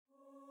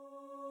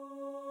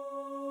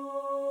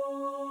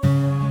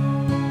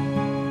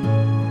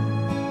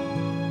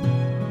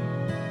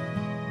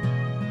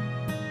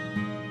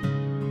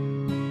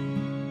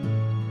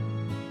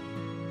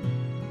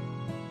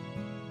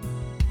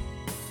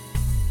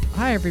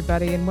Hi,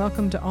 everybody, and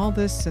welcome to All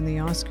This and the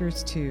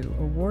Oscars Too,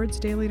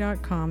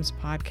 awardsdaily.com's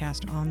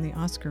podcast on the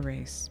Oscar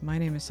race. My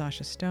name is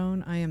Sasha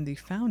Stone. I am the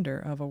founder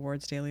of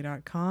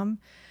awardsdaily.com,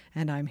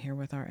 and I'm here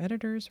with our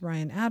editors,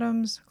 Ryan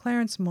Adams,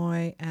 Clarence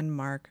Moye, and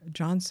Mark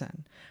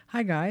Johnson.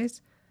 Hi,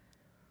 guys.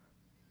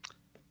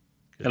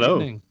 Hello.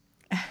 Good evening.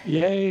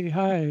 Yay,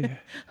 hi.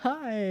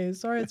 Hi.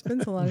 Sorry it's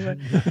been so long.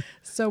 But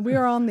so we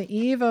are on the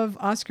eve of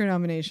Oscar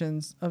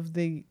nominations of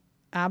the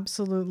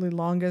absolutely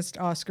longest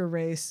Oscar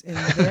race in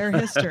their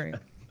history.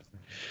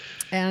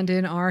 And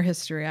in our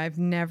history, I've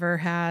never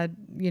had,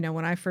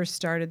 when I first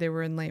started, they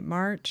were in late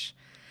March.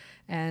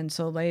 And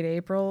so late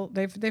April,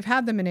 they've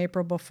had them in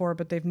April before,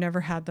 but they've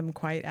never had them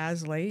quite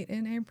as late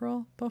in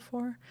April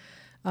before.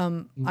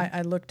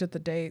 I looked at the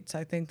dates.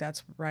 I think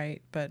that's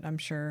right, but I'm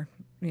sure,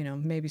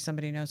 maybe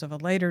somebody knows of a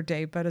later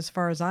date. But as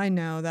far as I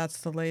know,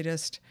 that's the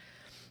latest.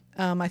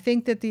 I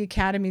think that the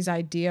Academy's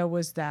idea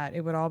was that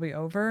it would all be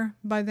over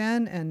by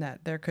then and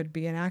that there could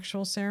be an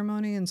actual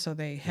ceremony. And so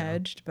they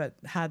hedged, but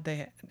had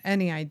they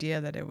any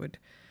idea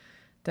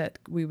that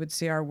we would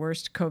see our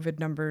worst COVID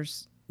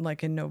numbers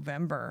like in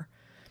November,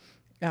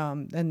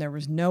 and there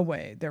was no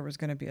way there was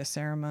going to be a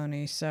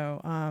ceremony. So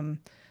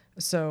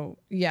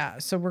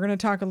we're going to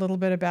talk a little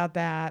bit about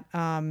that.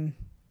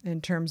 In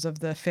terms of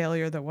the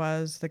failure that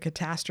was, the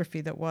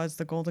catastrophe that was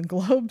the Golden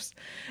Globes.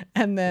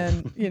 And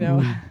then,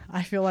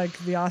 I feel like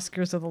the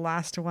Oscars are the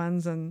last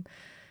ones and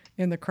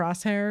in the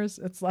crosshairs.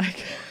 It's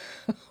like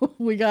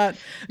we got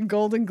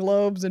Golden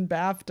Globes and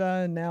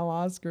BAFTA and now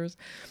Oscars.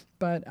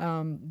 But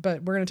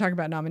we're going to talk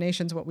about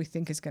nominations, what we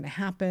think is going to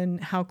happen,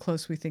 how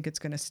close we think it's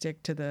going to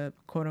stick to the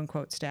quote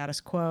unquote status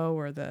quo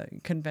or the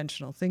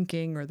conventional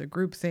thinking or the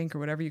group think or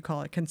whatever you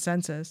call it,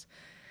 consensus.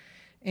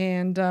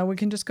 And we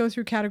can just go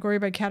through category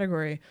by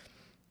category.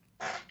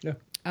 Yeah,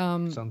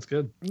 sounds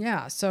good.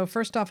 Yeah. So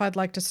first off, I'd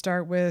like to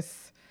start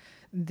with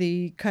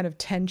the kind of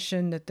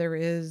tension that there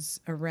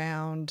is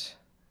around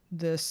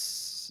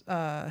this,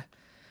 the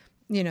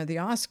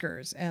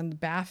Oscars and the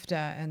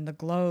BAFTA and the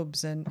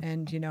Globes and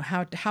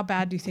how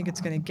bad do you think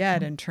it's going to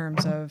get in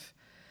terms of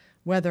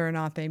whether or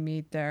not they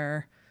meet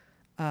their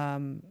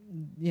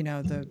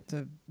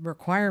the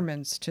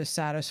requirements to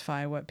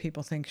satisfy what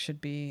people think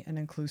should be an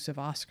inclusive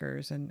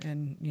Oscars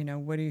and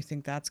where do you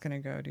think that's going to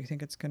go? Do you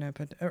think it's going to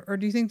put, or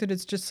do you think that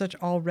it's just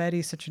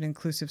already such an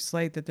inclusive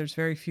slate that there's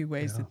very few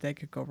ways that they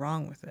could go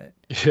wrong with it?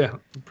 Yeah,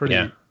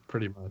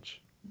 pretty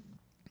much.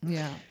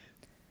 Yeah.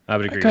 I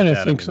would agree. I kind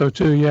of think so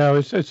too. Yeah,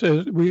 it's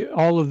we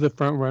all of the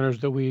front runners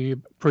that we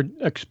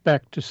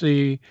expect to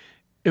see.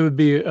 It would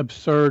be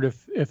absurd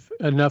if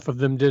enough of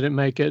them didn't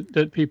make it,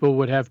 that people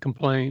would have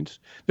complaints.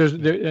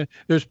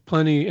 There's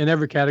plenty in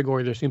every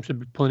category. There seems to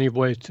be plenty of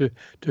ways to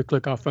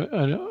click off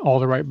all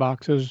the right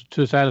boxes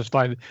to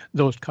satisfy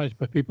those kinds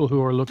of people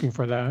who are looking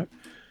for that.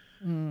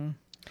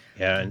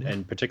 Yeah,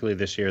 and particularly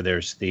this year,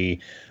 there's the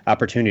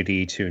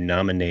opportunity to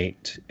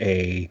nominate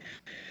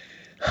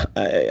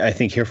I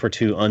think heretofore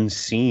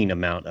unseen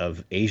amount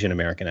of Asian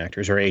American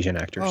actors or Asian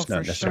actors,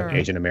 not necessarily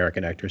Asian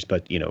American actors,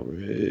 but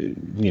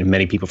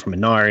many people from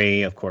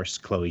Minari, of course,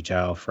 Chloe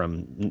Zhao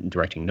from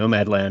directing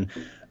Nomadland.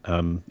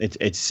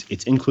 It's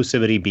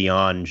inclusivity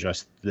beyond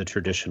just the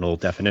traditional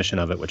definition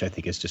of it, which I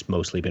think has just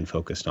mostly been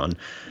focused on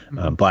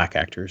Black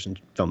actors and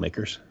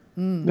filmmakers.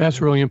 That's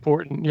really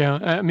important. Yeah,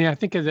 I mean, I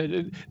think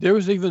that there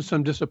was even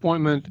some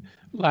disappointment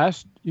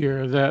last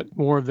year that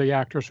more of the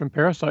actors from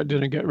Parasite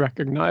didn't get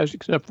recognized,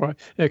 except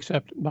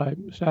by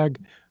SAG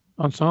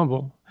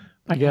Ensemble,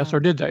 I guess, or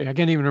did they? I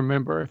can't even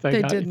remember if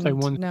they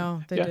won.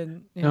 No, they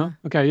didn't. Yeah. No?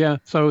 Okay, yeah.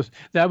 So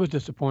that was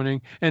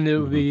disappointing, and it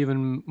would be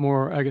even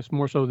more, I guess,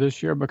 more so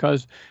this year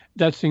because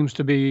that seems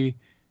to be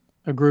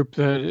a group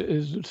that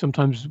is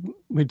sometimes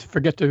we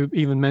forget to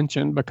even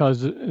mention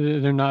because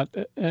they're not.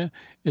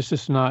 It's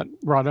just not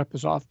brought up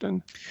as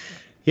often.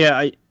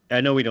 Yeah, I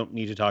know we don't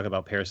need to talk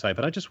about Parasite,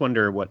 but I just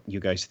wonder what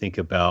you guys think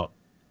about.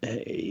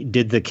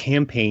 Did the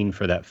campaign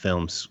for that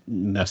film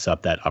mess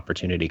up that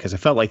opportunity? Because I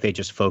felt like they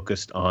just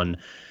focused on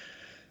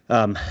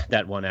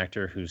that one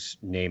actor whose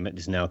name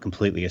is now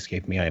completely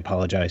escaped me. I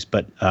apologize,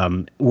 but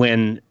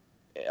when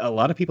a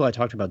lot of people I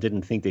talked about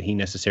didn't think that he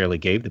necessarily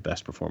gave the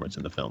best performance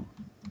in the film.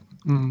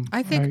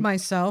 I think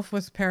myself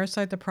with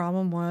Parasite, the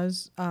problem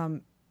was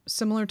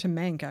similar to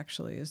Mank,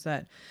 actually, is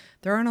that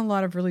there aren't a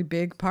lot of really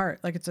big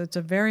part. Like it's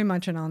a very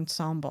much an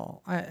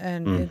ensemble,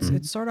 and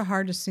it's sort of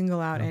hard to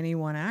single out any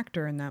one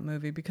actor in that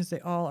movie because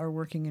they all are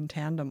working in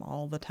tandem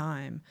all the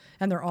time,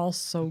 and they're all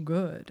so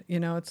good.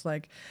 It's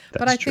like,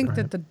 but I think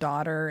that the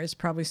daughter is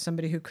probably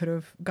somebody who could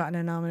have gotten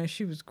a nomination.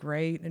 She was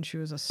great, and she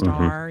was a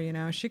star.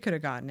 She could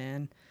have gotten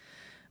in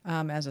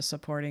as a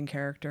supporting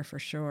character for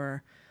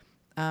sure.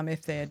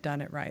 If they had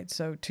done it right.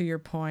 So to your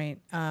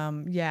point, I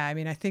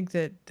mean, I think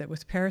that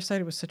with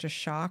Parasite, it was such a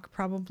shock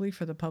probably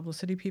for the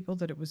publicity people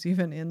that it was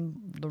even in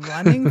the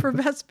running for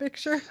Best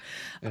Picture.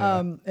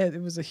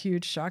 It was a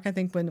huge shock. I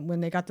think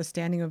when they got the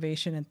standing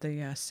ovation at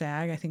the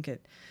SAG, I think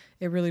it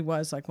really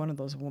was like one of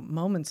those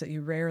moments that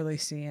you rarely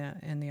see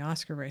in the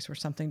Oscar race where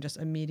something just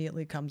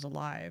immediately comes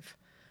alive.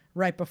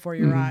 right before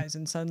your eyes,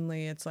 and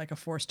suddenly it's like a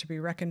force to be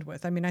reckoned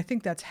with. I mean, I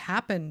think that's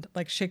happened,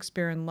 like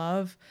Shakespeare in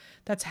Love,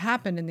 that's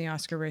happened in the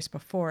Oscar race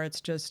before. It's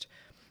just,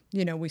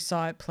 we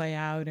saw it play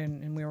out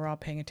and we were all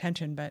paying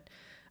attention. But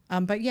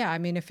yeah, I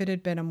mean, if it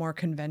had been a more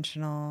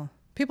conventional,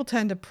 people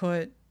tend to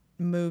put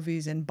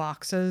movies in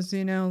boxes,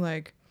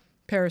 like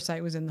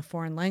Parasite was in the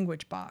foreign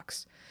language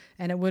box,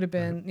 and it would have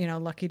been,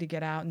 lucky to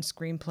get out in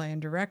screenplay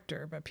and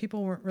director, but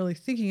people weren't really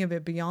thinking of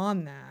it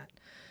beyond that.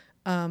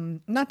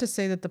 Not to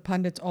say that the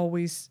pundits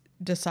always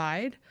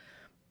decide,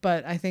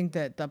 but I think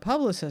that the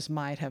publicists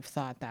might have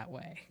thought that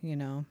way,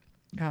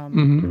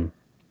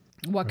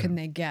 what can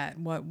they get?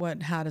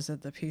 How does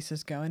the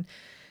pieces go?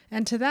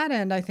 And to that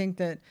end, I think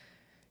that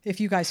if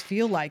you guys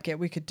feel like it,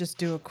 we could just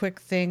do a quick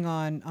thing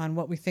on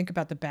what we think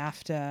about the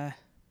BAFTA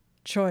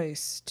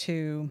choice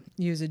to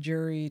use a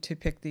jury to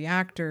pick the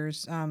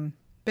actors.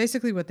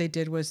 Basically what they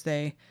did was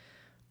they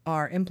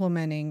are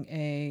implementing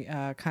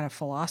a kind of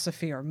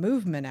philosophy or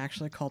movement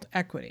actually called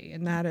equity.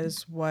 And that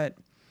is what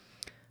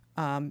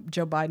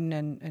Joe Biden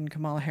and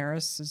Kamala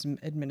Harris's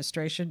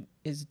administration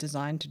is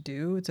designed to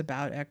do. It's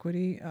about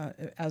equity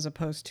as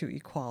opposed to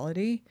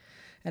equality.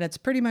 And it's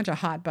pretty much a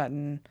hot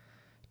button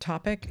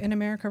topic in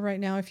America right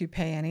now. If you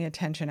pay any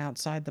attention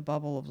outside the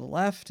bubble of the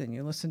left and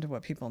you listen to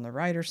what people on the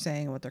right are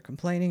saying and what they're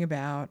complaining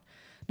about,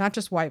 not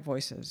just white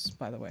voices,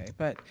 by the way,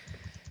 but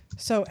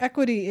so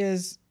equity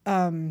is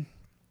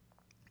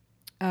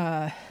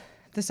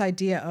this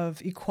idea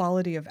of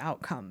equality of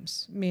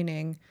outcomes,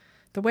 meaning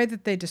the way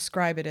that they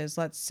describe it is,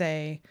 let's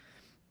say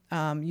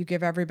you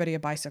give everybody a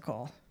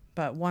bicycle,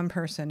 but one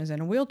person is in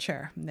a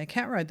wheelchair and they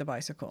can't ride the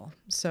bicycle.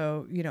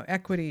 So,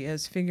 equity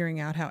is figuring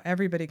out how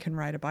everybody can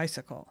ride a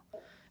bicycle,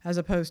 as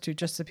opposed to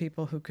just the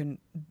people who can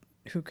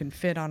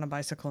fit on a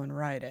bicycle and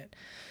ride it.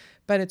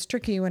 But it's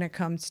tricky when it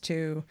comes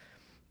to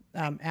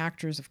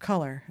actors of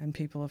color and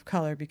people of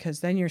color,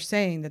 because then you're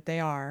saying that they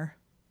are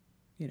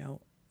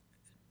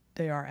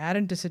at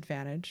a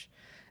disadvantage,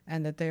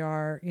 and that they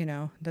are,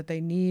 that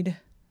they need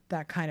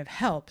that kind of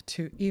help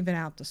to even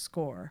out the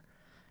score,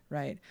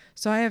 right?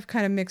 So I have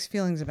kind of mixed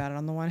feelings about it.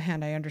 On the one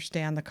hand, I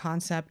understand the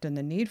concept and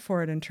the need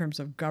for it in terms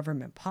of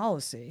government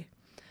policy.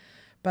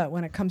 But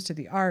when it comes to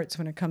the arts,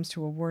 when it comes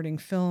to awarding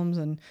films,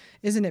 and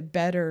isn't it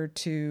better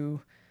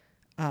to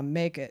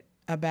make it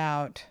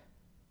about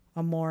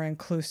a more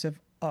inclusive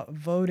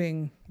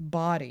voting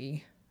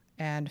body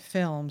and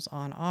films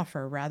on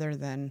offer, rather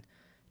than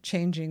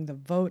changing the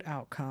vote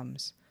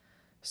outcomes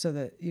so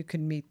that you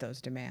can meet those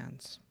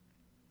demands?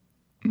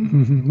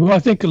 Well, I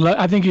think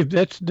if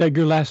that's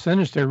your last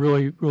sentence there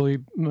really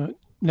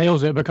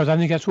nails it, because I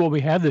think that's what we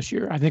have this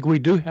year. I think we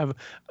do have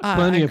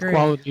plenty of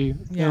quality.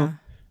 Yeah.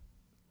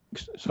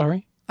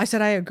 Sorry? I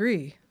said I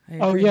agree.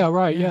 Oh, yeah,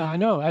 right. Yeah, I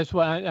know. That's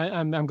why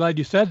I'm glad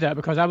you said that,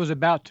 because I was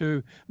about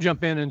to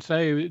jump in and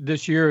say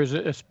this year is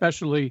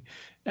especially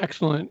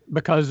excellent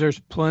because there's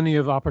plenty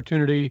of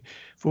opportunity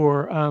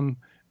for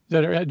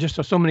that are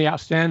just so many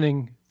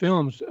outstanding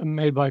films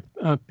made by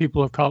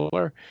people of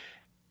color.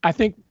 I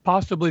think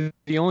possibly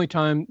the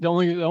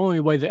only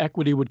way the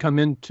equity would come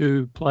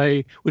into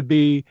play would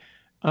be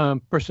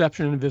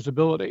perception and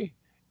visibility.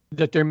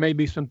 That there may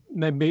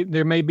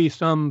be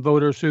some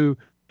voters who,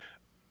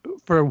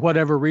 for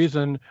whatever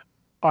reason,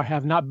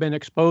 have not been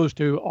exposed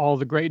to all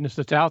the greatness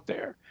that's out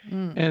there,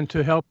 and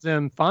to help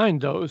them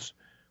find those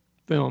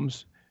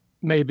films,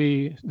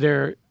 maybe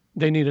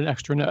they need an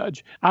extra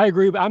nudge. I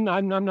agree, but I'm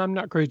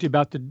not crazy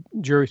about the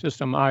jury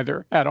system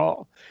either at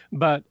all.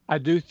 But I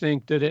do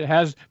think that it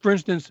has. For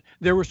instance,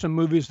 there were some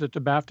movies that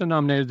the BAFTA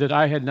nominated that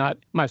I had not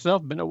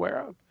myself been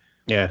aware of.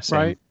 Yeah, same.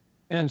 Right.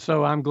 And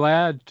so I'm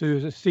glad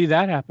to see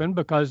that happen,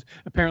 because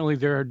apparently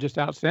they're just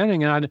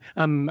outstanding, and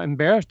I'm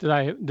embarrassed that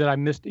I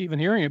missed even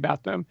hearing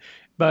about them.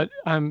 But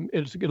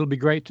it'll be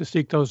great to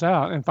seek those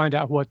out and find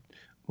out what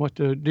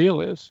the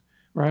deal is,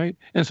 right?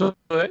 And so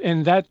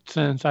in that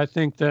sense, I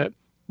think that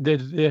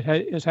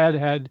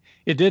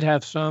it did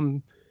have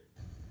some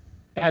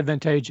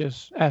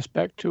advantageous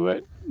aspect to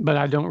it, but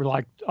I don't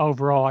like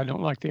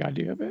the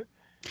idea of it.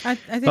 I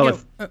think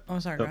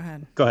sorry, go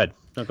ahead. Go ahead.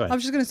 No, go ahead. I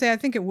was just going to say, I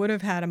think it would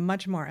have had a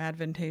much more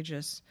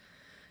advantageous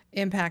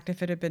impact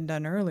if it had been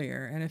done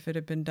earlier, and if it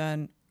had been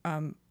done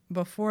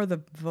before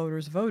the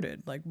voters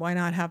voted. Like, why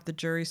not have the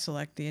jury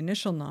select the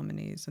initial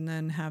nominees and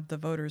then have the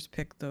voters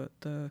pick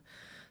the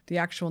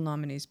actual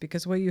nominees?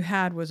 Because what you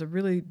had was a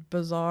really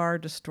bizarre,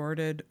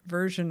 distorted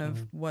version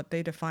of what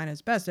they define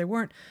as best. They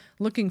weren't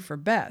looking for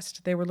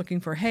best. They were looking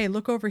for, hey,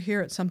 look over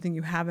here at something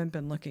you haven't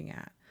been looking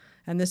at.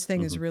 And this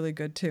thing is really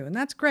good too. And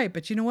that's great.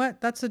 But you know what?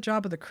 That's the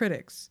job of the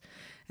critics.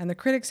 And the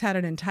critics had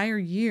an entire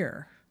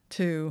year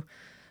to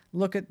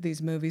look at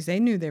these movies. They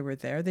knew they were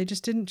there. They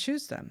just didn't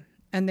choose them.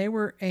 And they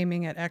were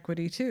aiming at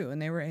equity too.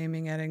 And they were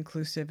aiming at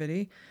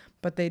inclusivity.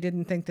 But they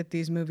didn't think that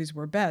these movies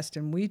were best.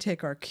 And we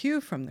take our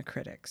cue from the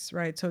critics,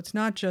 right? So it's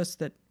not just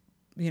that,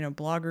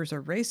 bloggers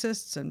are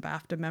racists and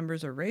BAFTA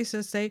members are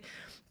racist.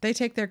 They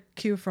take their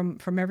cue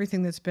from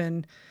everything that's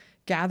been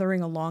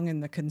gathering along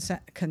in the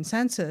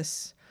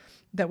consensus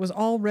that was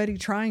already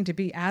trying to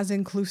be as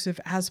inclusive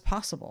as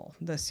possible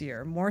this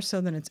year, more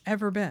so than it's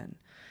ever been.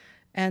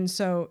 And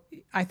so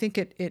I think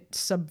it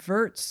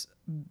subverts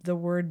the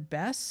word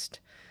best.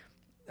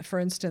 For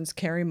instance,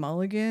 Carey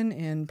Mulligan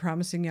in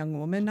Promising Young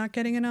Woman not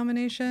getting a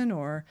nomination,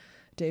 or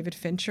David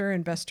Fincher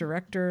in Best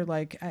Director,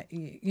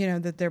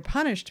 that they're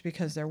punished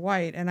because they're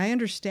white. And I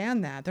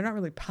understand that. They're not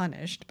really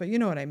punished, but you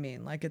know what I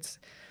mean? Like it's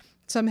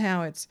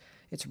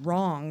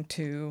wrong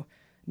to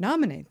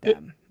nominate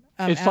them.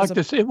 It's like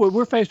this.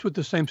 We're faced with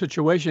the same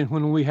situation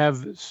when we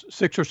have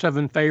 6 or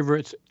 7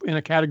 favorites in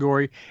a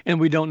category, and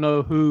we don't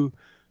know who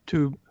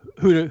to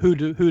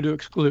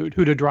exclude,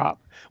 who to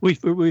drop.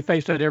 We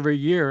face that every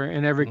year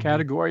in every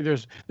category.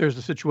 There's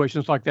the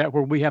situations like that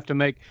where we have to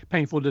make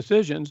painful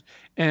decisions,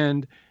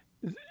 and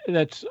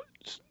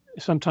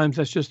sometimes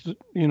that's just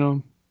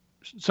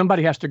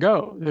somebody has to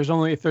go. There's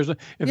only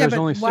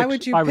only why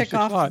would you pick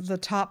off slots. The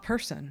top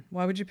person?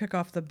 Why would you pick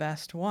off the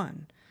best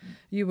one?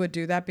 You would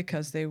do that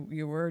because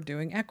you were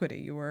doing equity.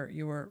 You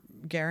were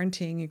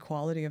guaranteeing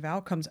equality of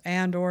outcomes,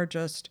 and or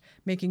just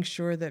making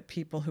sure that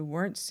people who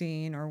weren't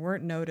seen or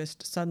weren't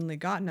noticed suddenly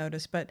got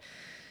noticed. But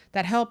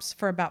that helps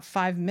for about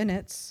 5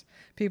 minutes.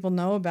 People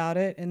know about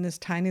it in this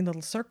tiny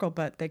little circle,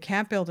 but they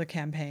can't build a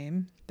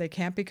campaign. They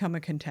can't become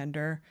a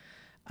contender.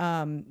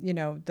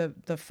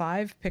 The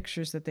 5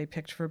 pictures that they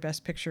picked for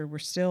Best Picture were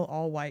still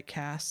all white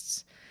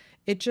casts.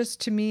 It just,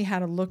 to me,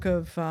 had a look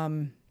of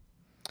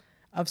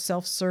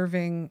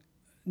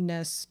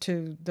self-servingness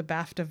to the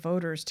BAFTA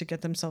voters to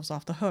get themselves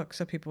off the hook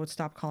so people would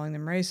stop calling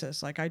them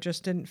racist. Like, I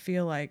just didn't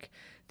feel like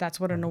that's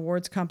what an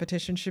awards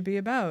competition should be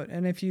about.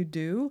 And if you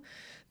do,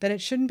 then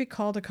it shouldn't be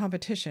called a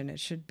competition. It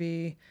should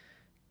be,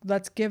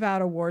 let's give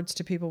out awards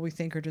to people we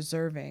think are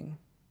deserving,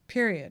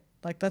 period.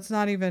 Like, let's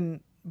not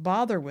even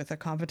bother with a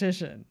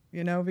competition,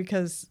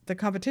 because the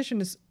competition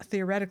is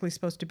theoretically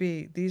supposed to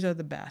be, these are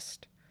the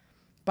best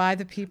by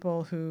the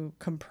people who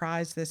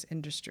comprise this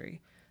industry,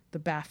 the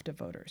BAFTA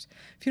voters.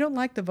 If you don't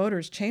like the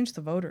voters, change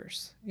the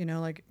voters,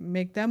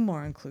 make them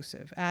more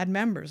inclusive, add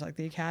members like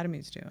the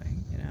Academy's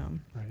doing,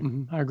 Right.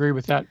 Mm-hmm. I agree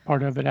with that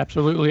part of it.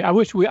 Absolutely. I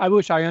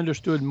wish I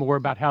understood more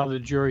about how the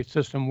jury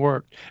system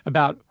worked,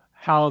 about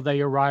how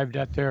they arrived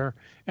at their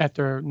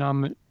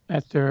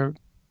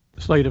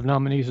slate of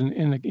nominees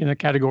in the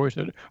categories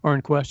that are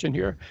in question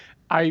here.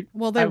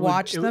 They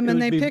watched them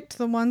and they picked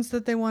the ones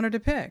that they wanted to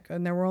pick,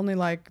 and there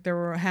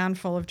were a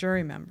handful of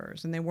jury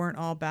members, and they weren't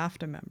all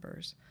BAFTA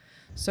members.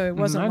 So it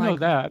wasn't. I know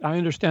that. I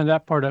understand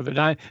that part of it.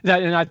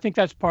 And I think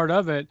that's part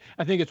of it.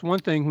 I think it's one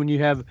thing when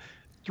you have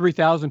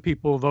 3,000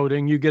 people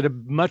voting, you get a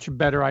much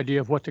better idea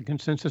of what the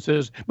consensus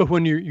is. But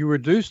when you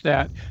reduce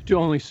that to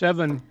only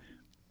 7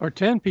 or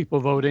 10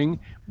 people voting,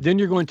 then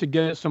you're going to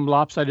get some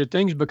lopsided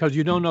things because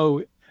you don't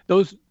know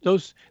those.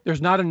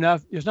 There's not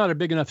a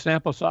big enough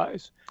sample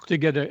size to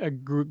get a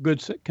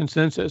good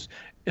consensus.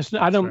 It's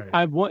not.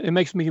 It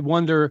makes me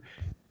wonder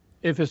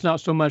if it's not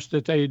so much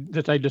that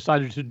they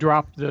decided to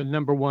drop the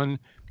number one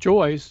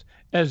choice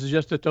as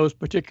just that those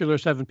particular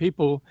 7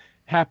 people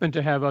happen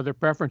to have other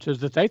preferences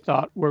that they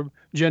thought were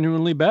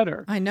genuinely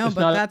better. I know,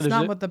 but that's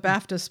not what the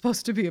BAFTA is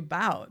supposed to be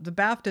about. The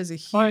BAFTA is a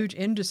huge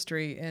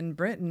industry in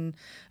Britain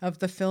of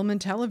the film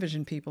and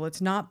television people.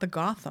 It's not the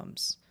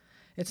Gothams.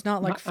 It's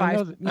not like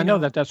 5. I know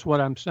that. That's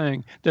what I'm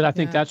saying. That I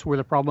think that's where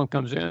the problem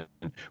comes in,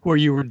 where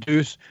you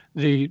reduce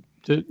the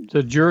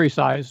jury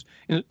size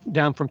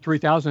down from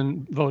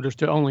 3,000 voters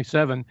to only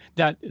 7.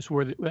 That's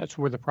where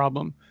the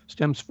problem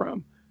stems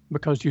from,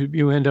 because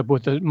you end up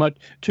with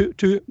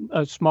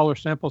a smaller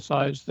sample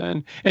size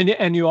then,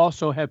 and you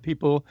also have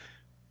people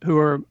who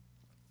are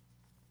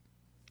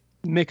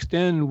mixed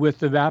in with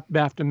the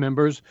BAFTA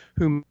members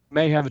who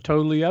may have a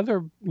totally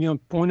other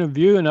point of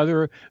view and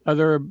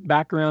other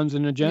backgrounds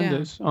and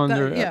agendas on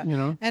their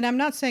And I'm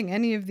not saying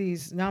any of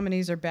these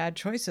nominees are bad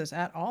choices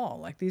at all.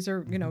 Like, these are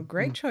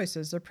great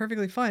choices. They're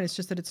perfectly fine. It's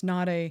just that it's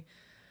not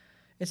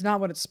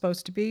what it's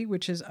supposed to be,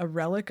 which is a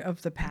relic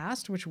of the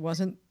past, which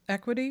wasn't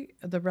equity.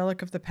 The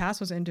relic of the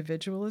past was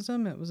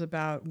individualism. It was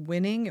about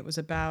winning. It was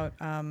about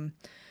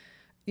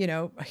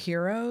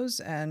heroes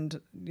and,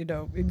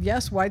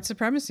 yes, white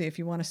supremacy, if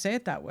you want to say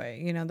it that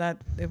way, that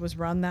it was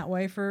run that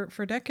way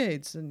for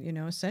decades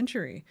and,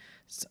 centuries.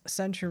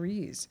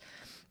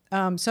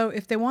 So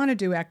if they want to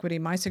do equity,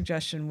 my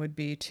suggestion would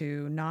be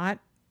to not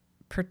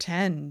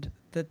pretend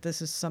that this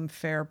is some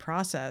fair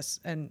process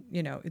and,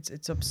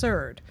 it's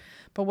absurd.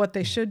 But what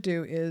they should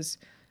do is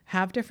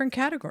have different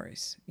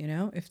categories.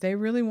 If they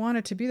really want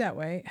it to be that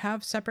way,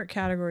 have separate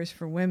categories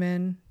for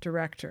women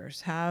directors,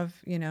 have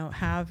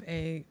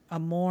a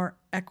more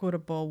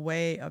equitable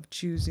way of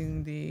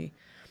choosing the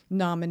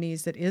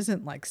nominees that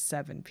isn't like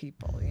 7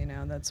 people,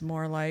 that's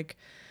more like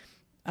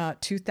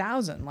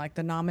 2,000, like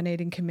the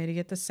nominating committee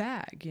at the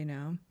SAG,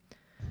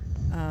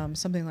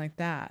 something like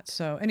that.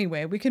 So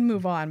anyway, we can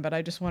move on, but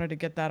I just wanted to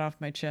get that off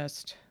my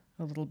chest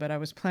a little bit. I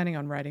was planning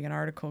on writing an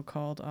article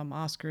called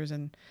Oscars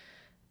and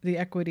the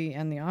equity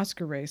and the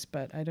Oscar race,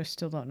 but I just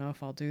still don't know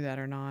if I'll do that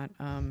or not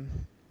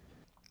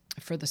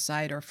for the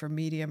site or for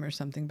Medium or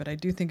something. But I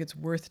do think it's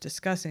worth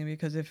discussing,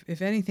 because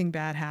if anything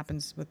bad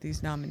happens with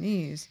these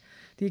nominees,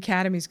 the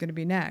Academy's going to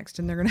be next,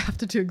 and they're going to have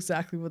to do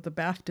exactly what the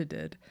BAFTA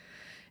did.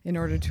 in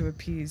order to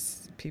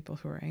appease people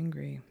who are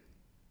angry.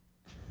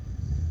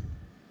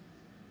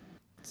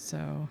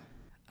 So,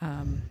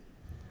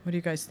 what do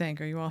you guys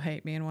think? Are you all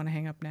hate me and want to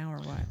hang up now or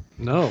what?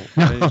 No,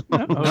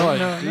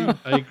 No.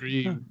 I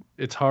agree.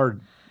 It's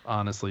hard,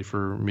 honestly,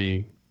 for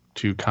me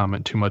to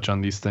comment too much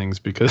on these things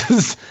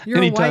because You're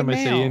a anytime white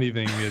I say male.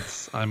 anything,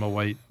 I'm a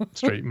white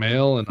straight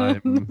male and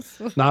I'm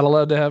not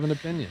allowed to have an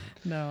opinion.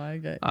 No, I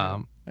get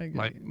you.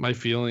 My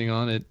feeling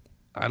on it,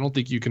 I don't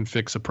think you can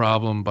fix a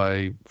problem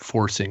by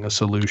forcing a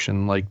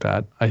solution like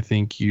that. I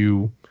think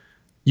you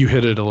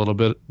hit it a little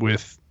bit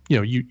with,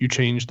 you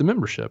change the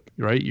membership,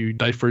 right? You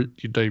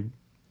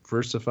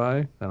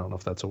diversify. I don't know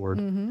if that's a word.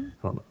 Mm-hmm.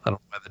 I don't know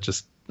why that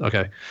just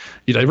okay.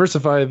 You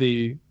diversify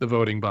the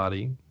voting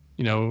body.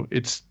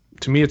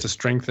 To me, it's a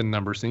strength in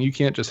numbers thing. You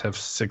can't just have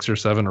 6 or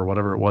 7 or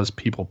whatever it was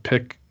people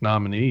pick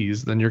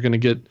nominees. Then you're going to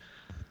get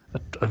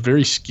a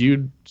very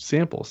skewed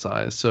sample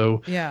size.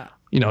 So yeah,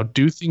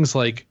 do things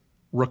like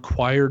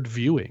required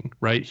viewing,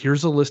 right?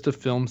 Here's a list of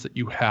films that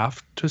you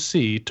have to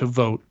see to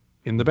vote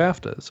in the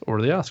BAFTAs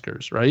or the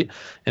Oscars, right?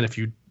 And if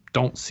you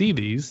don't see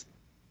these,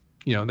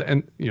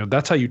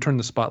 that's how you turn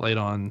the spotlight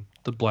on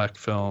the Black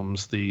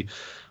films, the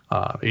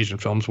Asian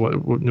films,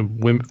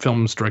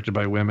 films directed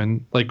by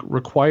women, like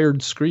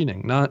required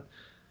screening, not.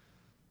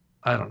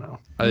 I don't know.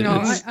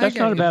 That's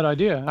not a bad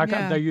idea.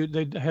 Yeah.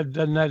 They have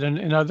done that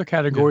in other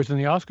categories in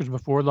the Oscars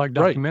before, like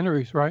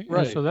documentaries, right?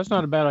 Right. So that's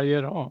not a bad idea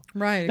at all.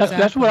 Right.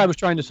 That's what I was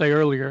trying to say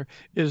earlier.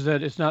 Is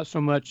that it's not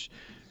so much.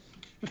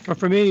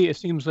 For me, it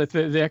seems like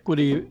the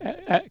equity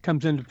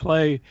comes into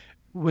play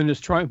when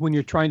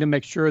you're trying to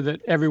make sure that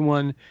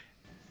everyone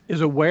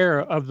is aware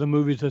of the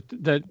movies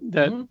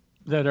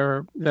that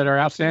are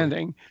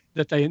outstanding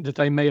that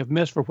they may have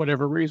missed for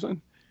whatever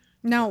reason.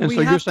 No, and we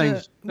so have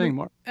you're saying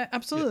more.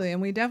 Absolutely,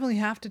 and we definitely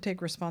have to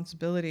take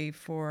responsibility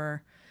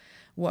for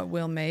what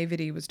Will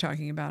Mavity was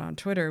talking about on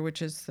Twitter,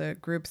 which is the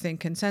groupthink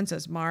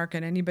consensus. Mark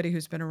and anybody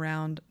who's been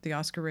around the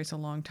Oscar race a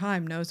long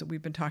time knows that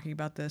we've been talking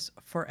about this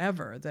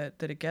forever,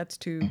 that it gets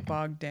too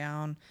bogged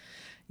down.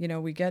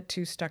 We get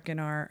too stuck in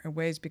our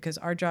ways because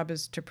our job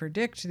is to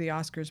predict the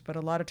Oscars, but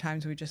a lot of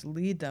times we just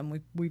lead them.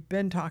 We've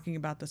been talking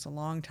about this a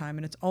long time,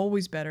 and it's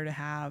always better to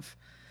have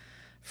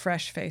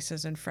fresh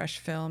faces and fresh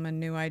film and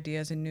new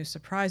ideas and new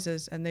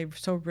surprises, and they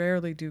so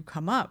rarely do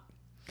come up.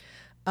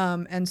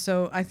 And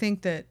so I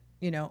think that,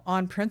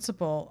 on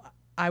principle,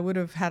 I would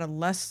have had a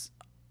less,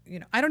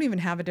 I don't even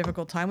have a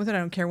difficult time with it. I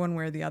don't care one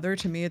way or the other.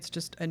 To me, it's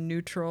just a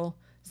neutral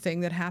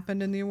thing that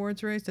happened in the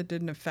awards race that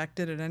didn't affect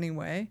it in any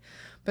way.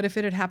 But if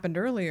it had happened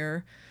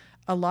earlier,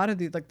 a lot of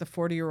the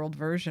 40-year-old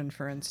version,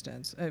 for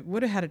instance, it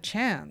would have had a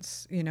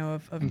chance,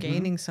 of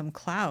gaining some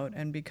clout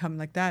and become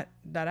like that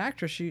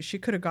actress. She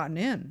could have gotten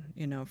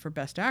in, for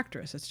Best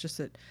Actress. It's just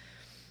that,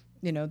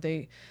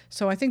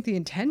 so I think the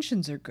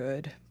intentions are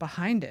good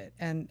behind it.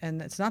 And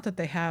it's not that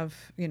they have,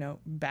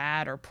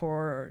 bad or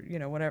poor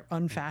or, whatever,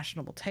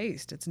 unfashionable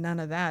taste. It's none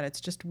of that.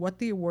 It's just what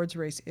the awards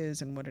race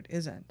is and what it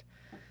isn't.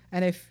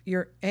 And if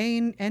your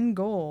end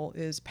goal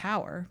is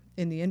power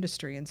in the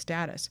industry and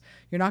status,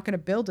 you're not going to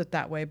build it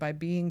that way by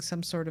being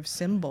some sort of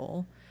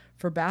symbol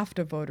for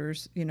BAFTA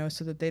voters,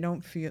 so that they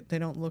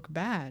don't look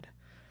bad.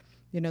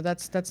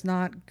 That's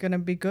not going to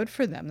be good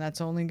for them. That's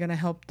only going to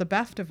help the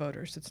BAFTA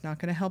voters. It's not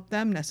going to help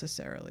them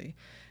necessarily.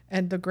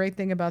 And the great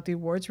thing about the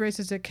awards race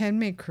is it can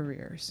make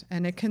careers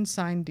and it can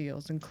sign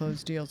deals and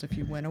close deals if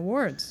you win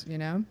awards,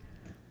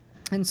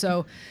 And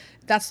so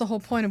that's the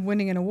whole point of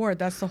winning an award.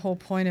 That's the whole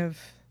point of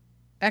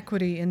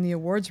equity in the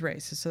awards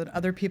race, is so that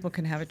other people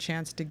can have a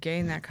chance to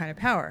gain that kind of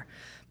power.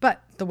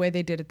 But the way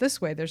they did it this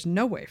way, there's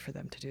no way for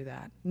them to do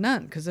that.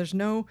 None, because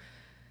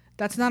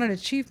that's not an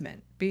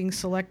achievement, being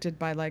selected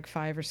by like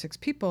 5 or 6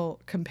 people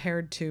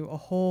compared to a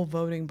whole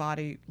voting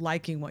body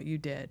liking what you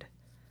did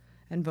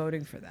and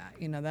voting for that.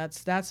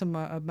 That's a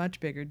much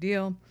bigger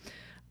deal.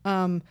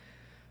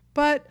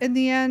 But in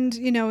the end,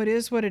 it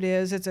is what it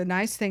is. It's a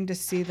nice thing to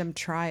see them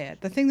try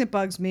it. The thing that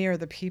bugs me are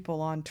the people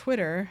on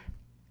Twitter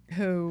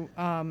who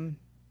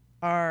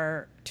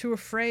are too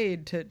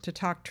afraid to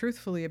talk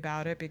truthfully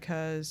about it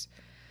because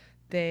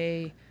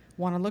they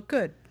want to look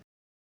good.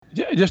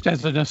 Just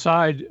as an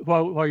aside,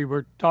 while you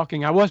were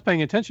talking, I was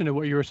paying attention to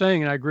what you were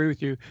saying, and I agree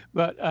with you.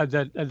 But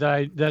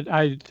that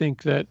I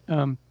think that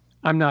I'm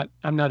not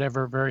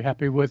ever very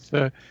happy with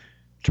the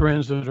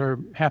trends that are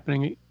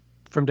happening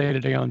from day to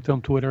day on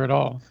film Twitter at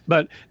all.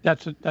 But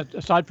that's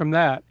aside from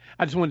that,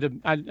 I just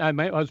wanted to. I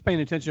was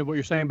paying attention to what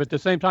you're saying, but at the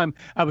same time,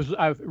 I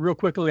real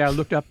quickly I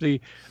looked up the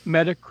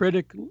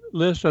Metacritic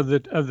list of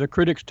the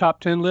critics'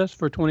 top 10 list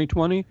for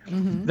 2020.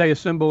 Mm-hmm. They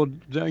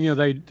assembled.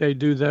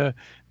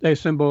 They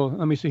assemble.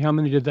 Let me see, how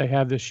many did they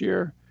have this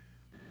year?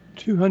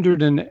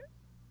 200 and.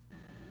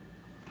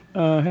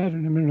 I had it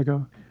a minute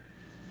ago.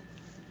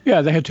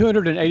 Yeah, they had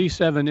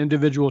 287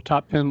 individual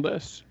top 10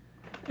 lists.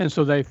 And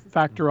so they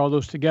factor all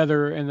those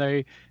together and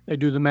they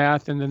do the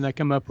math, and then they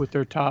come up with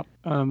their top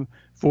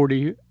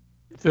 40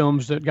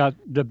 films that got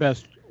the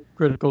best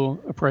critical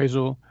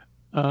appraisal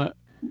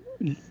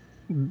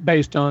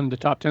based on the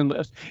top 10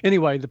 list.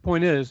 Anyway, the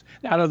point is,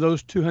 out of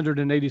those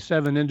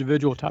 287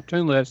 individual top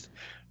 10 lists,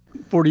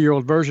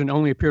 40-year-old version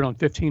only appeared on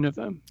 15 of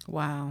them.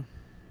 Wow.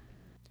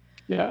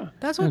 Yeah.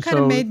 That's what And kind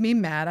of so- made me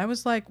mad. I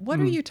was like, what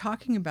are you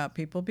talking about,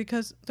 people?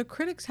 Because the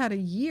critics had a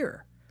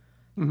year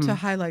to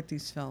highlight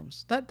these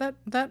films.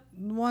 That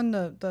one,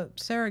 the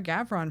Sarah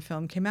Gavron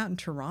film, came out in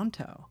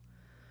Toronto.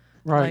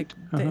 Right.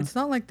 Like, it's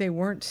not like they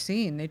weren't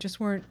seen. They just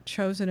weren't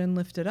chosen and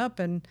lifted up.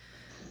 And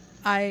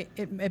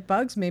it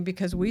bugs me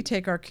because we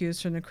take our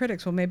cues from the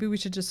critics. Well, maybe we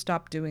should just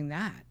stop doing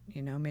that.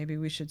 You know, maybe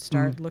we should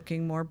start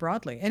looking more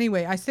broadly.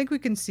 Anyway, I think we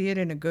can see it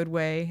in a good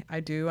way. I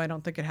do. I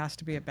don't think it has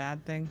to be a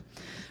bad thing.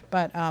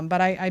 But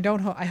I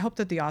don't. I hope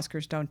that the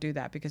Oscars don't do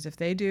that, because if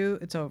they do,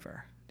 it's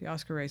over. The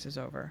Oscar race is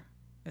over.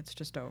 It's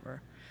just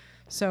over.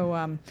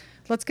 So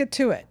let's get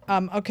to it.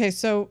 Okay,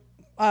 so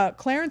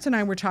Clarence and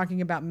I were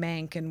talking about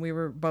Mank, and we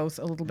were both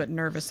a little bit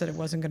nervous that it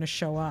wasn't going to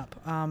show up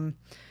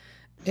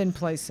in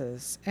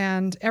places.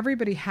 And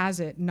everybody has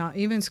it. Not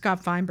even Scott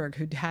Feinberg,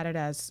 who had it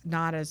as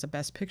not as a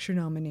Best Picture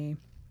nominee,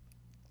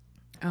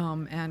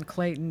 and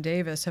Clayton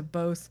Davis have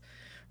both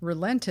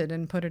relented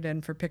and put it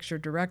in for Picture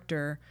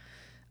Director.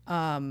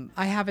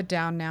 I have it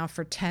down now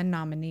for 10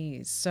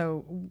 nominees.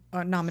 So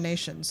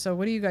nominations. So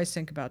what do you guys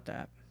think about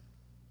that?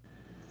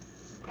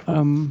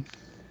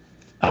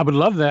 I would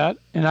love that,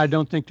 and I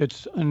don't think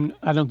that's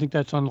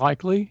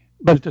unlikely.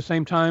 But at the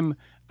same time,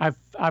 I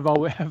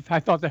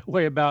thought that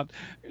way about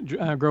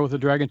Girl with a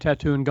Dragon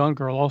Tattoo and Gone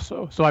Girl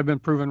also. So I've been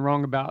proven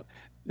wrong about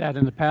that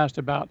in the past,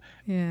 about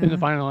in the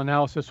final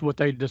analysis what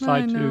they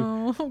decide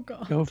to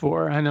go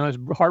for. I know it's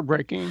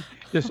heartbreaking.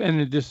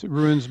 And it just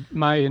ruins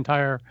my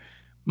entire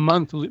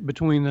month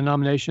between the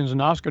nominations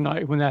and Oscar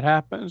night when that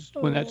happens.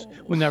 When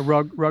that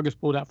rug is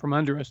pulled out from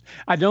under us.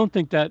 I don't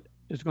think that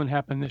is going to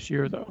happen this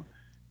year, though,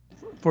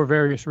 for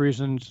various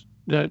reasons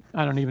that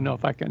I don't even know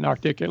if I can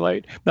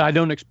articulate. But I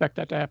don't expect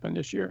that to happen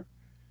this year.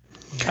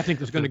 I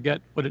think it's going to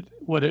get what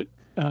it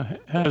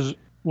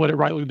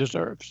rightly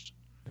deserves.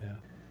 Yeah.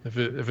 If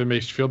it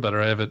makes you feel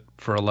better, I have it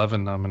for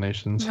 11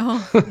 nominations.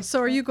 Oh, so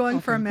are you going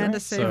for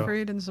Amanda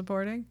Seyfried in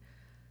supporting?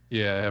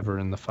 Yeah, I have her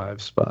in the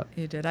 5 spot.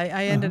 You did.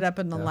 I ended up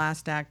in the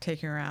last act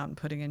taking her out and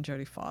putting in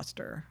Jodie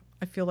Foster.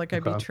 I feel like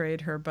I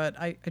betrayed her, but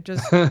I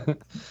just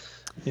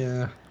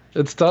yeah,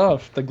 it's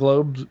tough. The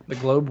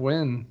Globe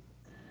win.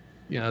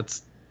 Yeah,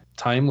 it's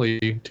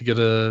timely to get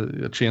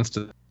a chance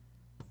to,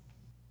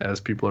 as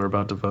people are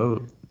about to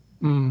vote.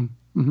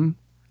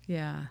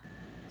 Yeah.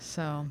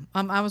 So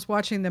I was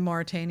watching The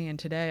Mauritanian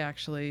today,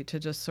 actually, to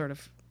just sort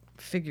of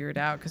figure it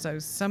out,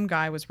 because some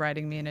guy was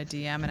writing me in a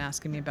DM and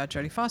asking me about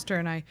Jodie Foster,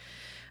 and I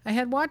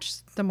had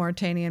watched The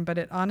Mauritanian, but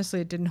it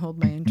didn't hold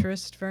my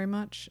interest very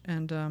much,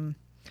 and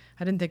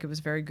I didn't think it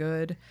was very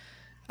good.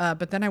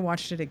 But then I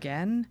watched it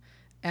again,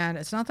 and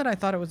it's not that I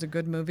thought it was a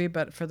good movie,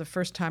 but for the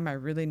first time I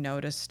really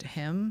noticed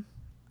him,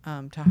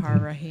 Tahar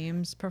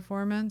Rahim's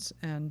performance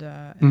and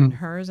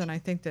hers, and I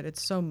think that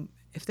it's so.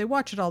 If they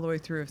watch it all the way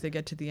through, if they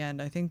get to the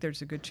end, I think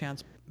there's a good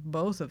chance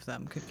both of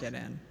them could get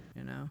in,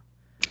 you know?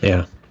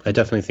 Yeah, I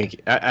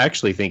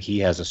actually think he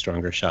has a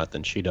stronger shot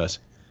than she does.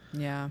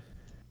 Yeah.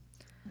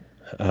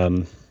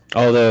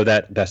 Although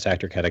that Best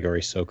Actor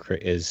category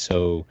is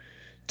so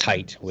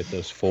tight with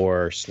those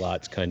 4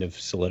 slots kind of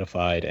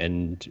solidified,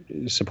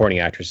 and supporting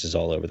actresses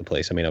all over the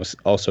place. I mean, I was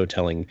also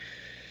telling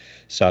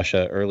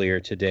Sasha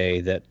earlier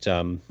today that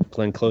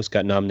Glenn Close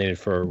got nominated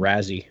for a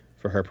Razzie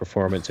for her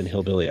performance in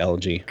Hillbilly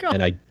Elegy,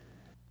 and I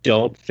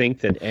don't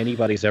think that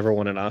anybody's ever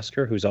won an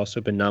Oscar who's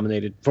also been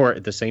nominated for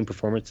the same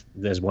performance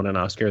that's won an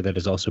Oscar that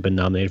has also been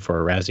nominated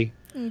for a Razzie.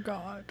 Oh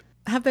God.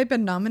 Have they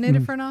been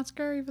nominated for an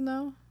Oscar even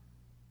though?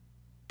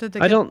 Did they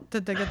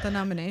get the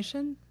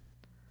nomination?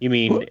 You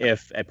mean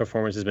if a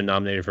performance has been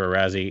nominated for a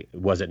Razzie,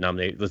 was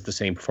the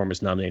same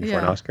performance nominated for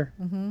an Oscar?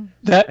 Mm-hmm.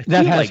 That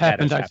has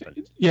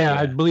happened. Yeah,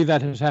 I believe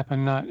that has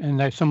happened.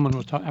 Someone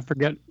was talking, I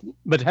forget,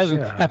 but it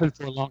hasn't happened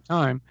for a long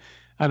time.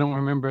 I don't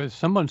remember.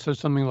 Someone said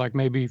something like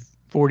maybe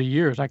 40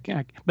 years. I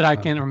can't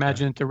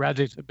imagine that the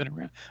Razzies have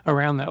been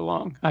around that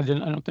long. I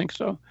don't think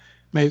so.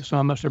 Maybe so.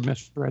 I must have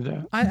misread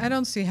that. I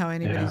don't see how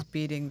anybody's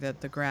beating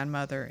the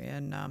grandmother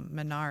in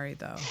Minari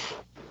though.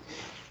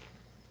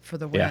 For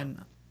the win.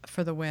 Yeah.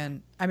 For the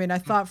win. I mean, I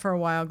thought for a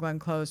while Glenn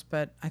Close,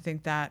 but I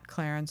think that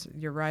Clarence,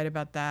 you're right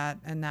about that,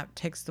 and that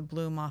takes the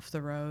bloom off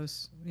the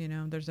rose. You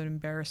know, there's an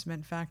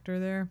embarrassment factor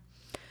there.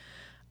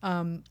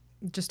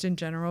 Just in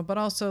general, but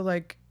also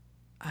like.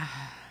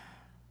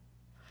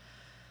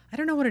 I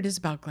don't know what it is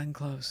about Glenn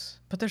Close,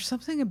 but there's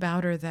something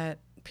about her that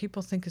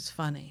people think is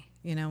funny,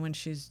 you know, when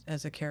she's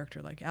as a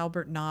character. Like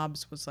Albert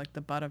Nobbs was like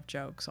the butt of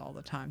jokes all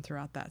the time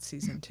throughout that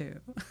season too.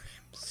 I'm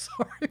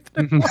sorry,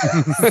 but it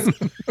was.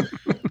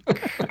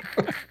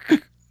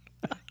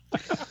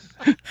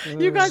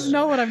 You guys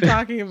know what I'm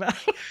talking about.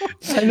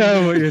 I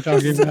know what you're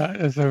talking about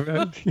as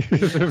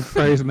a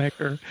phrase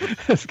maker.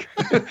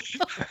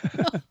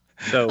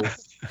 So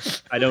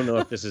I don't know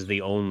if this is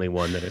the only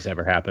one that has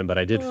ever happened, but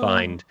I did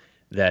find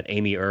that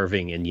Amy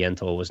Irving in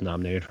Yentl was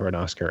nominated for an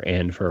Oscar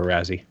and for a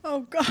Razzie.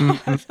 Oh God,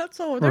 that's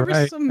all. They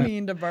were so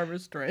mean to Barbara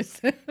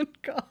Streisand.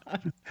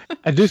 God.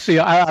 I do see.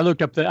 I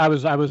looked up I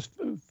was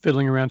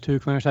fiddling around too,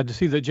 Clarence. I had to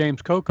see that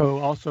James Coco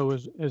also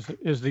is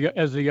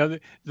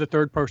the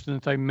third person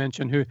that they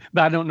mentioned who,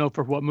 but I don't know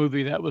for what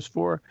movie that was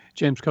for.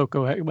 James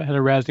Coco had a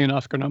Razzie and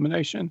Oscar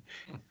nomination,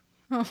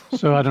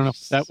 so I don't know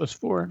what that was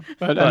for.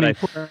 But I mean,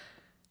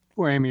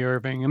 poor Amy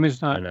Irving. I mean,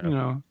 it's not,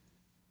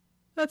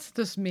 That's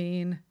just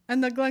mean.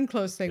 And the Glenn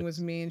Close thing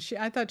was mean.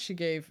 I thought she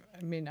gave.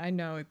 I mean, I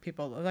know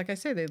people, like I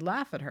say, they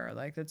laugh at her.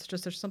 Like it's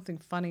just there's something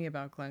funny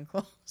about Glenn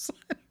Close.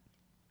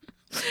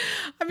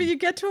 I mean, you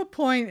get to a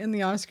point in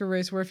the Oscar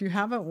race where if you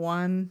haven't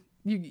won,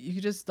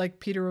 you just like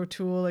Peter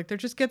O'Toole. Like there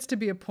just gets to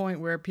be a point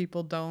where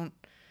people don't,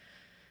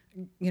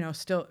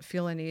 still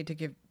feel a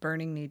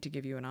burning need to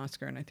give you an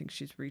Oscar. And I think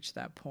she's reached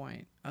that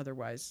point.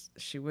 Otherwise,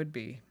 she would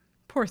be.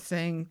 Poor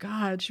thing.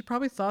 God, she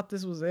probably thought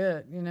this was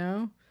it.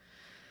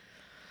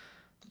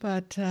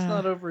 But it's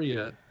not over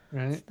yet,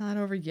 right? It's not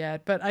over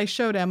yet. But I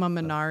showed Emma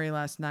Minari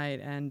last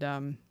night,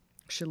 and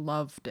she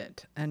loved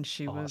it. And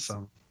she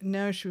awesome.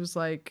 she was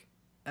like,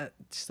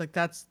 she's like,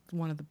 that's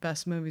one of the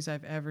best movies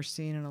I've ever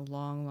seen in a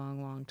long,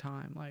 long, long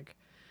time. Like,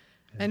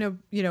 yeah. I know,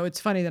 it's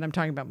funny that I'm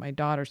talking about my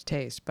daughter's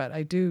taste, but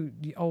I do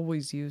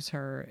always use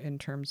her in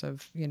terms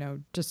of,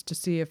 just to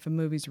see if a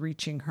movie's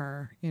reaching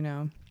her,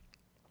 Yeah.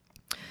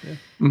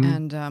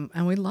 Mm-hmm.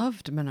 And we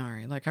loved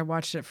Minari. Like I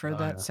watched it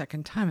for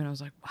second time, and I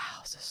was like,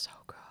 wow, this is so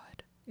good.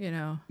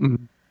 Mm-hmm.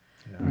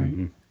 Yeah.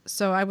 Right.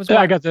 So I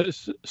got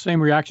the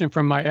same reaction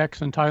from my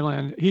ex in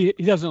Thailand. He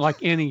doesn't like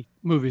any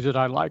movies that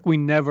I like. We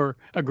never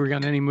agree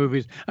on any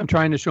movies. I'm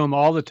trying to show him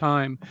all the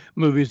time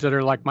movies that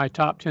are like my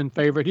top 10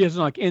 favorite. He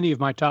doesn't like any of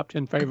my top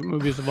 10 favorite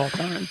movies of all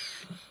time.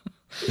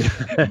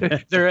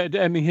 It's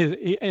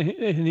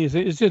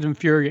just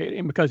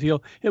infuriating because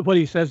what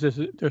he says is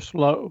they're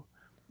slow.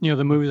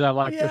 The movies I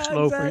like, they're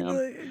slow for him.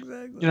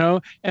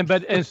 Exactly.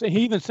 And he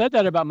even said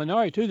that about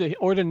Minari too. That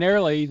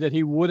ordinarily that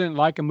he wouldn't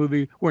like a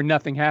movie where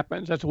nothing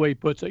happens. That's the way he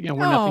puts it. Where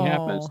nothing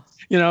happens.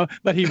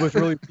 But he was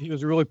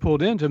really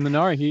pulled into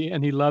Minari.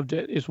 He loved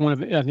it. It's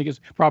I think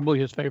it's probably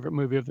his favorite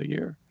movie of the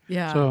year.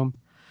 Yeah. So.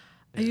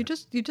 Yeah. You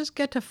just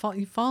get to fall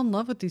in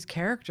love with these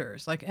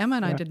characters. Like Emma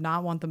and I did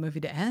not want the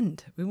movie to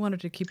end. We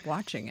wanted to keep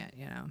watching it.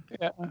 Yeah.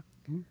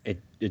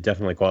 It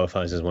definitely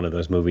qualifies as one of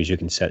those movies you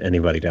can set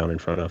anybody down in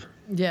front of.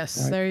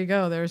 Yes, There you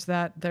go. There's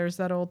that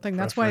old thing.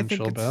 That's why I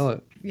think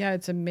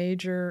it's a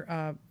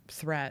major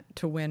threat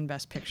to win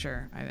Best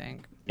Picture, I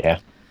think. Yeah.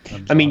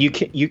 I mean,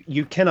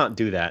 you cannot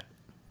do that.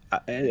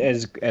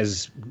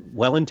 As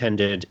well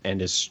intended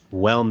and as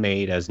well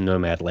made as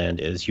Nomadland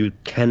is, you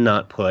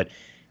cannot put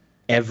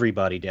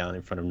everybody down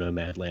in front of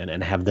Nomadland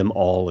and have them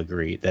all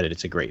agree that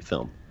it's a great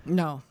film.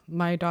 No,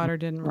 my daughter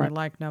didn't really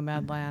like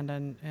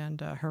Nomadland,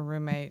 and her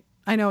roommate.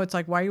 I know it's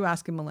like, why are you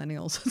asking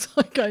millennials? It's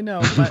like, I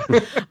know,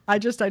 but I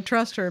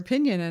trust her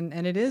opinion, and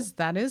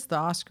that is the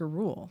Oscar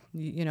rule.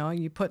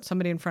 You put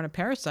somebody in front of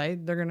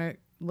Parasite, they're gonna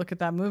look at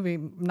that movie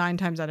 9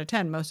 times out of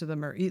 10. Most of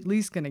them are at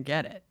least gonna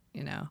get it.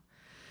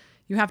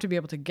 You have to be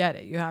able to get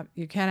it.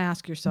 You can't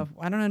ask yourself,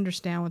 I don't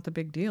understand what the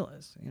big deal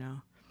is.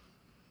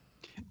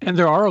 And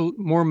there are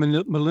more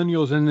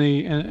millennials in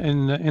the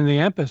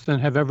Ampus than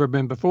have ever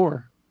been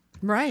before.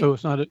 Right. So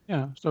it's not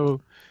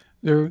So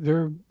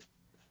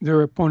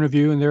their point of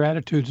view and their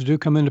attitudes do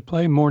come into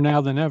play more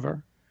now than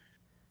ever.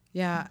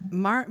 Yeah,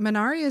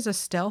 Minari is a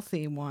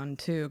stealthy one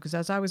too, because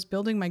as I was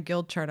building my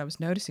guild chart, I was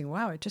noticing,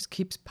 wow, it just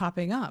keeps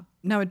popping up.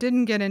 No, it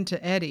didn't get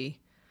into Eddie,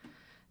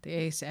 the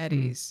Ace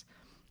Eddies.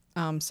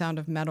 Sound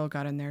of Metal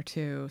got in there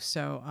too.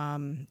 So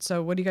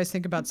what do you guys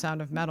think about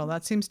Sound of Metal?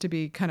 That seems to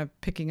be kind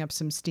of picking up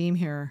some steam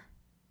here.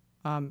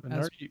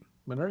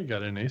 Minari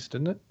got an ace,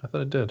 didn't it? I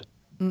thought it did.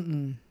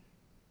 Mm-mm.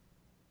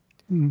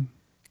 Mm.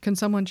 Can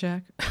someone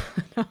check?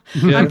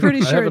 Yeah, I'm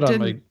pretty sure I have it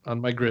didn't. On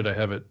my grid, I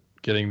have it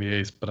getting the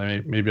ace, but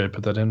maybe I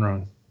put that in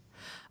wrong.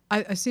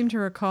 I seem to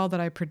recall that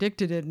I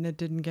predicted it and it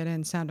didn't get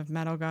in. Sound of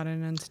Metal got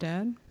in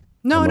instead.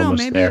 No, I'm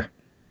maybe there.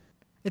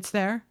 It's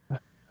there.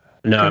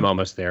 No, I'm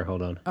almost there.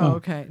 Hold on. Oh,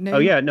 okay. No,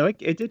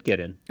 it did get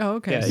in. Oh,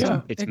 okay. Yeah,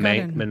 So it's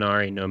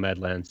Minari,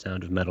 Nomadland,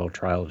 Sound of Metal,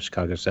 Trial of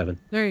Chicago 7.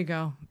 There you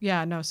go.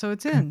 Yeah, no, so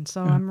it's in.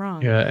 So I'm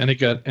wrong. Yeah, and it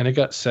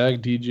got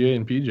SAG, DJ,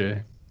 and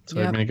PJ.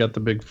 So I mean, it got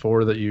the big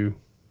 4 that you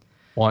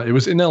want. It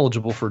was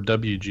ineligible for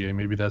WGA.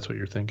 Maybe that's what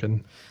you're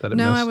thinking. That it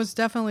No, missed. I was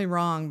definitely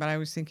wrong, but I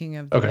was thinking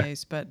of the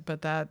ace.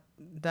 But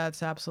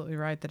that's absolutely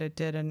right that it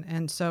did.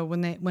 And so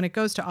when it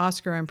goes to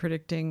Oscar, I'm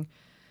predicting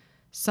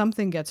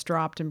something gets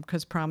dropped, and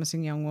because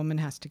Promising Young Woman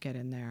has to get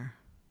in there.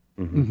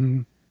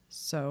 Mm-hmm.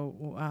 So,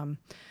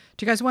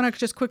 do you guys want to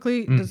just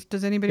quickly?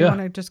 Does anybody want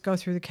to just go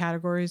through the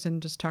categories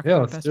and just talk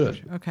about Best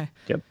Picture? Okay.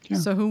 Yep. Yeah.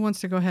 So, who wants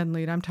to go ahead and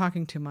lead? I'm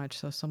talking too much,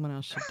 so someone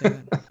else should do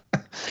it.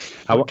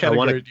 What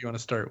category do you want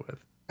to start with?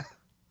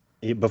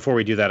 Before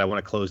we do that, I want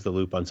to close the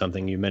loop on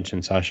something you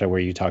mentioned, Sasha, where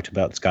you talked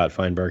about Scott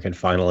Feinberg and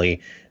finally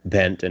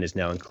bent and is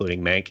now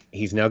including Mank.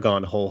 He's now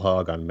gone whole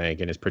hog on Mank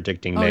and is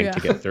predicting Mank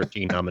to get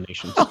 13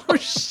 nominations. Oh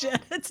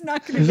shit! It's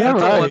not going to Is get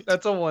that right?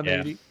 That's a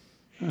 180.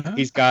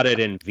 He's got it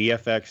in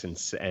VFX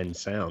and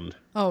sound.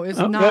 Oh, it's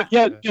But not.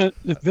 yeah,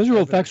 the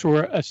visual effects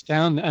were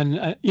astounding,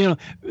 and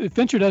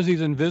Fincher does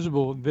these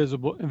invisible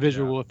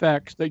visual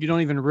effects that you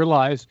don't even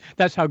realize.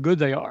 That's how good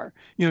they are.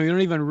 You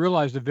don't even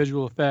realize the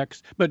visual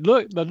effects. But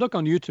look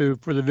on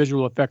YouTube for the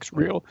visual effects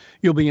reel.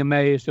 You'll be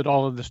amazed at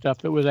all of the stuff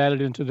that was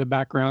added into the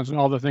backgrounds and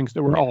all the things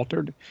that were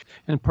altered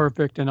and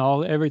perfect, and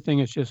everything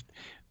is just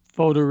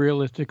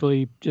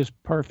photorealistically just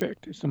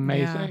perfect. It's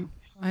amazing.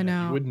 Yeah, I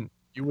know.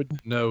 You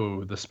wouldn't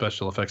know the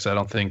special effects, I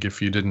don't think,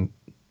 if you didn't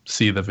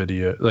see the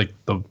video, like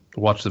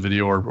watch the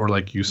video or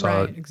like you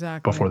saw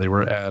it before they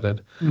were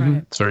added. Right.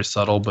 It's very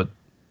subtle, but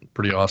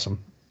pretty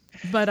awesome.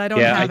 But I don't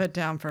have it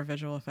down for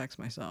visual effects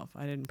myself.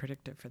 I didn't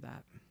predict it for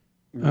that.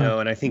 No,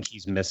 and I think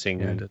he's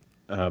missing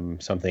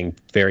something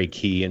very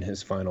key in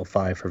his final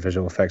 5 for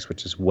visual effects,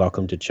 which is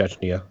Welcome to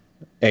Chechnya.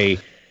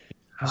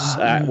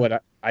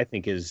 What I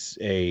think is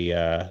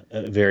a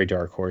very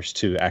dark horse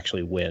to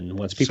actually win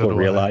once people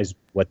realize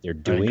what they're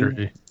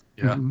doing.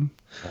 Yeah.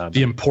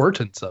 The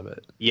importance of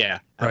it. Yeah,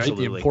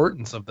 absolutely. Right? The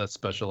importance of that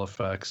special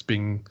effects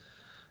being,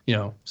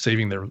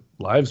 saving their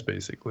lives,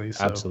 basically.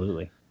 So,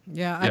 absolutely.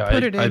 Yeah, I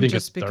put it in think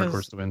just it's dark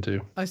horse because to win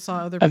too. I saw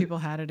other people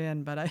had it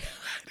in, but I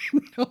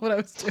didn't know what I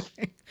was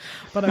doing.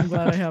 But I'm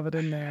glad I have it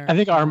in there. I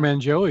think our man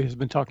Joey has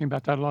been talking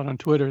about that a lot on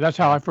Twitter. That's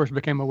how I first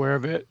became aware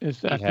of it.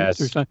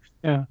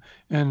 Yeah,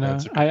 and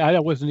I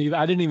wasn't even.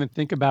 I didn't even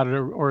think about it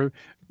or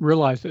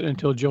realize it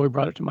until Joey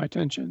brought it to my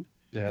attention.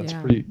 Yeah, it's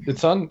pretty.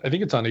 It's on. I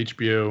think it's on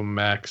HBO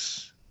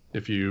Max.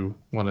 If you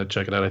want to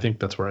check it out, I think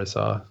that's where I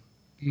saw.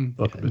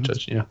 Welcome to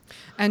Chechnya.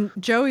 And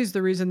Joey's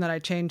the reason that I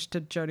changed to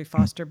Jodie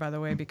Foster, by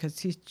the way, because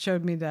he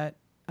showed me that.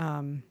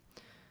 And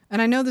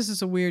I know this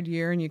is a weird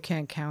year and you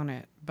can't count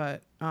it,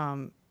 but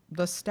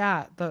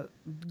the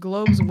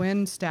Globe's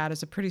win stat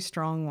is a pretty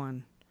strong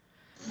one.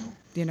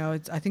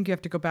 I think you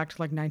have to go back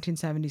to like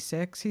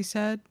 1976, he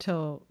said,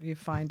 till you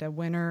find a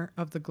winner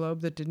of the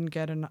Globe that didn't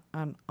get an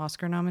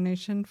Oscar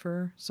nomination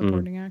for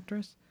supporting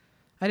actress.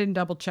 I didn't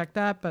double check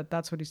that, but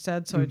that's what he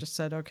said. So I just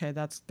said, okay,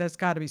 there's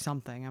got to be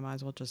something. I might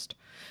as well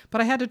but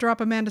I had to drop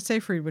Amanda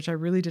Seyfried, which I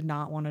really did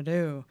not want to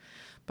do.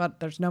 But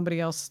there's nobody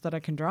else that I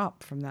can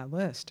drop from that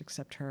list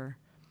except her.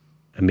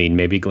 I mean,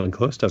 maybe Glenn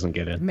Close doesn't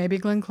get in. Maybe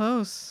Glenn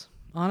Close.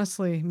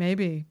 Honestly,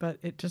 maybe. But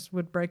it just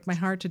would break my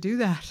heart to do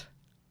that.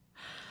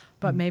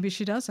 But maybe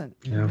she doesn't.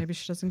 Yeah. Maybe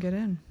she doesn't get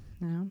in.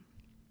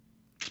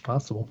 It's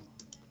possible.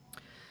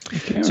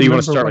 So you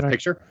want to start with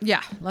picture?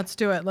 Yeah, let's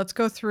do it. Let's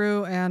go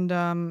through. And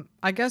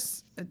I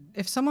guess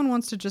if someone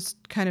wants to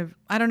just kind of,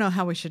 I don't know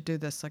how we should do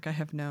this. Like, I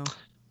have no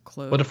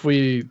clue. What if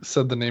we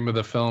said the name of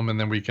the film and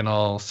then we can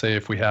all say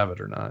if we have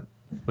it or not?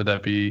 Would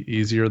that be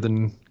easier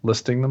than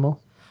listing them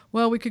all?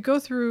 Well, we could go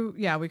through,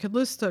 we could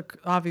list the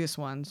obvious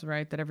ones,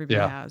 right, that everybody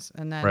has.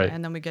 And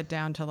then we get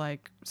down to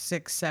like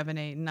 6, 7,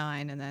 8,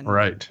 9, and then.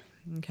 Right.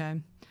 Okay.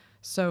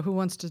 So who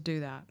wants to do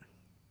that?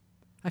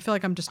 I feel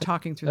like I'm just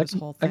talking through this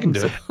whole thing. I can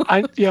do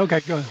it. Okay,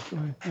 go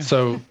ahead. Yeah.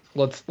 So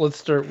let's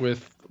start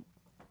with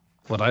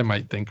what I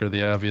might think are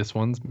the obvious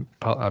ones.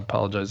 I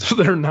apologize if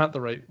they're not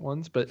the right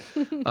ones, but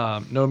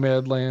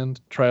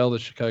Nomadland, Trial of the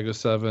Chicago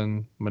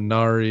 7,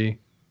 Minari,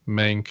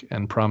 Mank,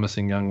 and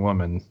Promising Young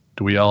Woman.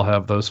 Do we all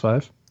have those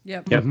 5?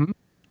 Yep. Mm-hmm.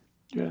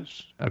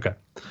 Yes. Okay.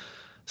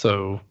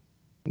 So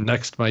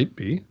next might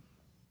be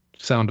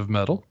Sound of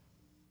Metal.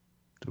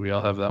 Do we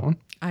all have that one?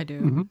 I do.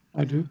 Mm-hmm.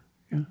 I do.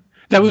 Yeah.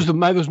 That was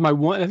my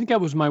one. I think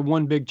that was my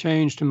one big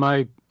change to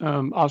my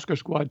Oscar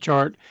Squad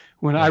chart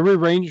when I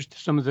rearranged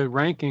some of the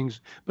rankings.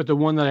 But the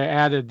one that I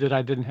added that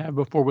I didn't have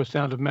before was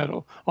Sound of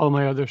Metal. All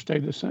my others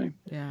stayed the same.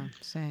 Yeah,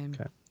 same.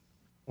 Okay.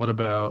 What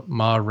about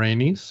Ma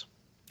Rainey's?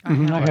 I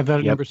have that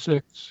at number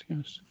 6.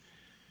 Yes.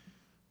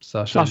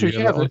 Sasha, you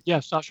have it. Yeah,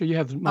 Sasha, you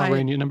have Ma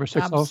Rainey at number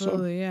 6 also.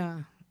 Absolutely, yeah.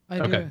 I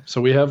do. Okay, so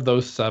we have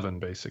those 7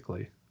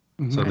 basically.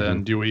 Mm-hmm. So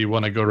then, do we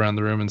want to go around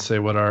the room and say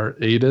what our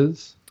 8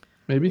 is?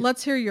 Maybe.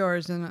 Let's hear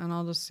yours, and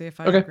I'll just see if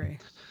I agree.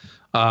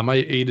 My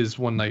 8 is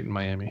One Night in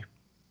Miami.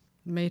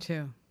 Me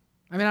too.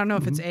 I mean, I don't know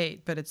if it's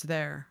 8, but it's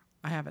there.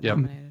 I have it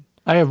nominated.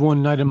 I have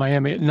One Night in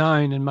Miami at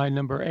 9, and my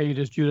number 8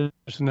 is Judas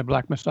and the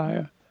Black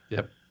Messiah.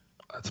 Yep,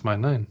 that's my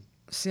 9.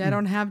 See, I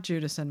don't have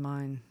Judas in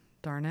mine.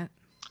 Darn it.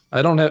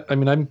 I don't have. I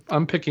mean,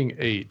 I'm picking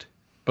 8,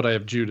 but I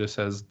have Judas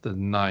as the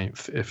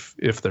 9th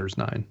if there's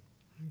 9.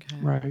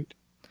 Okay. Right.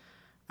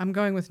 I'm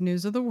going with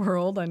News of the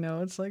World. I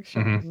know it's like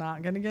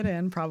not going to get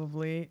in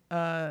probably.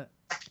 I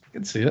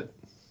can see it.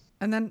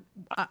 And then,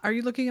 are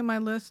you looking at my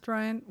list,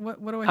 Ryan? What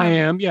do I have? I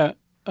am. Yeah.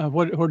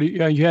 What do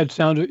you? You had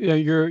Sound.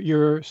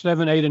 Your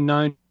 7, 8, and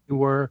 9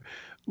 were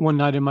One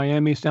Night in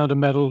Miami, Sound of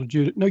Metal,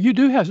 Judas. No, you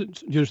do have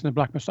Judas and the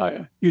Black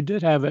Messiah. You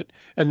did have it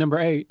at number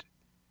 8.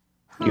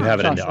 You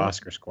have it in the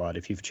Oscar Squad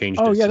if you've changed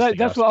it. Oh yeah,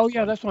 that's what. Oh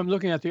yeah, that's what I'm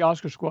looking at, the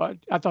Oscar Squad.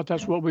 I thought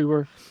that's what we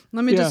were.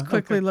 Let me just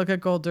quickly look at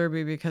Gold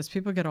Derby because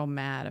people get all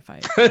mad if I.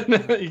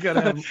 You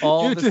gotta have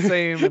all the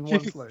same in one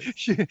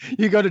place.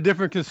 You go to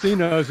different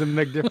casinos and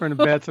make different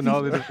bets in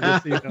all the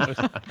different casinos.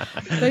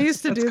 They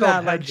used to do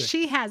that. Like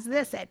she has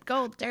this at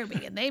Gold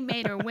Derby, and they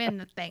made her win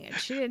the thing, and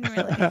she didn't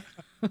really.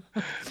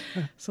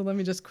 So let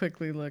me just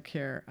quickly look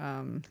here.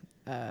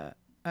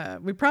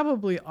 we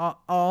probably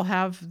all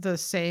have the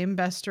same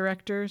best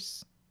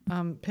directors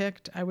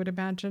picked, I would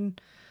imagine.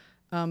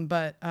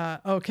 But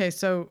okay,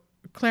 so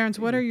Clarence,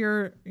 what are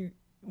your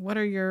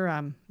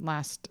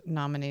last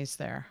nominees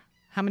there?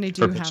 How many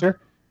do For you picture? have?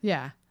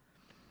 Yeah.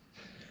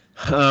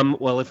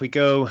 Well, if we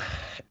go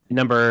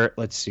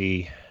let's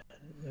see.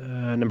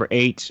 Number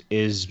 8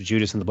 is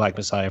Judas and the Black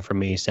Messiah for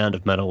me. Sound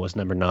of Metal was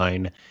number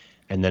 9.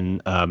 And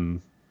then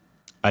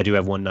I do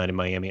have One Night in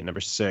Miami at number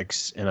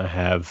 6. And I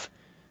have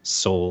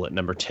Soul at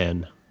number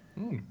 10.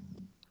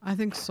 I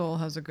think Soul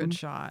has a good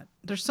shot.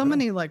 There's so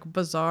many like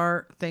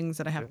bizarre things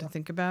that I have to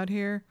think about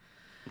here.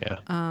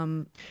 Yeah.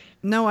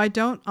 No, I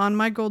don't. On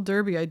my Gold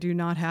Derby, I do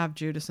not have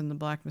Judas and the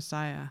Black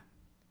Messiah.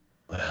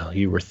 Well,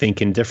 you were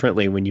thinking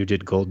differently when you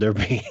did Gold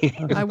Derby.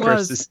 I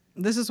was.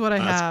 This is what I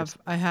have.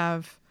 I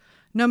have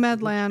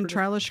Nomadland, Looks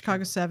Trial of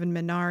Chicago 7,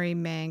 Minari,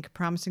 Mank,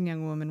 Promising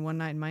Young Woman, One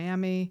Night in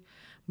Miami,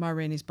 Ma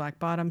Rainey's Black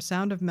Bottom,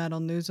 Sound of Metal,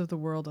 News of the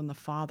World, and The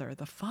Father.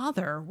 The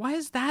Father? Why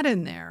is that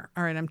in there?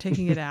 All right, I'm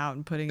taking it out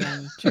and putting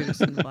in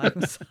Judas and the Black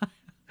Messiah.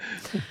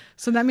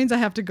 So that means I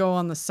have to go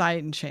on the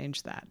site and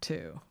change that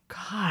too.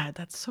 God,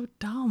 that's so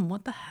dumb.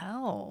 What the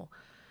hell?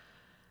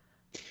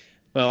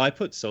 Well, I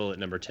put Soul at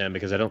number 10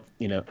 because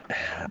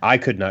I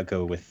could not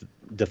go with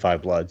The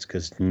Five Bloods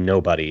because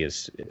nobody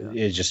is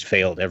just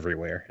failed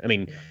everywhere. I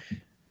mean,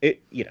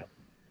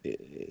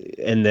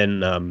 and then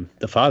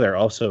The Father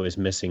also is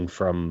missing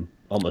from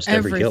almost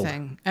every guild.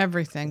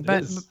 Everything.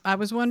 But I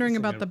was wondering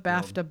about the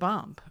BAFTA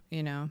bump,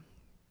 Yeah.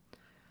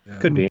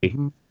 Could be.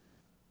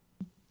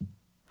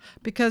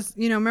 Because,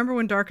 remember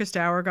when Darkest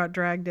Hour got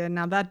dragged in?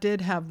 Now, that did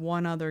have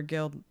one other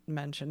guild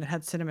mention. It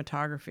had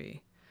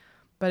cinematography.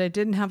 But it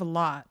didn't have a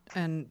lot,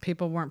 and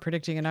people weren't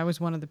predicting it. I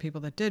was one of the people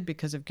that did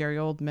because of Gary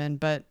Oldman.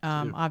 But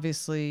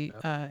obviously,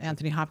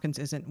 Anthony Hopkins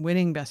isn't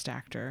winning Best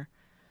Actor.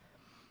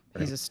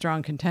 Right. He's a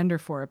strong contender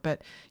for it.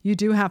 But you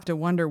do have to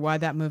wonder why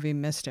that movie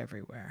missed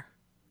everywhere,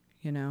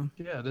 Yeah,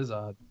 it is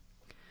odd.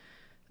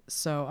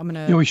 So I'm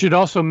going to... we should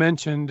also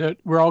mention that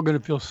we're all going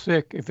to feel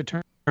sick if it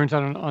turns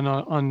out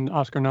on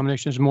Oscar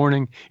nominations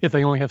morning if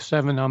they only have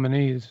 7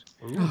 nominees.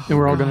 And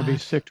we're all going to be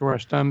sick to our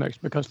stomachs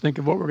because think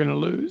of what we're going to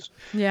lose.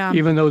 Yeah.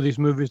 Even though these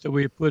movies that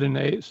we put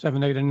in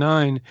 7, 8, and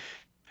 9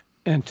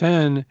 and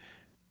 10,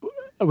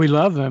 we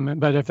love them,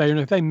 but if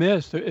they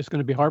miss, it's going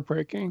to be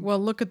heartbreaking. Well,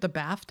 look at the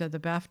BAFTA. The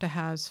BAFTA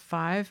has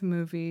 5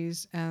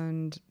 movies,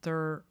 and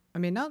they're... I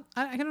mean,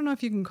 I don't know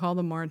if you can call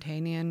the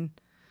Mauritanian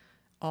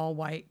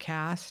all-white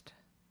cast,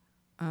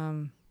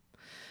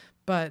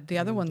 but the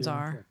other ones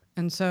are.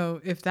 And so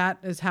if that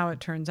is how it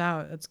turns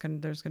out,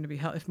 there's going to be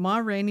hell. If Ma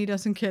Rainey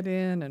doesn't get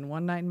in and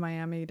One Night in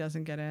Miami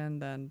doesn't get in,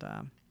 then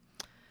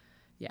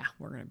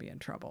we're going to be in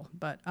trouble.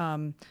 But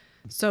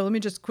so let me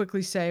just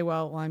quickly say,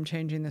 while I'm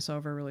changing this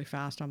over really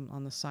fast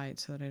on the site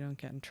so that I don't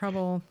get in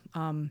trouble.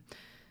 I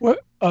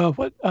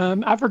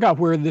forgot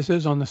where this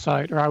is on the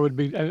site, or I would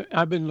be.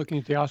 I've been looking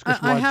at the Oscars.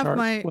 I have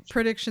my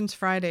Predictions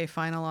Friday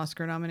final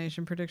Oscar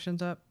nomination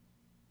predictions up.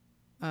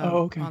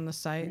 On the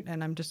site,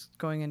 and I'm just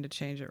going in to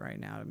change it right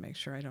now to make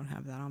sure I don't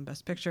have that on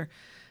Best Picture.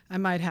 I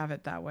might have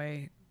it that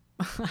way.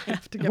 I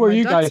have to get where my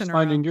you ducks guys in a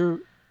finding row.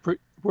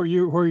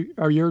 where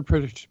are your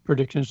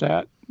predictions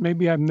at?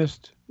 Maybe I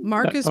missed.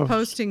 Mark is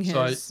posting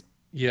his.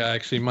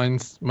 Actually,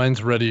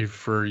 mine's ready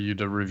for you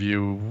to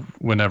review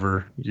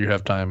whenever you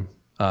have time.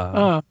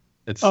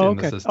 It's in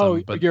the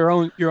system. But your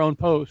own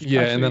post.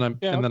 Yeah, and then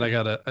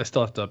I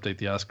still have to update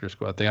the Oscar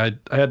Squad thing. I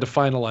had to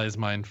finalize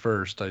mine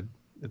first.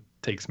 It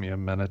takes me a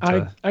minute.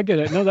 I get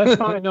it. No, that's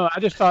fine. No, I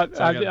just thought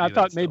So I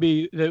thought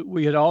maybe that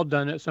we had all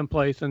done it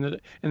someplace and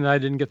that I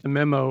didn't get the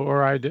memo,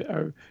 or I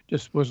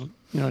just was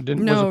wasn't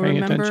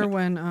paying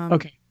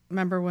attention.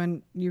 Remember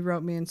when you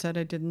wrote me and said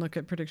I didn't look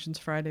at Predictions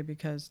Friday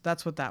because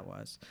that's what that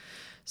was.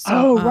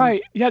 So,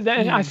 right. Yeah.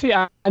 I see.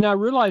 And I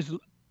realized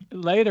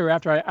later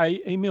after I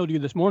emailed you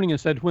this morning and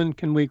said when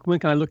can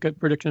I look at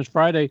Predictions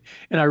Friday,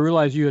 and I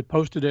realized you had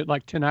posted it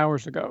like 10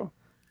 hours ago.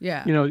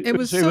 Yeah, it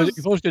was you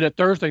posted it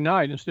Thursday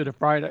night instead of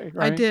Friday,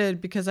 right? I did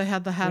because I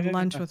had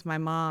lunch with my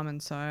mom,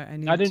 and so I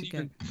needed to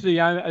even see.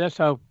 That's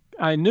how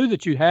I knew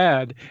that you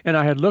had, and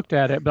I had looked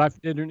at it, but I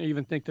didn't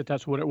even think that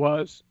that's what it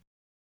was.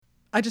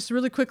 I just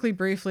really quickly,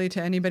 briefly,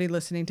 to anybody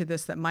listening to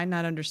this that might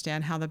not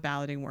understand how the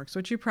balloting works,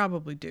 which you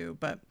probably do,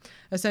 but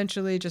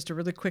essentially just a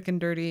really quick and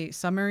dirty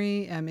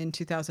summary. In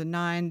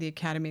 2009, the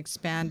Academy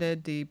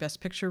expanded the Best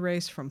Picture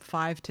race from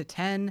 5 to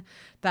 10.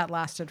 That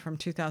lasted from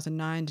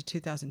 2009 to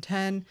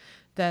 2010.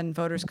 Then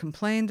voters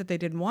complained that they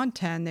didn't want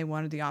 10. They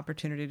wanted the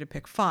opportunity to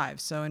pick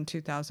 5. So in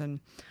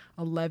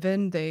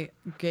 2011, they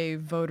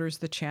gave voters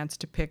the chance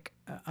to pick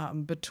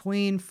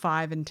between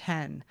 5 and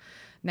 10.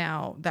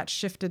 Now, that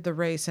shifted the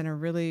race in a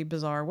really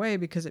bizarre way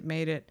because it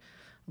made it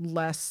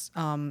less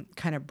kind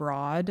of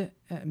broad,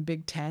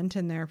 big tent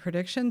in their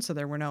predictions. So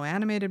there were no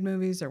animated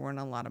movies. There weren't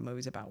a lot of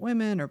movies about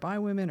women or by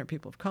women or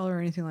people of color or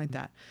anything like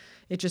that.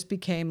 It just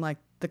became like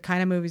the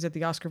kind of movies that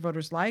the Oscar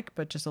voters like,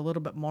 but just a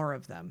little bit more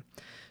of them.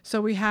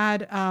 So we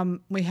had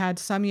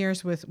some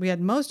years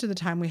most of the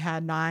time we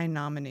had 9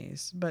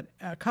 nominees, but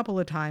a couple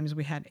of times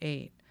we had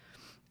 8.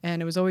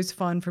 And it was always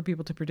fun for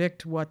people to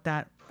predict what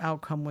that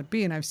outcome would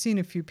be. And I've seen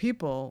a few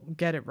people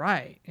get it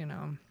right, you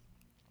know.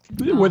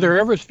 Were there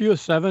ever as few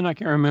as 7? I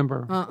can't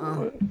remember.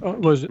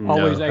 Was it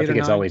always 8 I or 9? think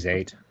it's always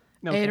 8.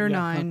 Okay, 8 or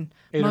 9,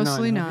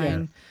 mostly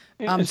 9.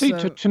 And see,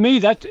 to me,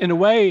 that in a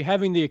way,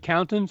 having the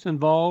accountants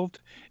involved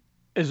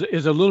is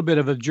a little bit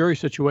of a jury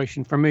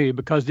situation for me,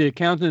 because the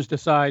accountants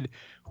decide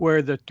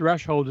where the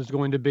threshold is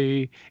going to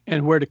be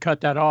and where to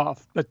cut that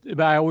off. But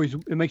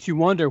it makes you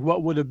wonder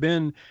what would have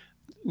been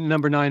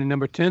number 9 and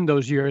number 10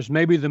 those years.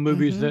 Maybe the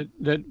movies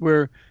that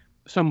were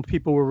some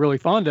people were really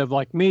fond of,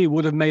 like me,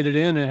 would have made it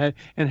in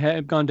and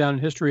had gone down in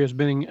history as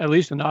being at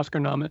least an Oscar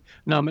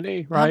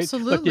nominee, right?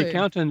 Absolutely. But the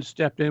accountants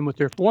stepped in with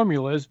their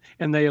formulas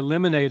and they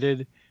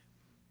eliminated.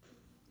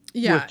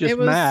 Yeah, it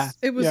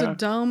was a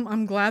dumb.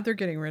 I'm glad they're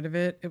getting rid of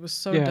it. It was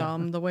so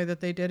dumb the way that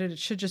they did it. It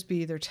should just be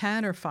either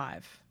 10 or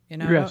 5. You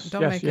know,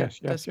 don't make it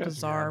this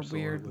bizarre,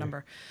 weird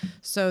number.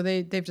 So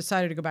they've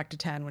decided to go back to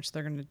 10, which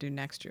they're going to do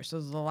next year. So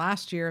this is the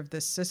last year of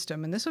this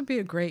system, and this would be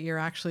a great year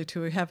actually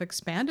to have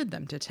expanded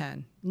them to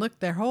 10. Look,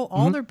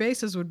 all their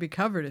bases would be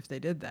covered if they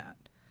did that.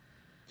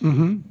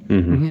 You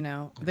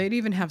know, they'd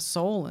even have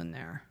Soul in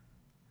there.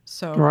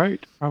 So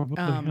right,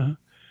 probably.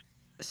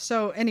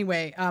 So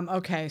anyway,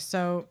 okay,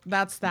 so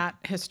that's that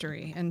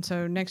history. And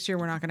so next year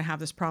we're not going to have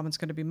this problem. It's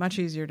going to be much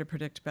easier to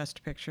predict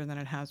Best Picture than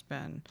it has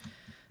been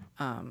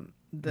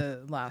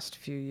the last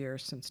few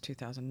years since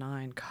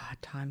 2009. God,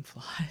 time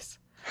flies.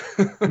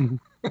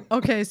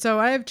 Okay, so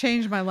I have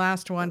changed my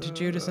last one to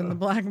Judas and the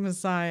Black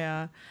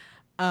Messiah.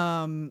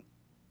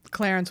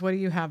 Clarence, what do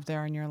you have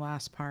there in your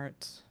last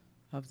part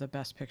of the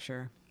Best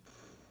Picture?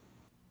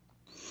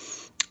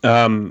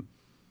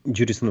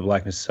 Judas and the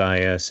Black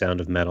Messiah, Sound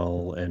of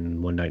Metal,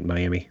 and One Night in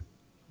Miami.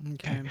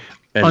 Okay.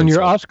 On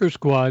your Oscar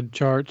squad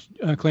charts,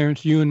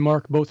 Clarence, you and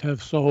Mark both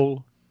have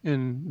Soul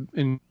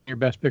in your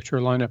Best Picture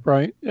lineup,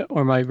 right?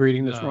 Or am I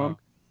reading this wrong?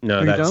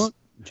 No, that's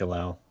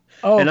Jalal.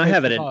 Oh, and okay. I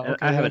have it.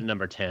 I have it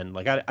number 10.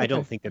 Like I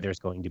don't think that there's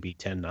going to be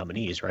 10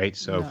 nominees, right?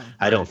 So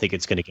I don't think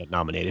it's going to get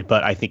nominated.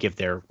 But I think if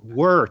there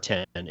were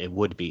 10, it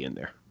would be in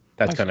there.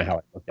 That's kind of how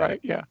I look at it. Right.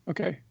 Yeah.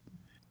 Okay.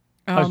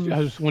 I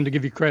just wanted to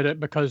give you credit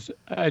because,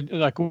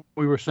 like we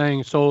were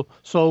saying, Soul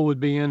would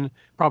be in,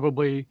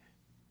 probably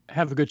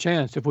have a good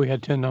chance if we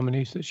had 10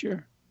 nominees this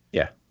year.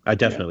 Yeah, I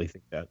definitely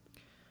think that.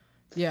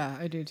 Yeah,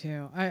 I do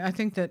too. I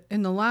think that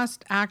in the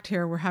last act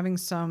here, we're having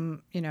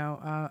some,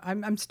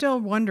 I'm still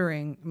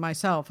wondering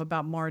myself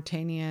about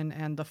Mauritanian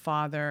and The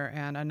Father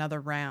and Another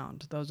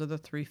Round. Those are the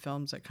 3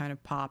 films that kind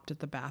of popped at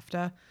the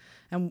BAFTA.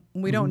 And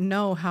we don't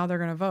know how they're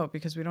going to vote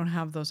because we don't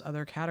have those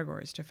other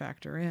categories to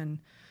factor in.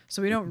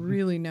 So we don't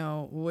really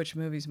know which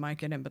movies might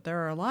get in. But there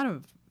are a lot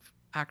of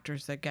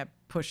actors that get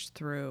pushed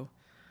through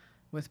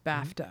with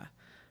BAFTA.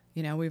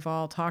 We've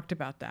all talked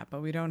about that,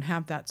 but we don't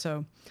have that.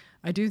 So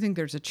I do think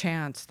there's a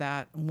chance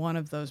that one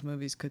of those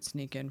movies could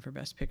sneak in for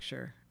Best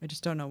Picture. I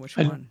just don't know which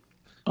one.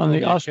 On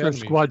the Oscar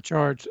squad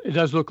charts, it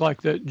does look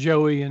like that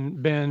Joey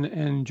and Ben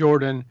and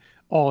Jordan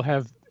all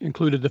have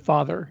included The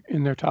Father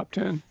in their top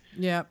 10.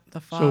 Yep, The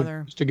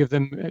Father. So just to give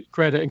them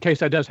credit, in case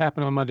that does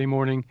happen on Monday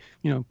morning,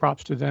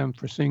 props to them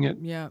for seeing it.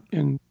 Yeah.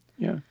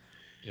 Yeah.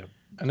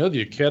 I know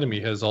the Academy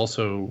has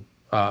also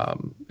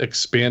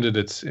expanded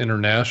its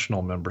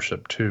international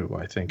membership too,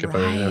 I think.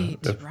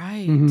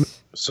 Right.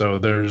 So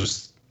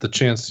there's the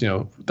chance,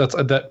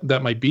 that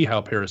might be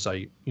how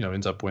Parasite,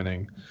 ends up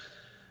winning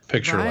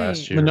picture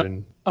last year,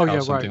 and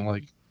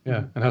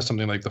how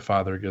something like The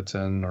Father gets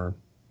in, or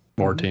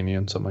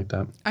Mauritanian, something like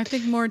that. I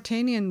think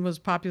Mauritanian was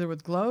popular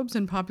with Globes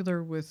and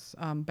popular with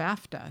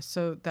BAFTA,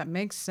 so that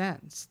makes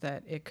sense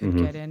that it could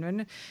get in.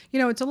 And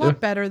it's a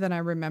lot better than I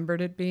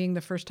remembered it being the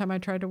first time I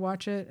tried to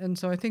watch it, and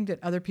so I think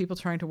that other people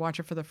trying to watch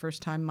it for the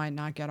first time might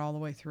not get all the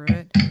way through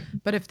it.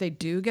 But if they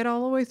do get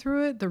all the way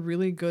through it, the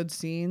really good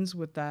scenes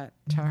with that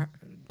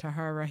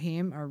Tahar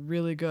Rahim are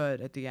really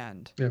good at the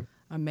end. Yeah.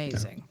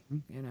 Amazing.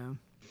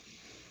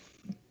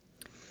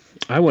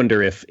 I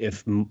wonder if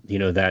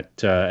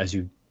that as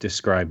you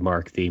described,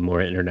 Mark, the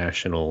more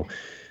international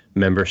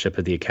membership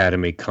of the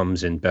Academy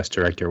comes in Best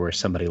Director, where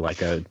somebody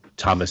like a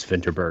Thomas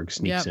Vinterberg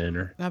sneaks in,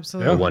 or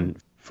absolutely one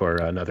for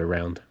Another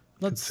Round.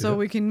 So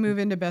we can move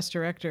into Best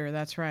Director.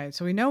 That's right.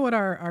 So we know what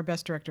our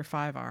Best Director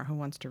 5 are. Who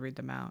wants to read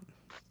them out?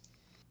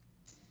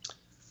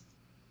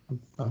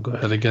 I'll go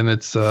ahead again.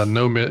 It's Chloe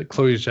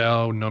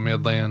Zhao,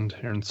 Nomadland,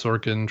 Aaron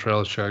Sorkin,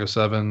 Trial of Chicago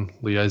 7,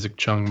 Lee Isaac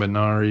Chung,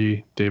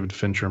 Minari, David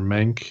Fincher,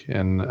 Mank,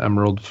 and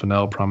Emerald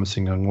Fennell,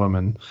 Promising Young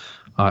Woman.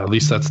 At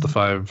least that's the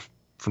 5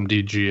 from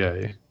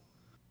DGA.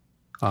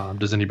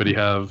 Does anybody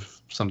have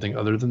something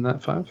other than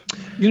that 5?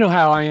 You know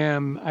how I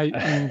am. I'm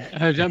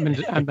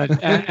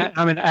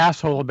an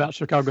asshole about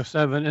Chicago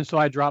 7, and so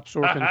I dropped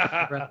Sorkin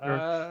for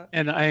director,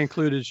 and I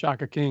included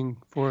Shaka King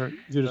for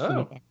Judas and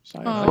the Black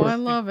Messiah. Oh, I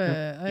love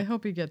it. I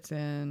hope he gets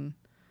in.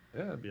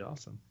 Yeah, that'd be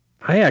awesome.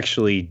 I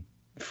actually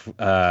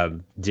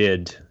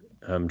did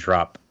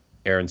drop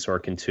Aaron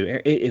Sorkin too.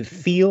 It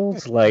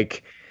feels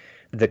like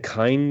the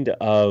kind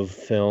of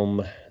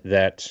film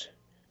that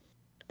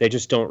they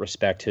just don't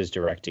respect his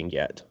directing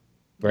yet.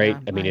 right?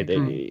 Yeah, I mean, I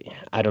agree.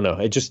 I don't know.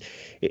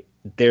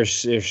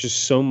 There's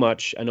just so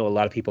much. I know a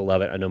lot of people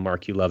love it. I know,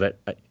 Mark, you love it,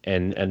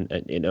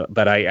 and you know,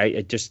 but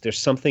I just, there's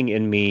something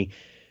in me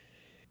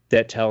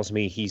that tells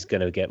me he's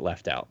going to get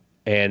left out.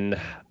 And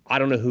I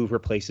don't know who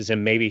replaces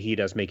him. Maybe he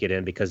does make it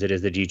in because it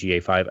is the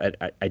DGA 5.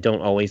 I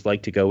don't always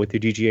like to go with the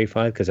DGA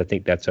 5 because I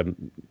think that's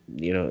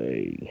you know,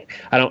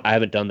 I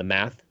haven't done the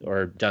math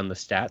or done the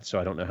stats,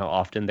 so I don't know how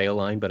often they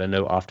align, but I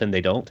know often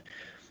they don't.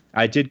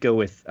 I did go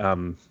with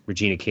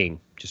Regina King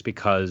just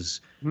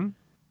because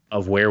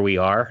of where we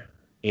are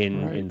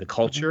in the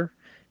culture,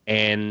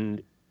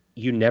 and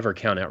you never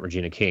count out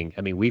Regina King.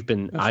 I mean,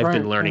 I've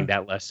been learning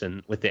that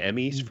lesson with the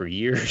Emmys for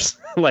years.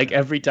 Like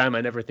every time,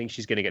 I never think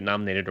she's going to get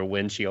nominated or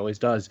win. She always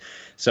does.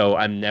 So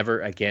I'm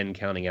never again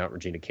counting out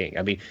Regina King.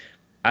 I mean,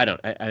 I don't.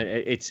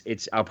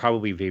 I'll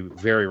probably be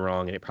very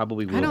wrong, and it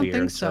probably I will don't be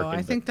Aaron think so. Sorkin.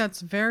 I think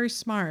that's very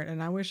smart,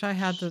 and I wish I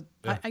had the.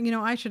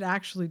 Yeah. I should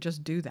actually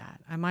just do that.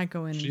 I might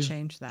go in and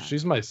change that.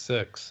 She's my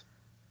 6.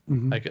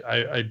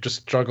 I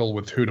just struggle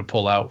with who to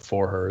pull out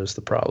for her is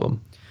the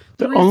problem.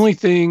 The only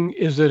thing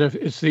is that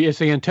it's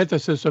the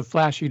antithesis of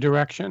flashy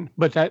direction,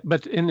 but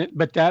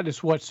that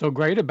is what's so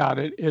great about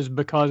it, is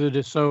because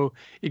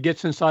it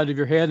gets inside of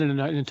your head in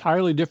an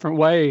entirely different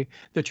way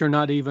that you're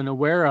not even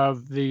aware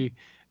of,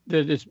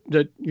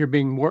 that you're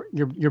being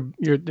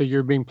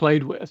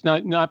played with,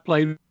 not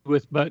played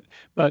with, but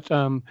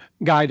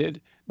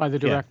guided by the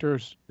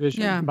director's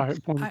vision, by her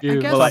point of view.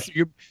 I guess,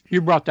 Sasha,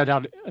 you brought that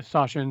out,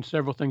 Sasha, in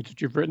several things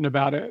that you've written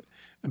about it,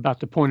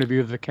 about the point of view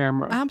of the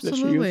camera.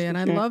 Absolutely, and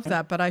I love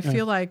that. But I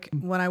feel like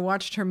when I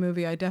watched her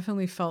movie, I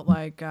definitely felt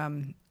like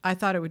I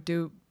thought it would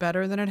do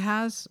better than it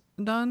has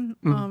done.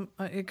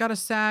 It got a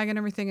SAG and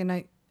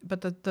everything,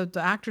 but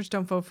the actors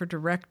don't vote for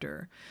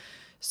director.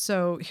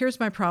 So here's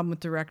my problem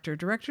with director.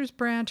 Director's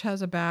branch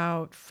has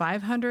about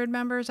 500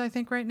 members, I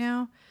think, right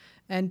now.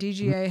 And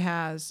DGA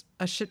has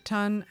a shit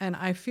ton. And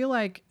I feel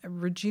like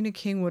Regina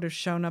King would have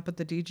shown up at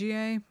the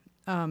DGA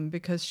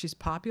because she's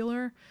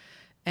popular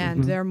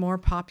and they're more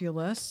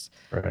populous.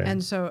 Right.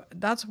 And so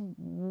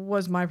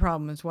was my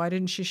problem, is why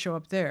didn't she show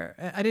up there?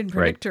 I didn't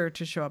predict her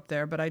to show up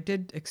there, but I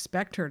did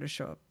expect her to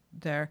show up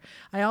there.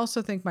 I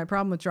also think my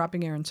problem with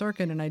dropping Aaron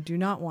Sorkin, and I do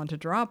not want to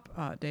drop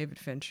David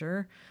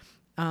Fincher,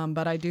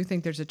 but I do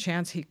think there's a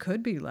chance he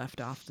could be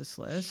left off this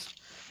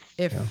list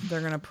if they're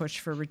going to push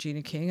for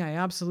Regina King. I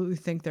absolutely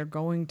think they're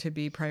going to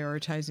be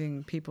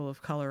prioritizing people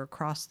of color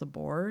across the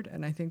board.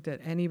 And I think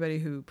that anybody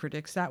who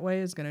predicts that way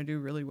is going to do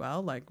really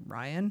well, like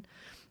Ryan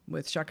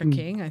with Shaka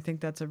King. I think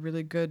that's a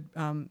really good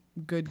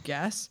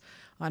guess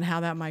on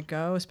how that might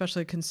go,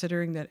 especially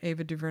considering that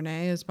Ava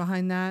DuVernay is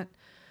behind that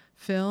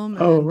film.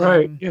 Oh, and,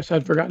 right. Yes,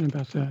 I'd forgotten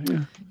about that.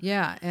 Yeah.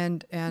 Yeah,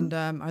 and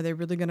are they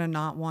really going to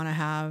not want to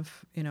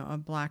have, a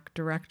black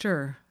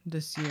director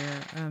this year?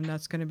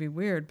 That's going to be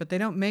weird. But they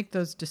don't make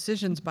those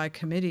decisions by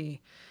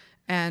committee.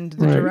 And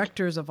the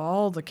directors of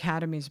all the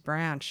Academy's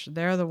branch,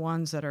 they're the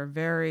ones that are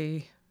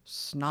very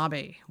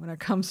snobby when it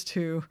comes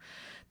to.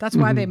 That's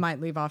why they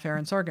might leave off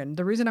Aaron Sorkin.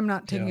 The reason I'm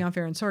not taking off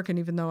Aaron Sorkin,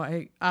 even though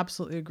I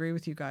absolutely agree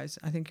with you guys,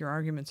 I think your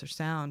arguments are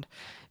sound,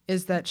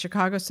 is that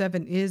Chicago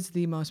 7 is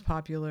the most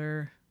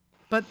popular.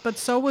 But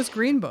so was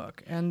Green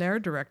Book, and their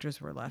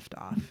directors were left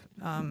off.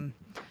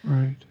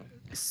 Right.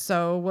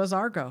 So was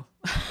Argo.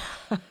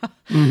 So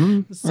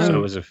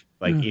it was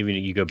even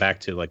you go back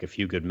to like A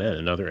Few Good Men,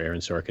 another Aaron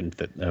Sorkin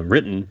that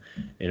written.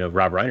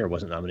 Rob Reiner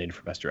wasn't nominated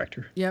for Best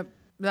Director. Yep,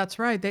 that's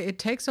right. It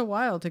takes a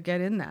while to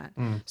get in that.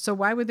 So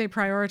why would they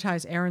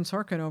prioritize Aaron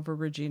Sorkin over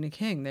Regina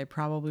King? They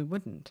probably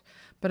wouldn't.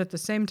 But at the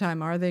same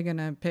time, are they going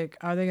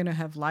to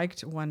have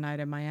liked One Night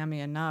in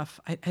Miami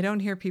enough? I don't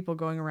hear people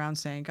going around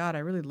saying, God, I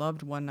really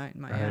loved One Night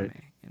in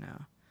Miami,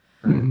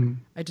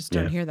 I just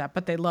don't hear that.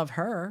 But they love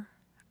her,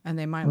 and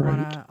they might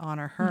want to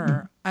honor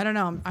her. I don't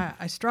know.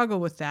 I struggle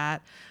with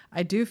that.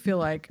 I do feel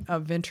like a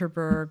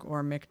Vinterberg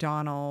or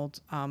McDonald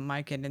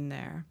might get in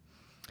there.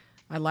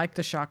 I like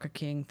the Shaka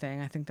King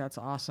thing. I think that's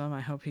awesome.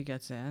 I hope he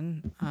gets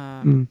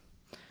in.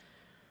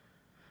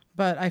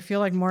 But I feel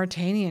like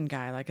Mauritanian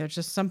guy, like there's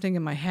just something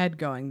in my head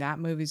going, that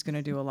movie's going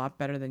to do a lot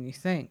better than you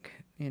think,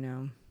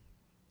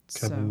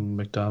 Kevin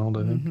McDonald,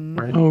 I think,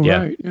 right? Oh,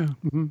 right. Yeah.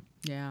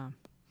 Yeah.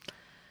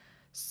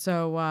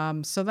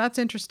 So that's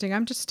interesting.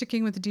 I'm just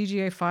sticking with the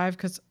DGA 5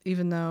 because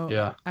even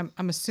though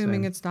I'm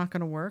assuming it's not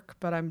going to work,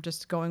 but I'm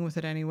just going with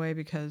it anyway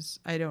because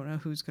I don't know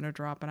who's going to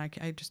drop, and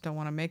I just don't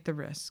want to make the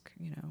risk,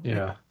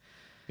 Yeah.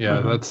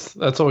 Yeah,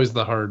 that's always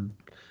the hard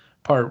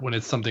part when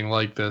it's something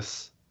like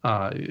this,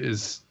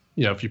 is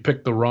if you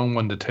pick the wrong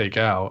one to take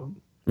out,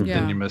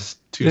 then you miss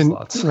two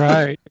slots.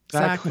 Right.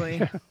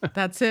 Exactly.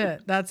 That's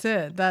it.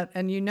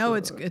 And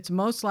it's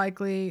most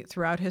likely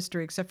throughout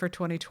history, except for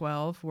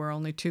 2012, where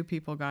only 2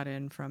 people got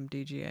in from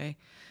DGA.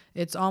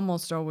 It's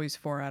almost always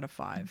 4 out of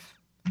 5.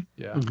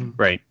 Yeah.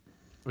 Right.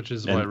 Which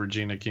is why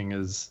Regina King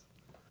is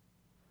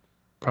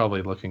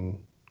probably looking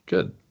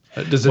good.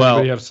 Does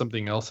anybody have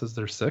something else as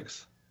their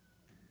 6?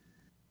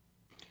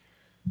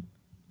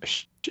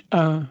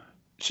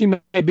 She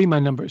may be my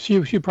number.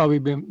 She'd probably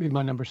be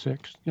my number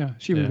 6. Yeah,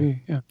 she would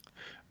be.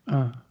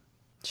 Yeah.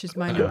 She's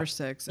my number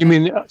 6. You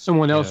mean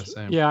someone else?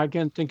 same. Yeah, I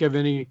can't think of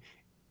any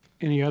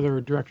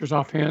other directors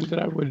offhand that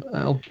I would.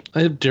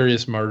 I have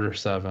Darius Martyr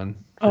 7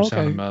 for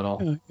Sound of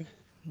Metal.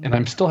 And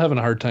I'm still having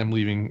a hard time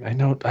leaving. I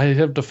know I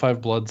have the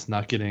Five Bloods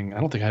not getting. I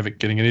don't think I have it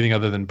getting anything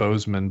other than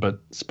Bozeman. But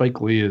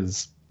Spike Lee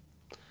is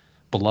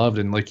beloved,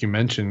 and like you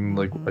mentioned,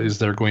 like is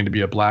there going to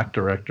be a black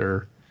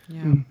director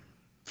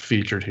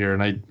featured here?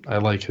 And I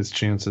like his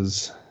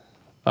chances.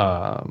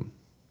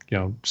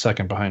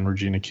 Second behind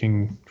Regina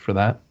King for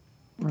that.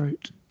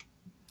 Right.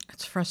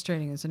 It's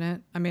frustrating, isn't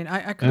it? I mean,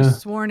 I could have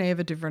sworn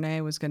Ava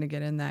DuVernay was going to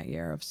get in that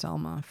year of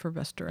Selma for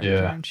Best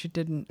Director, and she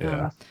didn't.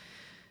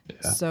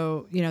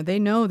 So, they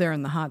know they're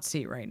in the hot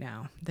seat right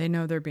now. They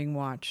know they're being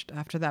watched.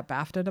 After that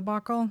BAFTA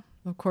debacle,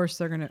 of course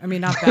they're going to, I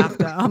mean, not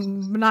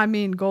BAFTA, I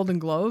mean Golden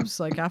Globes,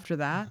 like after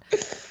that.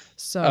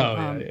 So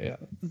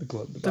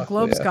the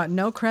Globes got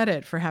no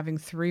credit for having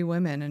 3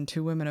 women and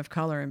 2 women of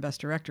color in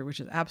Best Director, which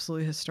is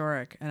absolutely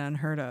historic and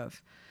unheard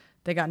of.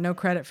 They got no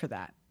credit for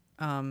that.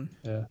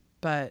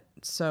 But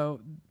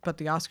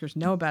the Oscars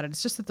know about it.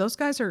 It's just that those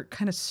guys are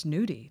kind of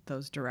snooty,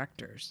 those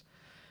directors.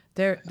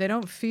 They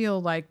don't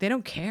feel like, they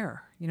don't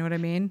care. You know what I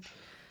mean?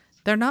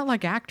 They're not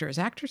like actors.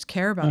 Actors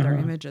care about their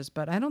images,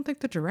 but I don't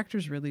think the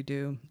directors really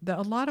do.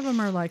 A lot of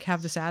them are like,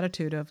 have this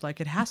attitude of like,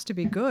 it has to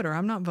be good or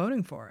I'm not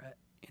voting for it.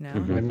 I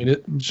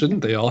mean,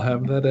 shouldn't they all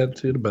have that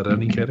attitude about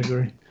any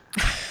category?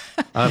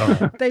 I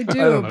don't know. They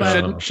do,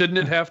 but shouldn't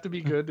it have to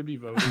be good to be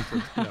voting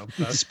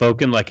for?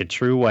 Spoken like a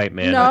true white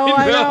man. No,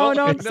 I know.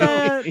 Don't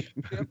say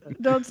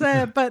it. Don't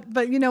say it.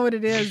 But you know what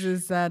it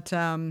is that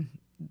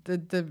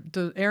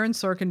the Aaron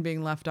Sorkin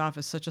being left off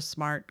is such a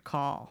smart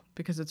call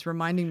because it's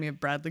reminding me of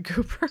Bradley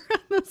Cooper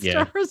and The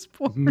Star Is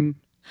Born.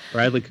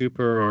 Bradley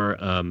Cooper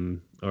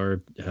or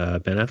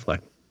Ben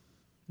Affleck.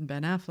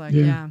 Ben Affleck,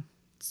 yeah.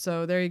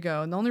 So there you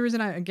go. And the only reason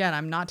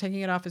I'm not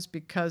taking it off is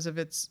because of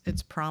its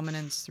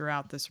prominence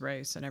throughout this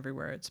race and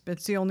everywhere.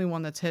 It's the only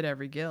one that's hit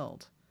every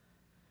guild.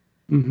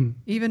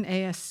 Even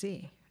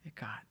ASC it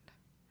got.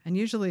 And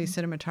usually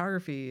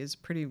cinematography is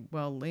pretty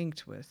well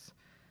linked with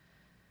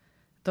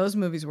those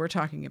movies we're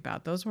talking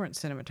about. Those weren't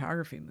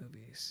cinematography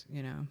movies,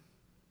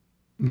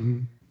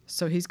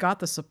 So he's got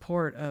the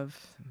support of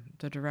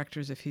the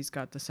directors if he's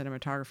got the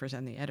cinematographers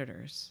and the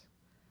editors.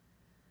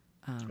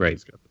 Right.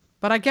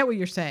 But I get what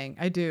you're saying.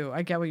 I do.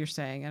 I get what you're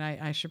saying. And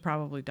I should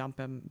probably dump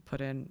him,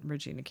 put in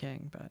Regina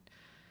King, but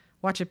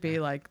watch it be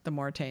like the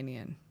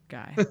Mauritanian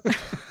guy.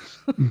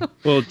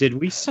 Well, did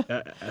we,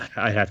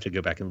 I have to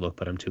go back and look,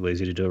 but I'm too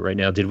lazy to do it right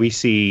now. Did we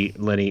see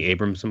Lenny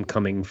Abramson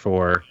coming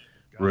for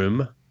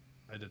Room?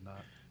 I did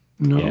not.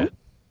 No. Yeah.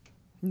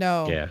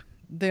 No. Yeah.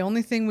 The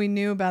only thing we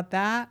knew about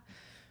that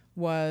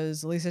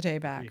was Lisa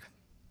Tayback.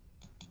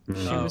 She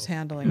was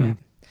handling it.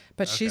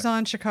 But she's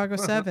on Chicago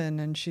 7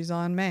 and she's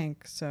on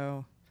Mank,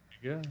 so...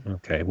 Yeah.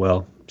 Okay,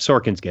 well,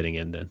 Sorkin's getting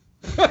in then.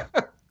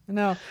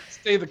 No.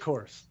 Stay the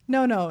course.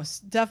 No,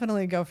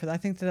 definitely go for that. I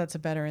think that's a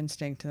better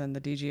instinct than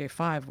the DGA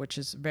 5, which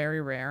is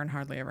very rare and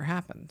hardly ever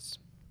happens.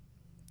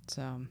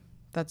 So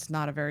that's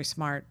not a very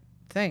smart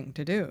thing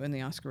to do in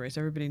the Oscar race.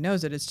 Everybody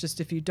knows it. It's just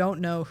if you don't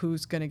know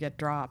who's going to get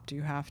dropped,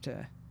 you have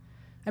to...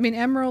 I mean,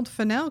 Emerald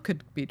Fennell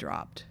could be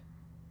dropped,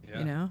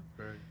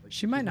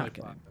 She might not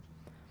get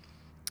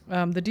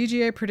it. The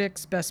DGA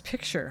predicts Best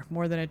Picture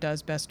more than it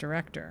does Best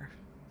Director.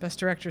 Best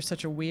Director is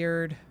such a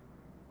weird,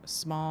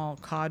 small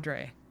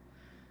cadre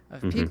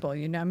of people.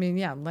 Lenny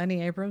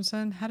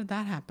Abramson. How did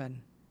that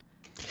happen?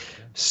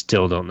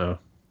 Still don't know.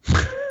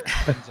 Ben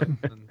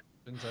Zeitlin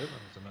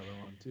was another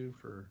one too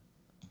for.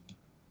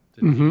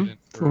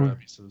 For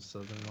Beasts of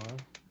Southern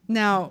Wild.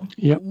 Now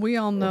we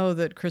all know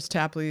that Chris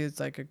Tapley is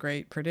like a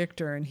great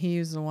predictor, and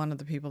he's one of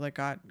the people that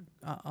got,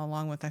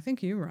 along with I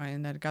think you,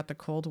 Ryan, that got the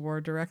Cold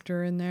War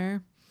director in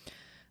there.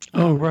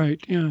 Oh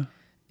right, yeah.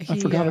 I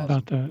forgot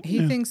about that.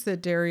 He thinks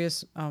that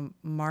Darius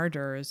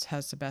Martyr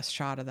has the best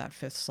shot of that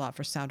 5th slot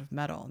for Sound of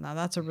Metal. Now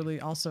that's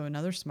also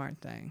another smart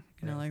thing.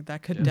 Like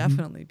that could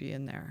definitely be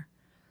in there.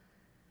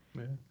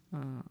 Yeah.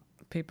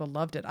 People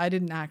loved it. I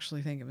didn't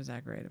actually think it was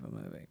that great of a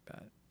movie,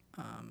 but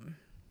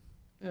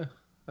yeah,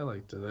 I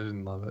liked it. I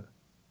didn't love it.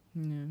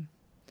 Yeah.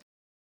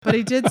 But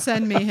he did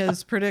send me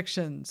his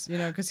predictions,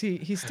 because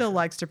he still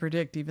likes to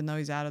predict even though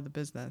he's out of the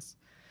business.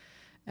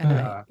 And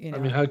I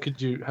mean, how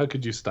could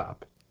you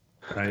stop?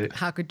 Right?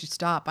 How could you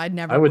stop? I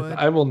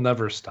will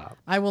never stop.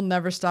 I will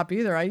never stop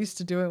either. I used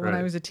to do it when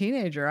I was a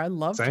teenager. I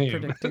loved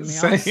predicting the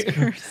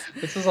Oscars.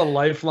 This is a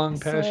lifelong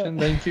passion.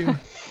 Thank you.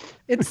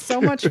 It's so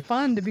much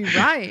fun to be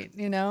right.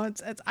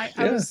 I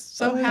was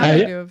so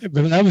happy to have.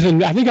 But I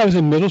think I was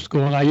in middle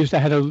school, and I used to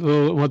have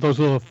one of those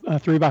little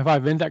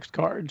 3x5 index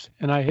cards,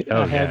 and I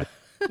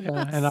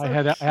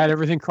had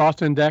everything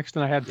cross indexed,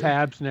 and I had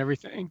tabs and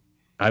everything.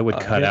 I would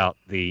cut out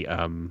the,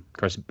 of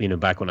course,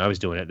 back when I was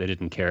doing it, they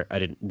didn't care.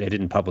 They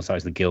didn't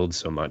publicize the guilds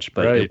so much,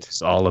 but it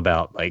was all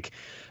about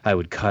I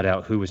would cut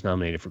out who was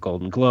nominated for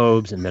Golden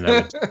Globes, and then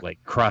I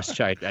would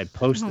cross-check. I'd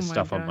post the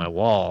stuff on my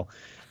wall,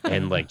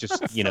 and like just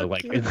So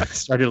like cute. it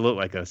started to look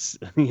like a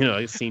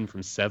a scene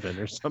from Seven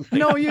or something.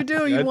 No, you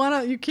do.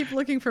 You keep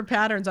looking for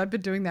patterns. I've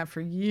been doing that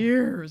for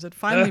years. It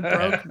finally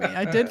broke me.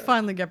 I did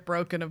finally get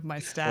broken of my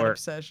stat Or-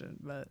 obsession,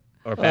 but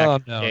Or back Oh,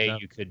 in the no, day, no.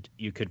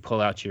 you could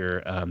pull out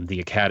your the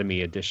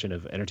Academy edition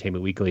of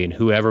Entertainment Weekly, and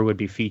whoever would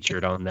be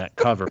featured on that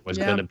cover was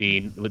Yep. going to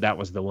be that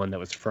was the one that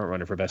was front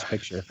runner for Best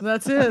Picture.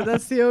 that's it.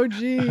 That's the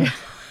OG.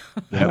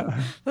 Yep.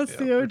 That's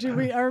the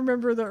OG. I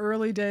remember the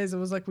early days. It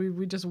was like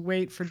we just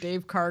wait for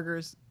Dave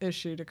Karger's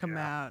issue to come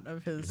out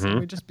of his, and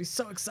we'd just be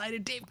so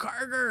excited. Dave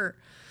Karger.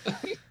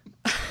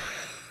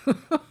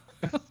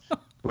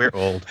 We're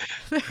old.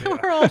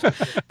 We're old.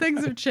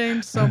 Things have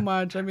changed so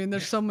much. I mean,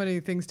 there's so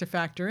many things to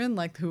factor in,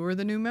 like who are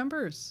the new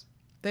members?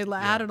 They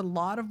added a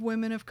lot of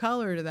women of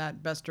color to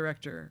that Best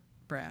Director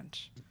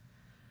branch,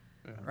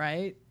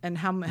 right? And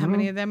how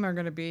many of them are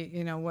going to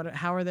be?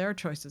 How are their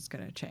choices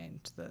going to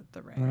change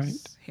the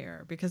race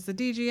here? Because the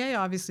DGA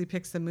obviously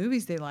picks the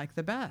movies they like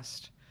the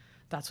best.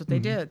 That's what they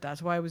did.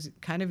 That's why it was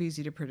kind of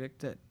easy to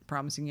predict that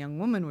Promising Young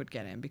Woman would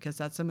get in, because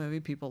that's a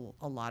movie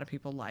a lot of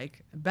people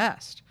like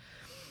best.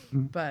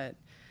 But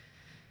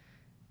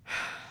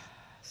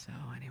so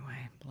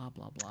anyway, blah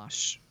blah blah.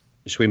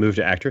 Should we move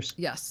to actress?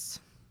 Yes,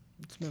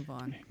 let's move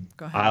on.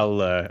 Go ahead.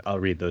 I'll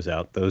read those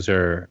out. Those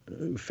are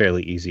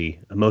fairly easy.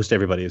 Most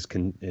everybody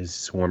is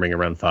swarming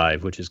around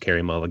 5, which is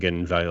Carey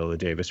Mulligan, Viola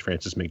Davis,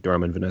 Frances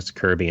McDormand, Vanessa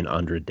Kirby, and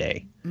Andra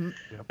Day. Mm.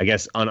 Yep. I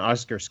guess on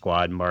Oscar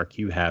Squad, Mark,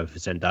 you have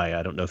Zendaya.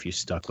 I don't know if you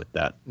stuck with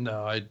that.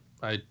 No,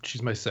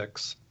 she's my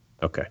 6.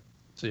 Okay.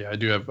 So yeah,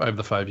 I have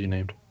the 5 you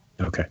named.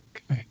 Okay.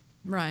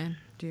 Ryan,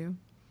 do you?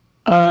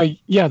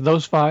 Yeah,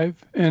 those 5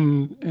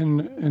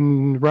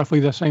 and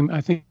roughly the same.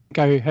 I think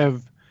I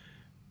have,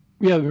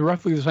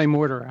 roughly the same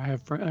order. I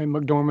have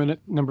McDormand at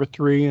number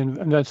 3 and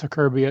Vanessa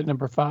Kirby at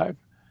number 5.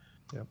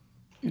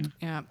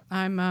 Yeah,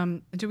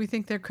 I'm. Do we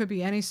think there could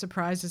be any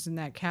surprises in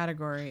that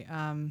category?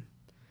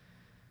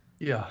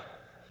 Yeah,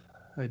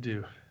 I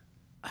do.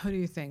 Who do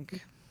you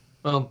think?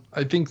 Well,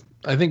 I think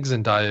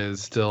Zendaya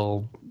is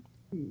still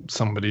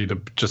somebody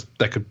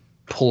that could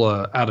pull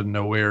a out of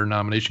nowhere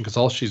nomination, because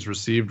all she's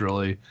received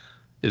really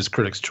is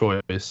Critics'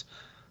 Choice.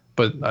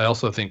 But I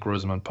also think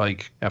Rosamund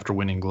Pike, after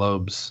winning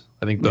Globes,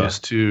 I think those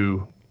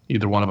two,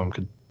 either one of them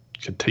could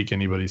take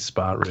anybody's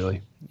spot,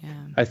 really. Yeah.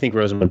 I think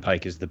Rosamund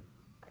Pike is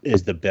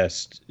the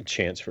best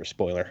chance for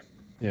spoiler.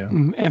 Yeah.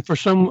 And for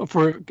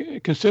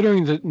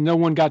considering that no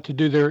one got to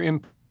do their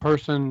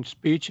in-person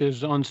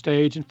speeches on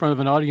stage in front of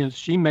an audience,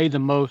 she made the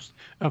most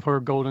of her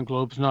Golden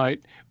Globes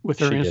night with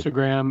her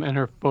Instagram and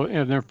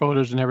her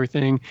photos and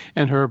everything,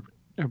 and her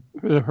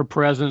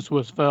presence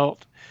was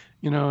felt,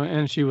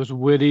 and she was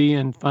witty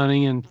and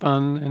funny and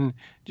fun, and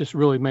just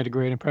really made a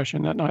great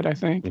impression that night, I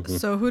think. Mm-hmm.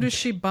 So who does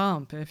she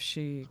bump if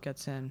she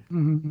gets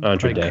in?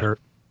 Andra Day.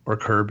 Or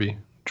Kirby.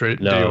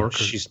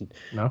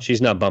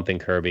 She's not bumping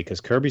Kirby, because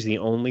Kirby's the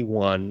only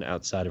one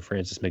outside of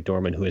Frances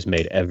McDormand who has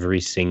made every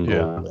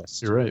single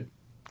list. You're right.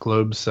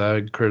 Globe,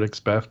 SAG,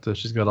 Critics, BAFTA.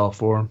 She's got all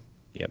 4.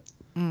 Yep.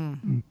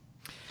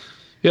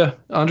 Yeah,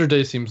 Andra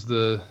Day seems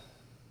the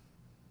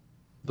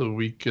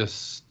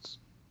weakest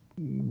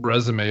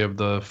resume of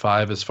the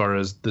 5 as far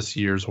as this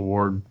year's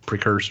award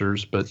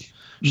precursors, but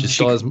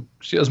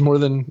she has more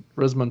than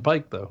Rosamund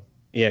Pike, though.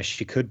 Yeah,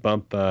 she could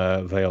bump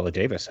Viola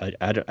Davis.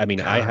 I mean,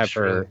 I have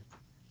her. Really?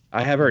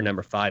 I have her at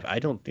number 5. I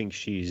don't think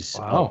she's a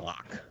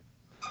lock.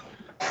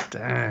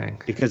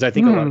 Dang. Because I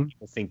think a lot of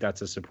people think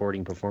that's a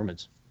supporting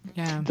performance.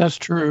 Yeah, that's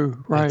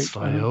true. Right. It's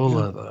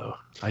Viola, though.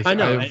 I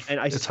know,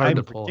 it's hard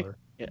to pull her.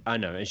 I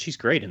know, and she's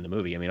great in the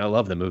movie. I mean, I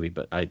love the movie,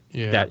 but I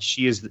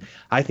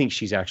think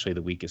she's actually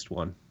the weakest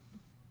one.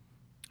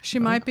 she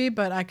might be,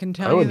 but I can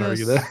tell you this: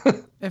 argue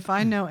that. if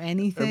I know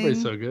anything,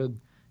 Everybody's so good.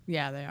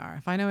 yeah, they are.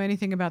 If I know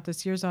anything about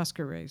this year's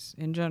Oscar race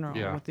in general,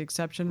 with the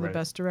exception of the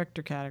Best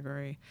Director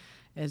category,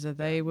 is that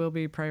they will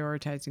be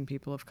prioritizing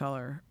people of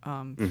color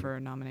for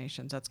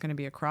nominations. That's going to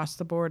be across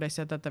the board. I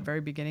said that at the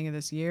very beginning of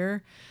this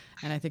year,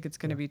 and I think it's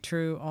going to be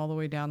true all the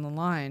way down the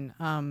line.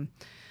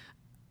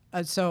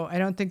 So I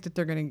don't think that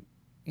they're going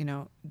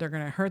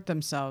to hurt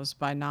themselves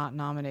by not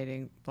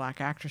nominating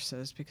Black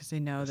actresses, because they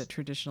know that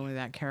traditionally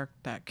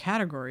that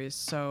category is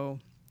so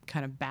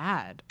kind of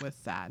bad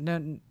with that.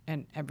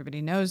 And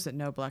everybody knows that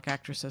no Black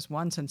actress has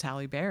won since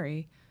Halle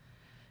Berry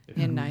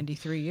in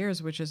 93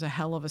 years, which is a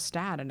hell of a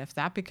stat. And if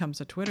that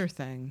becomes a Twitter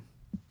thing.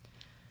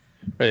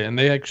 Right. And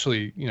they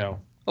actually,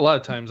 a lot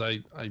of times I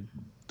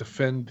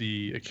defend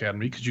the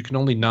Academy because you can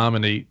only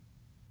nominate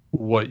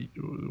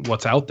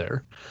what's out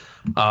there.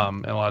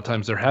 And a lot of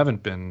times there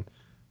haven't been,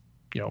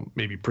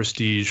 maybe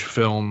prestige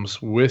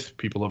films with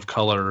people of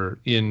color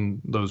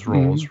in those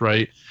roles,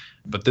 right?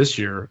 But this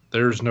year,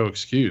 there's no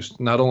excuse.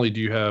 Not only do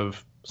you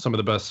have some of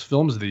the best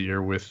films of the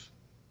year with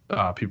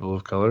people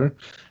of color,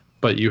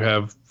 but you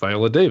have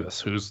Viola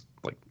Davis, who's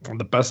like one of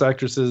the best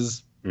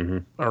actresses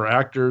or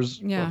actors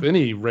of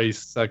any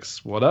race,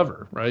 sex,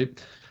 whatever,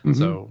 right?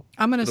 So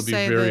I'm going to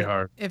say very that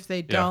hard. if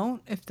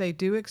they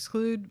do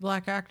exclude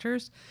Black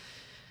actors,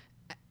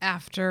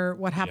 after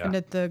what happened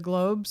at the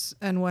Globes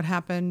and what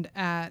happened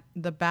at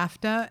the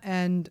BAFTA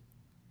and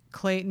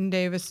Clayton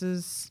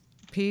Davis's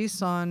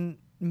piece on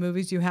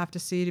movies you have to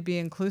see to be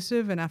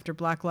inclusive, and after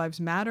Black Lives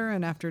Matter,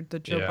 and after the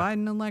Joe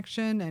Biden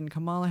election, and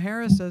Kamala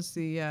Harris as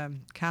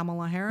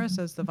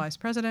the vice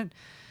president.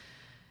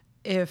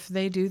 If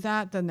they do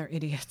that, then they're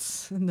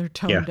idiots and they're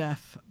tone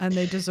deaf, and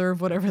they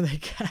deserve whatever they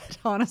get.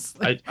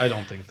 Honestly, I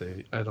don't think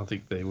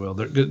they will.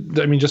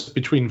 I mean, just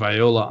between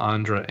Viola,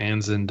 Andra,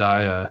 and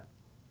Zendaya,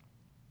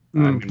 I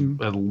mean,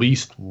 at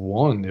least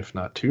one, if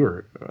not two,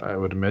 or I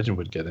would imagine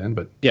would get in.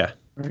 But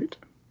right.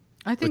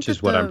 I think which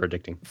is what I'm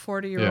predicting.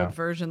 40-year-old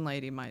version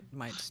lady might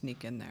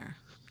sneak in there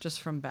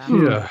just from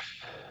BAFTA.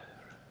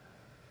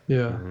 Yeah.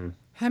 Mm-hmm.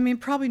 I mean,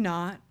 probably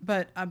not,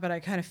 but I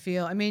kind of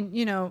feel. I mean,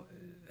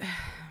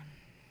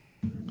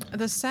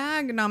 the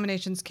SAG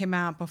nominations came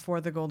out before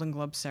the Golden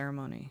Globe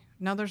ceremony.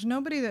 Now, there's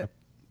nobody that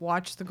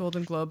watched the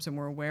Golden Globes and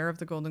were aware of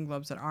the Golden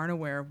Globes that aren't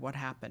aware of what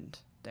happened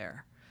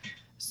there.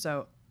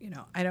 So,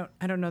 I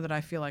don't know that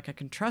I feel like I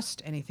can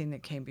trust anything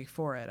that came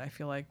before it. I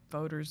feel like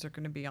voters are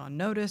going to be on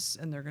notice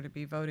and they're going to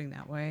be voting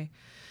that way,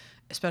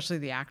 especially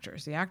the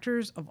actors. The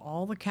actors of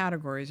all the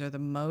categories are the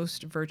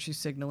most virtue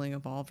signaling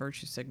of all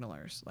virtue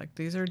signalers. Like,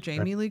 these are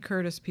Jamie Lee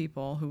Curtis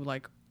people who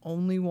like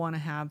only want to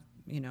have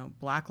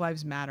Black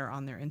Lives Matter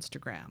on their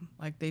Instagram.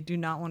 Like, they do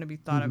not want to be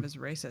thought of as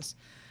racist.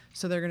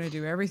 So they're going to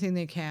do everything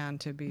they can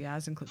to be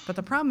as inclusive. But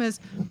the problem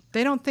is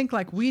they don't think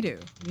like we do,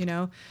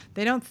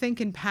 They don't think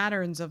in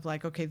patterns of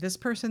like, okay, this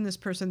person, this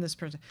person, this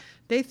person.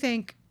 They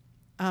think,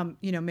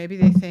 maybe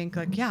they think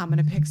like, yeah, I'm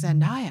going to pick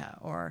Zendaya,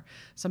 or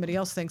somebody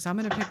else thinks I'm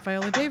going to pick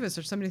Viola Davis,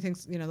 or somebody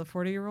thinks, the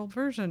 40-year-old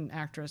version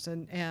actress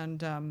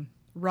and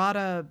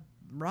Rada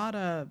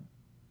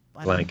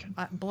Blank.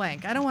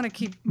 Blank. I don't want to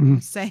keep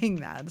saying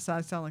that, so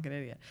I sound like an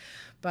idiot.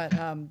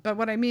 But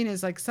what I mean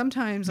is, like,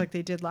 sometimes, like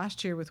they did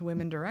last year with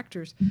women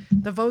directors,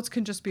 the votes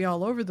can just be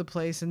all over the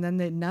place, and then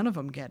none of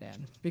them get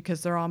in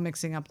because they're all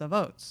mixing up the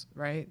votes,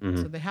 right?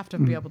 So they have to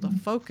be able to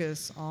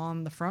focus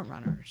on the front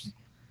runners.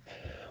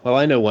 Well,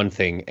 I know one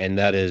thing, and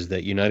that is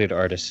that United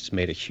Artists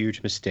made a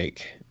huge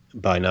mistake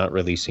by not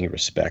releasing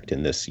Respect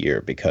in this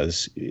year,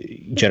 because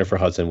Jennifer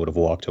Hudson would have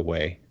walked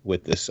away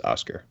with this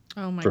Oscar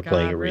for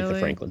playing Aretha really?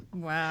 Franklin.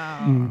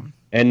 Wow.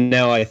 And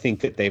now I think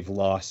that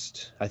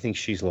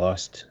she's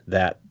lost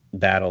that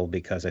battle,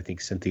 because I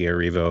think Cynthia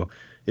Erivo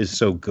is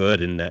so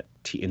good in that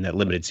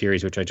limited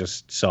series, which I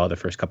just saw the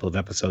first couple of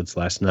episodes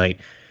last night.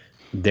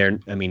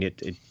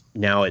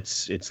 Now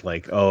it's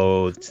like,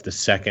 it's the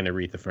second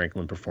Aretha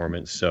Franklin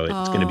performance, so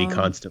it's going to be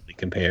constantly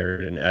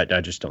compared, and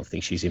I just don't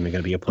think she's even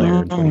going to be a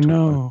player in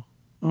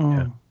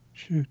 2021.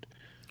 Shoot.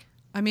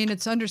 I mean,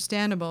 it's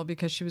understandable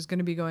because she was going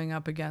to be going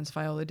up against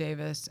Viola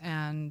Davis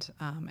and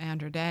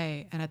Andra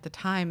Day, and at the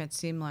time it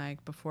seemed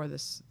like before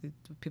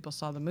people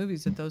saw the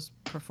movies that those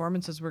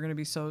performances were going to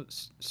be so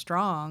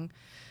strong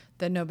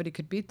that nobody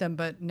could beat them.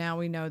 But now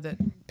we know that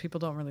people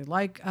don't really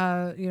like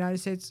United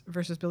States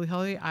versus Billie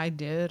Holiday. I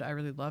did. I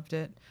really loved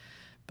it.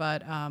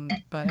 But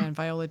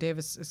Viola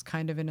Davis is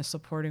kind of in a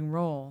supporting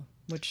role,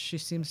 which she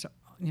seems to,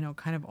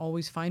 kind of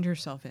always find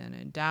herself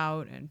in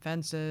Doubt and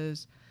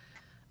Fences,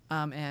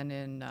 and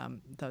in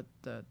the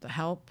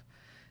Help.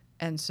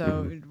 And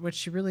so what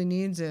she really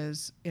needs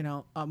is,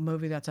 a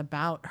movie that's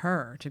about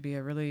her to be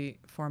a really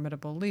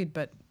formidable lead.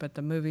 But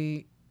the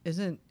movie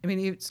isn't. I mean,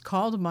 it's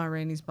called Ma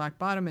Rainey's Black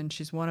Bottom, and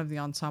she's one of the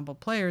ensemble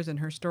players, and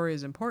her story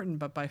is important.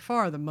 But by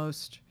far, the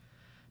most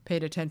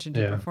paid attention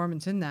to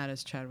performance in that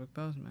is Chadwick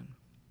Boseman.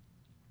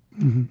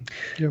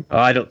 Yep.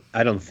 I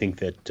don't think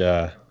that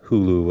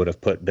Hulu would have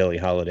put Billie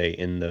Holiday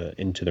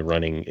into the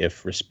running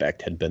if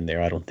Respect had been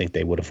there. I don't think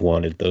they would have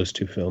wanted those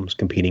two films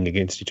competing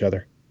against each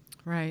other.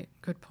 Right.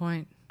 Good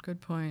point.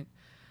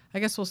 I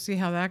guess we'll see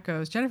how that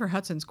goes. Jennifer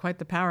Hudson's quite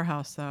the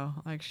powerhouse, though.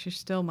 Like, she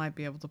still might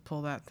be able to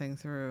pull that thing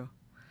through.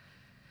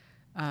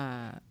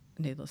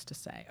 Needless to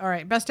say. All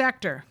right, Best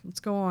Actor. Let's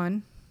go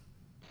on.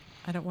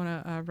 I don't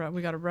want to.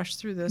 We got to rush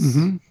through this.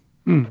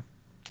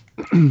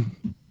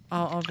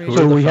 I'll read.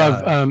 So we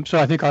have. So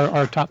I think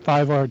our top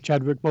five are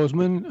Chadwick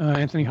Boseman,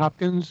 Anthony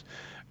Hopkins,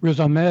 Riz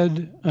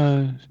Ahmed,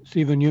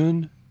 Stephen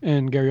Yeun,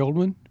 and Gary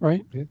Oldman.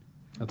 Right? Yeah,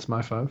 that's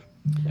my five.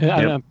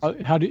 Yep.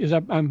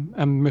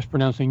 I'm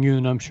mispronouncing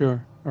Yeun, I'm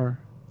sure. Or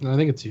no, I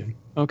think it's Yeun.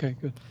 Okay,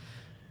 good.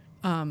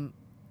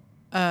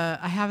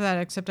 I have that,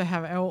 except I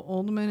have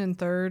Oldman in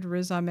third,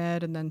 Riz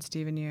Ahmed, and then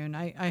Stephen Yeun.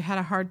 I had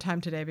a hard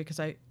time today because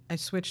I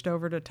switched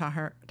over to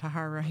Tahar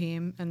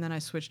Rahim, and then I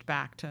switched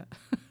back to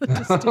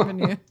Stephen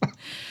Yeun.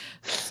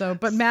 So,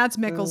 but Mads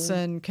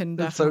Mikkelsen can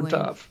definitely. It's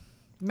so tough.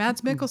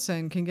 Mads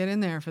Mikkelsen can get in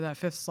there for that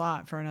fifth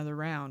slot for another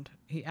round.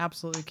 He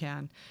absolutely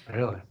can.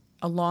 Really?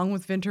 Along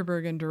with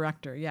Vinterberg and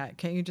director. Yeah,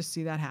 can't you just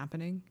see that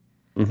happening?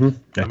 Mm-hmm.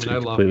 I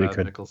love Mads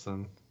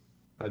Mikkelsen.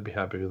 I'd be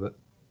happy with it.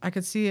 I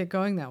could see it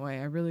going that way.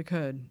 I really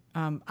could.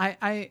 I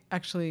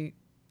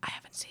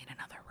haven't seen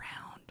another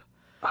round.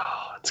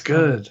 Oh, it's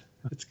good.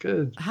 It's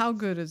good. How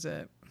good is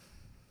it?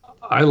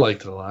 I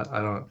liked it a lot.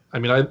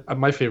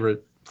 My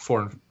favorite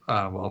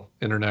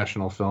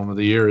international film of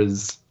the year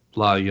is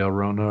La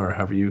Llorona, or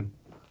however you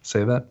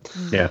say that.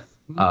 Yeah.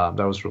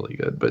 That was really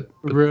good. But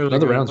really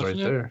another good, round's right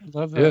there.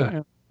 Love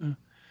that.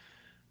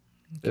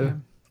 Yeah.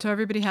 So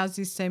everybody has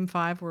these same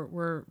 5.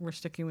 We're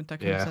sticking with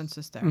that Yeah.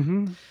 consensus there.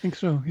 I think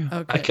so. Yeah.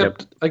 Okay.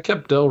 I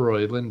kept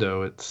Delroy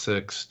Lindo at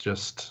 6.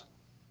 Just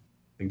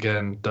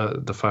again,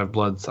 the 5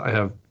 Bloods I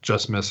have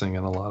just missing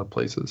in a lot of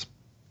places.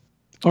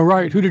 Oh,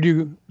 right. Who did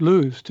you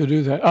lose to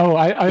do that? Oh,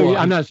 I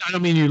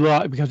don't mean you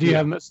lost because you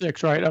have him at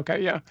 6, right?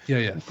 Okay, yeah.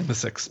 Yeah, the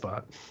 6th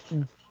spot.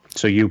 Yeah.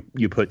 So you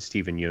put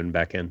Stephen Yeun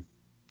back in?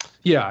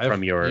 Yeah,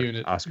 from your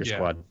Oscar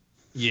squad.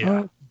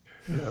 Yeah.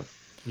 Yeah.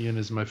 Yeun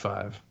is my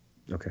 5.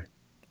 Okay.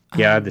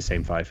 Yeah, I have the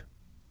same 5.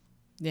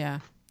 Yeah.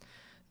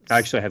 I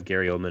actually have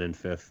Gary Oldman in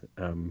 5th.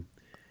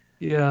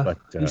 But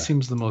he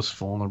seems the most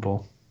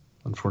vulnerable,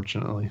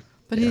 unfortunately.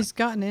 But he's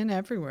gotten in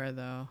everywhere,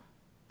 though.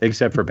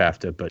 Except for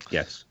BAFTA, but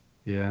yes.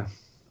 Yeah.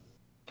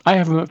 I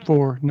have him at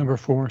 4, number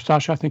 4.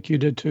 Sasha, I think you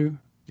did too.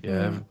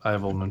 Yeah, I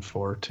have Oldman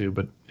 4 too.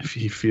 But if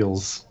he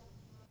feels,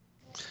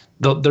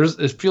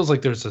 it feels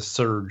like there's a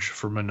surge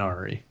for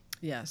Minari.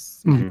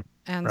 Yes. Mm-hmm.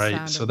 And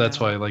right. So that's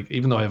why, like,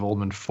 even though I have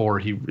Oldman 4,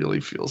 he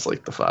really feels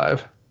like the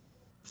 5.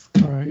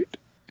 Right.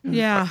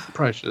 Yeah. I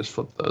probably should just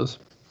flip those.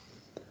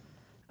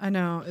 I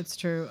know, it's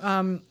true.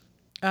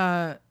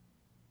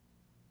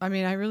 I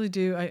mean, I really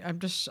do.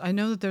 I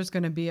know that there's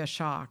going to be a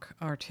shock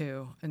or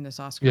two in this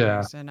Oscar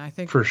race, and I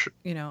think for sure,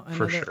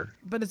 for sure.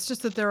 But it's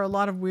just that there are a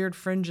lot of weird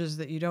fringes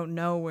that you don't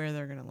know where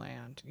they're going to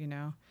land.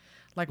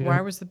 Like why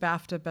was the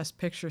BAFTA Best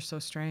Picture so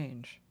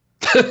strange?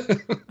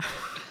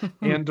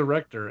 And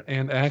director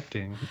and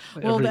acting.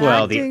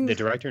 The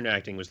director and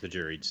acting was the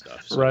juried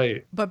stuff. So.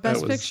 Right. But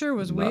Best Picture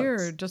was nuts.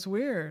 Weird, just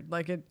weird.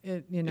 Like it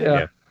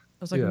Yeah. It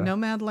was like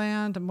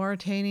Nomadland,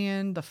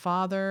 Mauritanian, The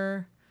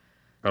Father.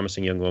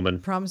 Promising Young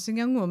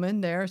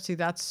Woman there. See,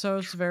 that's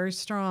so very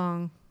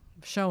strong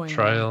showing.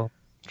 Trial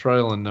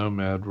and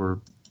Nomad were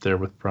there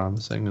with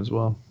Promising as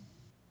well.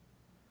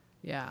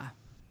 Yeah.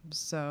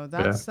 So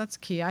that's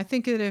key. I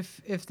think that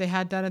if they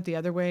had done it the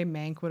other way,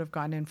 Mank would have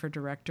gotten in for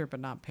director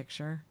but not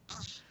picture.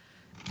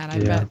 And I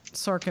bet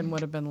Sorkin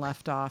would have been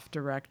left off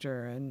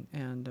director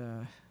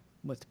and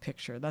with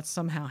picture. That's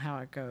somehow how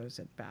it goes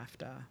at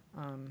BAFTA.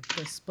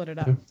 They split it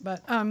up.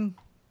 But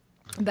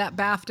that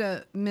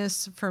BAFTA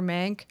miss for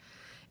Mank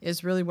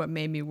is really what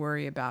made me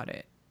worry about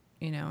it,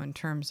 in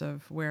terms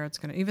of where it's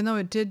going to, even though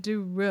it did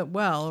do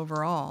well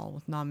overall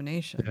with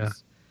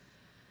nominations.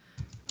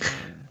 Yeah.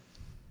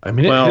 I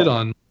mean, it hit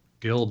on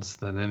guilds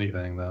than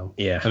anything, though.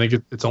 Yeah. I think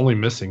it's only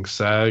missing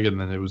SAG, and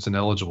then it was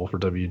ineligible for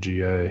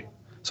WGA.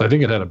 So I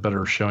think it had a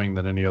better showing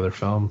than any other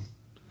film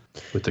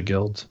with the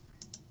guilds.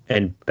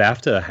 And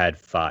BAFTA had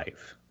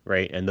 5,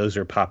 right? And those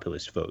are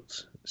populist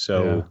votes.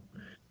 So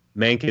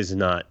Mank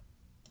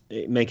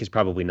is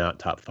probably not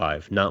top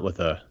 5, not with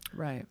a...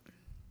 Right.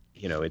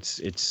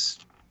 It's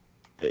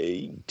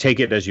take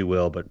it as you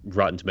will, but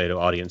Rotten Tomato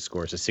audience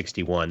score is a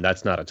 61.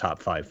 That's not a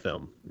top 5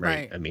 film,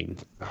 right? I mean,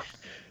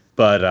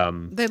 but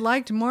they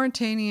liked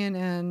Mauritanian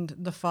and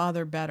The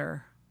Father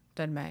better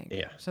than Mank.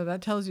 Yeah. So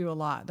that tells you a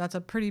lot. That's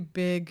a pretty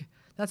big.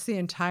 That's the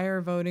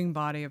entire voting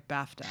body of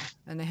BAFTA,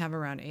 and they have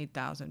around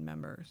 8,000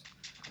 members.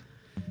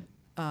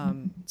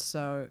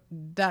 So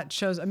that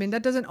shows, I mean,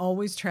 that doesn't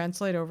always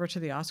translate over to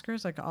the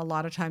Oscars. Like a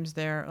lot of times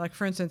like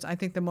for instance, I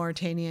think The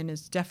Mauritanian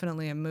is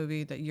definitely a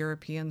movie that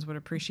Europeans would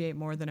appreciate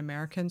more than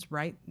Americans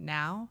right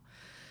now.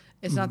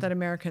 It's not that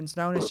Americans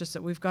don't, it's just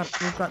that we've got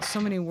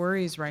so many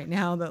worries right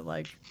now that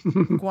like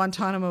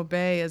Guantanamo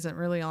Bay isn't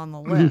really on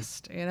the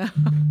list,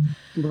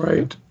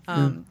 Right.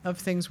 Of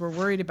things we're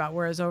worried about.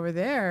 Whereas over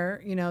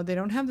there, they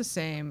don't have the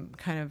same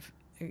kind of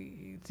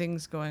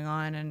things going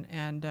on,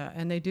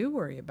 and they do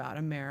worry about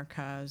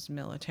America's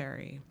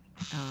military,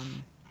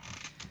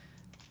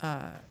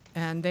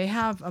 and they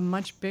have a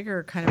much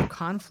bigger kind of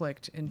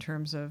conflict in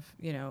terms of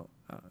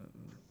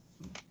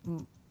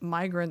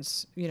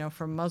migrants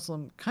from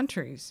Muslim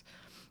countries,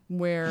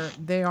 where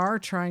they are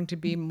trying to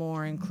be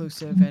more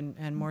inclusive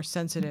and more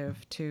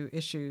sensitive to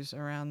issues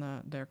around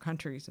their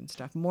countries and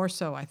stuff, more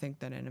so I think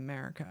than in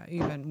America,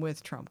 even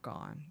with Trump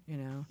gone.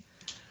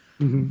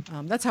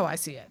 That's how I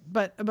see it.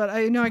 But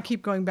I know I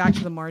keep going back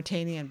to the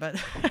Mauritanian, but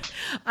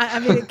I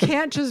mean, it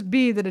can't just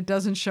be that it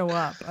doesn't show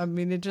up. I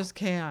mean, it just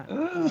can't.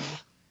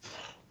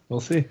 We'll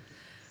see.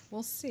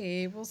 We'll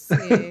see.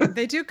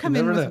 They do come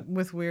in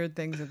with weird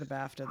things at the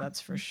BAFTA, that's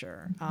for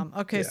sure.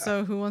 Okay,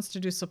 so who wants to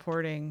do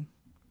supporting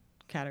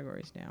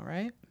categories now,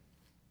 right?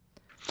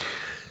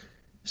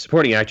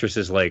 Supporting actress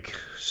is like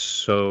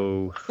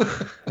so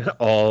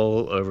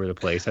all over the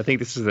place. I think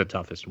this is the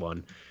toughest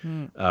one.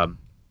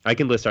 I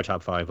can list our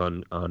top 5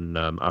 on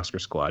Oscar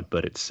Squad,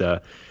 but it's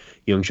Jung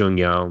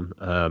Jung-yeon,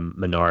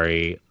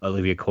 Minari,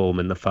 Olivia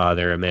Colman, The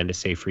Father, Amanda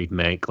Seyfried,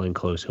 Mank, Glenn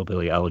Close,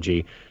 Hillbilly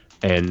Elegy,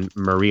 and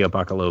Maria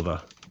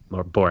Bakalova,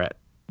 Borat.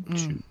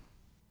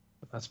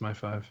 That's my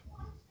 5.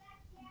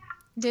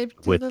 Dave,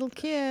 the little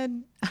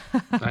kid.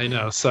 I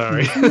know.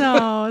 Sorry.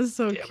 No, it's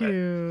so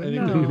cute. I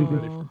think they're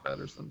ready for that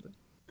or something.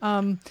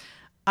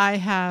 I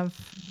have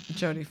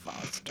Jodie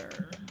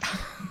Foster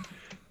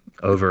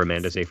over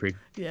Amanda Seyfried.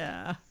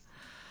 Yeah.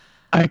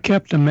 I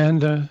kept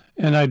Amanda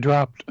and I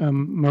dropped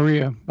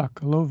Maria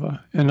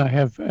Bakalova, and I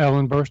have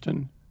Ellen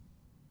Burstyn.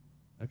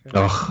 Okay.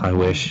 Oh, I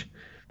wish.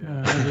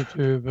 I do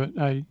too, but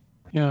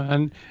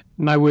and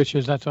my wish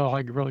is that's all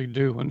I really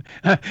do. And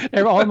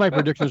all my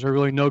predictions are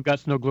really no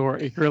guts, no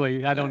glory.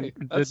 Really, I don't Hey,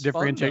 that's fun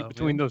differentiate though,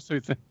 between man. those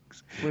two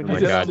things. When Oh you my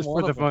hit God. on Just for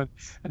one the of them, fun.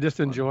 I just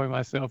fun. enjoy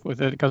myself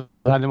with it because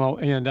I know,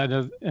 and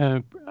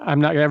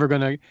I'm not ever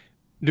going to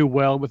do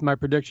well with my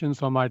predictions,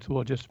 so I might as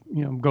well just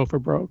go for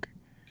broke.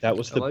 That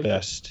was I the like it.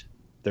 best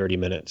 30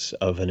 minutes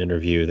of an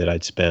interview that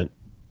I'd spent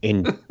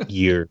in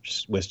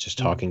years, was just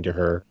talking to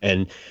her.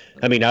 And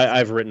I mean,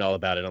 I've written all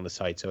about it on the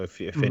site. So if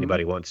Mhm.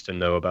 anybody wants to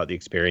know about the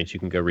experience, you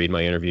can go read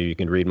my interview. You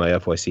can read my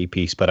FYC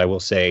piece. But I will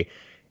say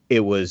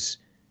it was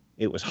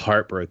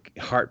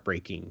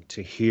heartbreaking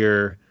to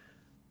hear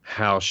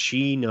how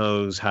she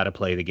knows how to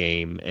play the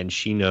game, and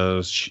she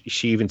knows,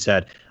 she even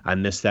said, I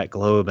miss that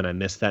globe and I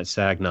miss that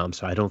SAG nom,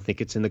 so I don't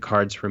think it's in the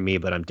cards for me,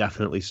 but I'm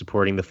definitely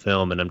supporting the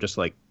film. And I'm just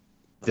like,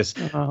 this,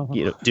 Oh.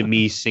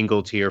 Demi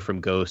single tear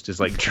from Ghost is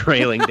like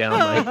trailing down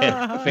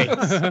my face.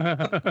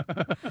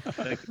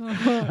 Like,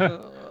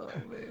 Oh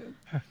man.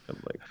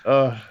 I'm like,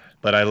 oh,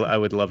 but I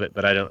would love it,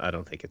 but I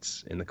don't think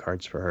it's in the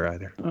cards for her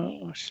either.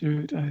 Oh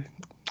shoot!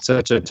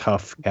 Such a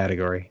tough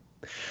category.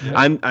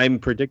 Yeah. I'm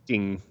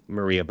predicting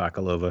Maria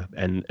Bakalova,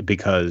 and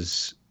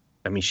because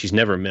I mean she's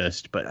never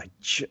missed, but I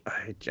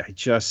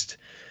just,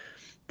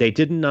 they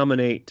didn't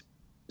nominate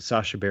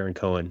Sasha Baron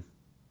Cohen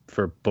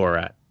for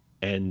Borat,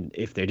 and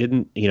if they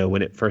didn't,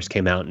 when it first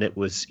came out, and it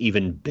was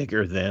even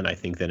bigger then, I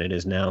think, than it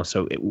is now.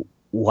 So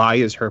why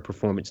is her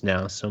performance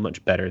now so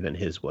much better than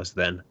his was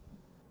then?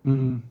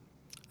 Mhm.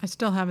 I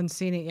still haven't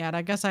seen it yet.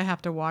 I guess I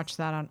have to watch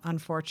that,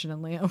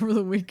 unfortunately, over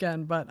the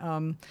weekend. But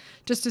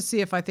just to see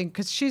if I think,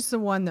 because she's the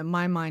one that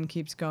my mind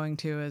keeps going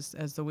to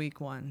as the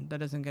weak one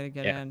that isn't going to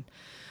get Yeah. in.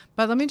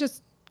 But let me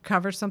just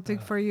cover something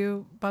for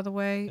you, by the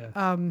way.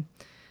 Yeah.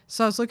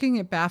 So I was looking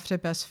at BAFTA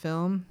Best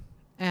Film,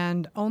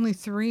 and only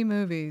 3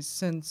 movies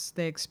since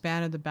they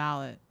expanded the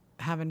ballot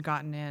haven't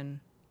gotten in.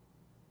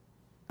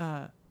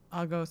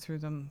 I'll go through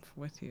them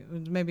with you.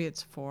 Maybe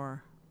it's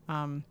 4.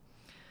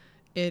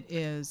 It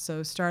is,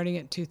 so starting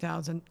at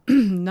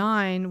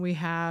 2009, we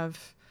have,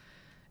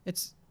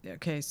 it's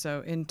okay.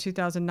 So in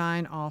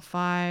 2009, all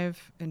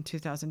 5. In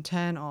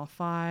 2010, all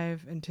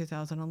 5. In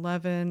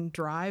 2011,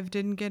 Drive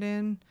didn't get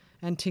in,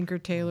 and Tinker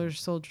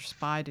Tailor's Soldier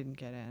Spy didn't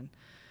get in.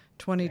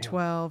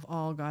 2012,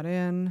 all got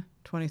in.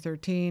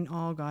 2013,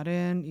 all got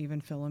in,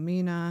 even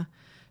Philomena.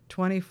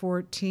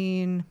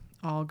 2014,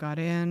 all got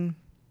in.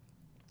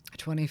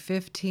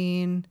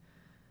 2015,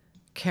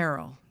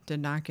 Carol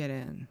did not get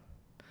in.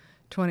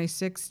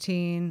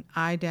 2016,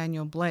 I,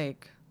 Daniel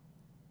Blake,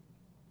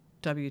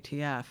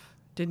 WTF,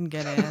 didn't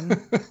get in.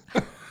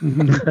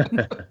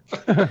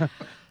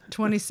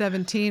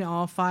 2017,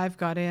 all 5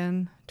 got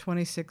in.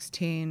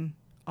 2016,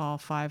 all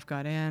 5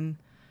 got in.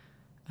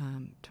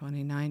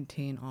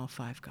 2019, all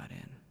 5 got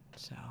in.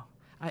 So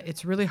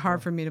it's really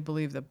hard for me to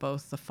believe that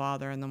both The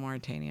Father and The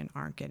Mauritanian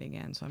aren't getting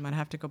in. So I might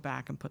have to go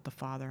back and put The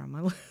Father on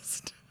my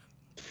list.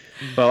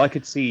 Well, I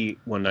could see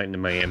One Night in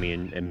Miami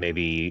and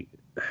maybe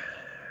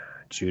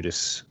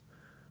Judas,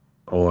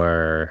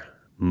 or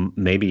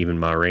maybe even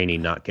Ma Rainey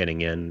not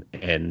getting in,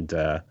 and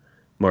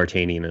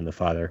Mauritanian and The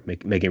Father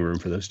making room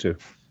for those two.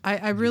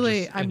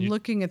 I'm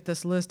looking at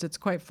this list. It's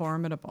quite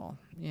formidable,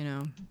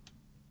 And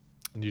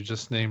you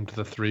just named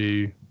the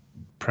 3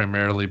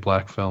 primarily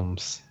black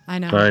films. I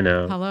know. I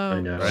know. Hello.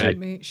 I know.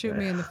 Shoot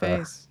me in the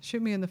face.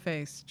 Shoot me in the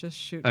face. Just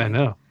shoot me. I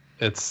know.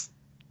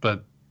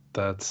 But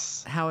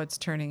that's How it's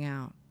turning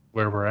out.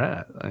 where we're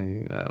at. I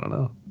don't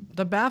know.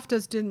 The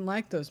BAFTAs didn't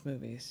like those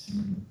movies.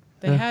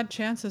 They had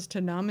chances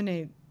to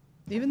nominate.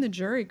 Even the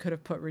jury could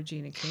have put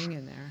Regina King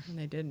in there, and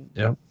they didn't.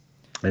 Yep.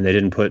 And they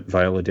didn't put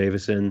Viola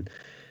Davis in.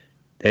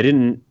 They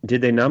didn't.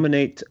 Did they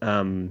nominate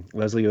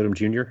Leslie Odom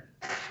Jr.?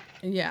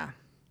 Yeah,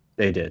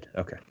 They did.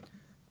 Okay.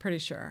 pretty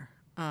sure.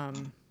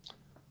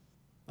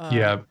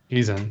 Yeah,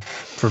 he's in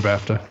for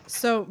BAFTA.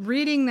 So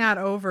reading that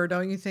over,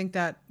 don't you think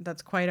that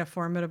that's quite a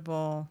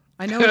formidable?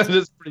 I know It it's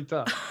is pretty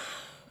tough.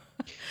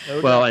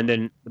 Well, and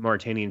then the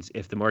Mauritanians.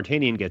 If the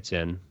Mauritanian gets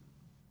in,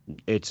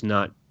 it's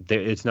not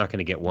going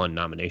to get one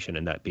nomination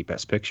in that be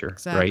Best Picture, right?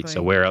 So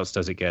Exactly. where else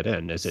does it get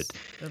in? Does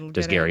it'll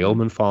does get Gary in.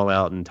 Oldman fall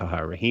out and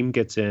Tahar Rahim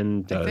gets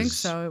in? I think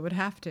so. It would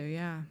have to,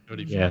 yeah.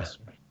 Yeah.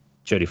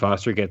 Jodie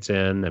Foster gets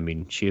in. I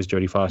mean, she is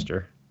Jodie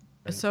Foster.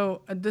 Right.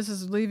 So this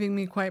is leaving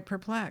me quite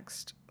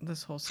perplexed,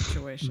 this whole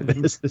situation.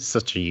 This is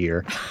such a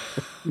year.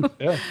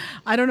 Yeah.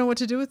 I don't know what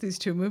to do with these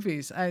 2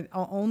 movies.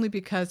 Only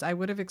because I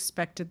would have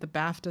expected the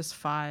BAFTAs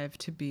 5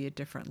 to be a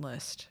different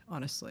list,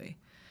 honestly,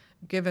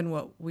 given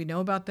what we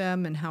know about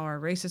them and how our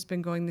race has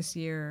been going this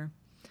year,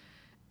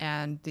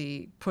 and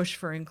the push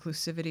for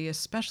inclusivity,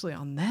 especially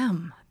on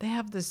them. They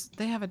have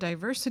a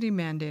diversity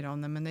mandate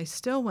on them, and they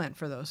still went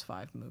for those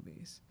 5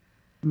 movies.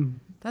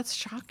 That's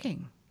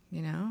shocking,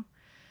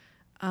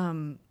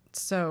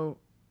 So,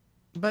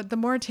 but the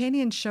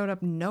Mauritanian showed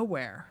up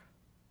nowhere,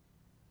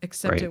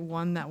 except Right. it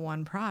won that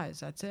one prize.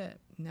 That's it.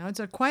 Now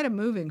it's quite a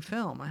moving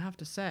film, I have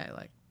to say.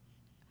 Like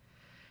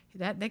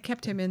that, they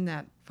kept him in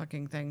that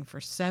fucking thing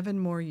for 7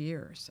 more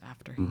years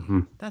after he.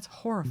 Mhm. That's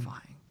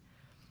horrifying.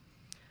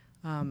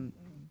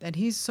 And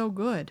he's so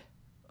good.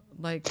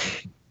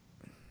 Like,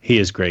 He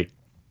is great.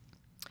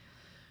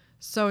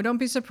 so don't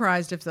be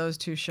surprised if those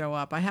two show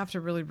up. I have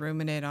to really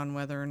ruminate on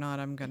whether or not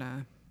I'm going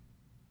to.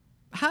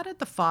 How did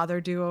The Father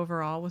do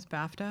overall with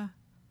BAFTA?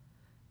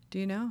 Do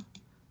you know?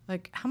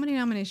 Like, how many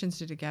nominations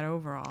did it get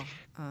overall?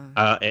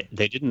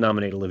 They didn't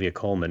nominate Olivia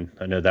Colman.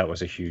 I know that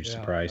was a huge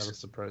surprise. That was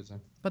surprising.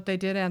 But they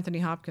did Anthony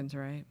Hopkins,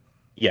 right?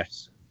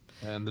 Yes.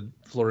 And the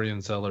Florian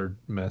Zeller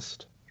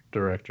missed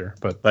director,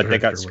 but they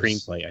got director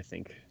screenplay, I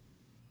think.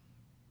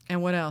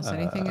 And what else?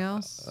 Anything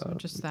else? Or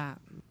just that?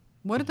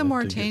 What did the I did get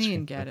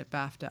Mauritanian screenplay. get at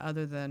BAFTA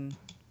other than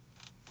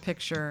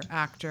picture,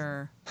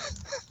 actor,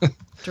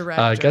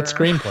 director? It got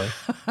screenplay.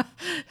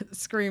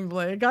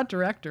 Screenplay. It got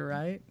director,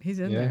 right? He's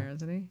in there,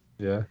 isn't he?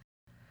 Yeah.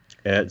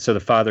 So The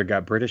Father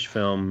got British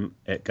film.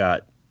 It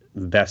got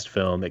best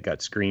film. It got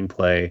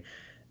screenplay,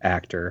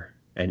 actor,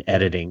 and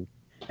editing,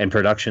 and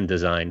production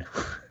design.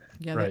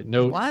 Yeah. Right.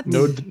 No. What?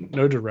 No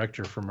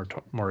director for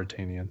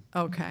Mauritanian.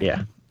 Okay.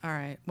 Yeah. All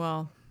right.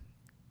 Well.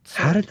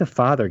 How did The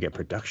Father get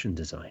production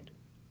design?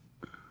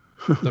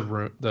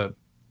 The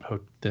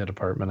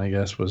apartment, I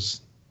guess,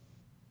 was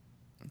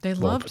They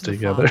well loved put the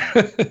together.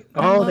 Father.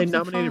 Oh, they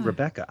love The nominated Father.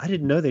 Rebecca. I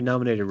didn't know they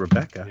nominated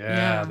Rebecca.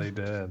 Yeah. They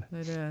did.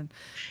 They did.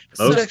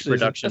 Most So,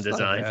 production That's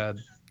not design. bad.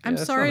 I'm Yeah,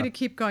 it's sorry not to a-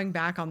 keep going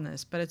back on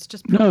this, but it's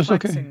just No, it's okay.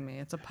 perplexing me.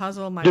 It's a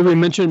puzzle. My Did we brain-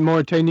 mention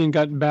Mauritanian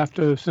got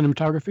BAFTA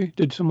cinematography?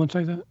 Did someone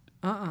say that?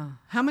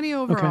 How many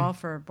overall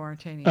for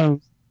Mauritania?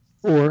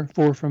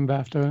 Four from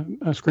BAFTA: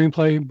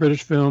 screenplay,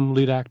 British film,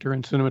 lead actor,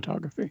 and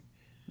cinematography.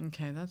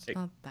 Okay, that's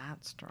not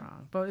that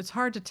strong, but it's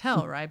hard to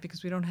tell, right?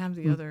 Because we don't have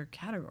the other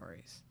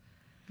categories.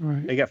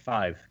 Right. They got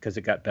 5 because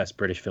it got best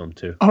British film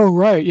too. Oh,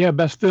 right. Yeah,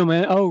 best film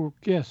and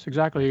yes,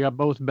 exactly. You got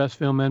both best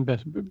film and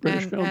best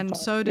British film. And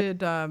so did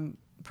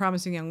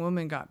Promising Young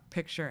Woman got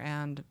picture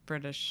and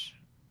British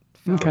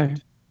film. Okay.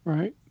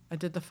 Right.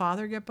 Did The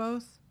Father get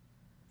both?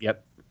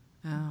 Yep.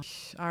 Oh.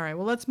 All right.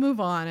 Well, let's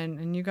move on,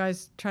 and you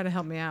guys try to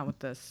help me out with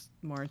this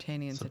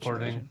Mauritanian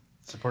situation.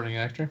 Supporting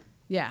actor.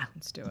 Yeah,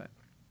 let's do it.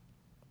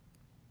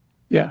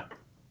 Yeah.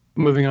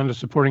 Moving on to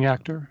supporting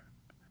actor.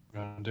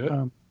 Want to do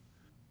it?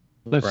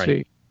 Let's Right.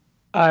 see.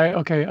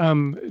 Daniel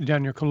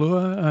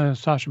Kaluuya,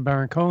 Sasha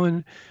Baron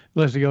Cohen,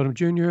 Leslie Odom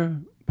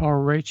Jr.,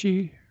 Paul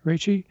Raci,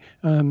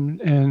 and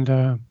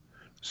let's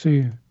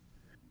see,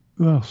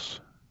 who else?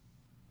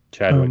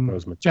 Chadwick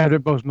Boseman.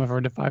 Chadwick Boseman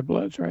for The Five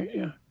Bloods, right?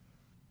 Yeah.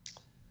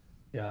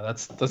 Yeah,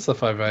 that's the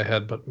 5 I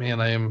had, but man,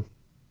 I am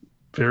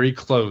very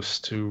close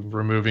to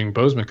removing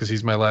Boseman because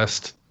he's my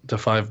last The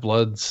Five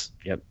Bloods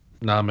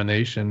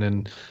nomination,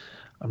 and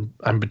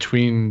I'm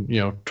between,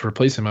 to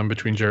replace him, I'm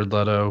between Jared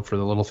Leto for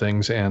The Little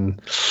Things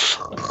and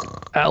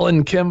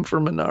Alan Kim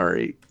for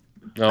Minari.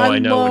 Oh, I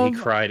know when he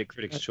cried at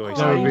Critics' Choice.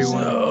 That would be Oh,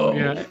 one. no.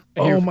 Yeah.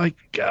 Oh my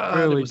God,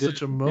 really it was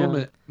such a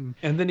moment. Yeah.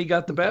 And then he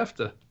got the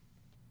BAFTA.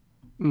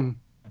 Mm.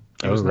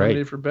 He was Oh, right.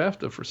 nominated for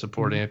BAFTA for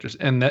supporting actress,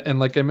 and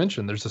like I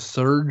mentioned, there's a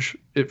surge.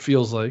 It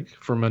feels like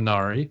for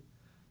Minari,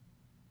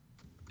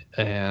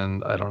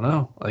 and I don't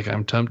know. Like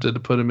I'm tempted to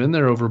put him in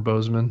there over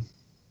Boseman.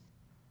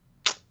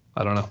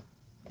 I don't know.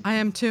 I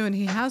am too, and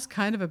he has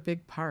kind of a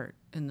big part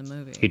in the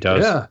movie. He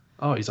does. Yeah.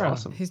 Oh, he's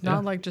awesome. He's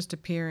not like just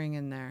appearing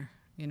in there.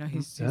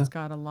 He's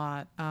got a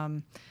lot.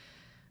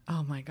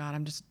 Oh my God,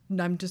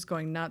 I'm just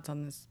going nuts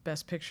on this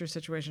Best Picture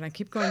situation. I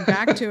keep going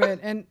back to it,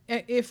 and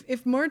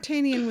if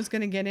Mauritanian was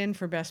going to get in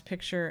for Best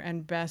Picture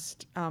and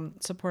Best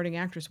Supporting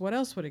Actress, what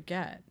else would it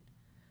get?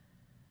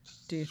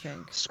 Do you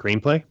think?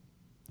 Screenplay?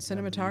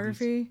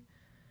 Cinematography,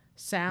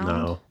 sound.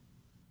 No.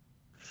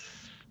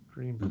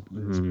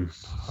 Screenplay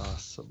is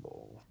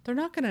possible. They're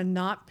not going to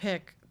not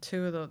pick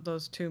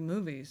those two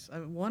movies.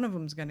 One of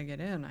them's going to get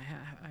in. I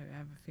have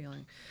a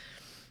feeling.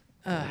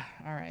 All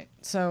right.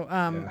 So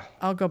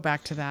I'll go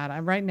back to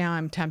that. Right now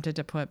I'm tempted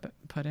to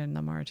put in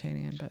the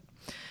Mauritanian,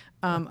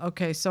 but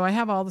okay. So I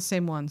have all the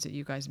same ones that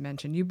you guys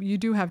mentioned. You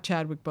do have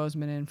Chadwick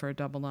Boseman in for a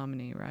double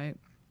nominee, right?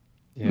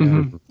 Yeah.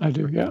 Mm-hmm. I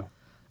do. Yeah.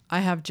 I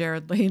have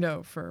Jared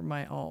Leto for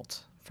my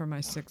for my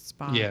 6th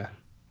spot. Yeah.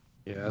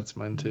 Yeah, that's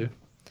mine too.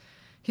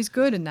 He's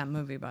good in that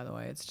movie, by the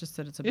way. It's just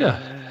that it's a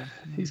bad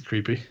movie. He's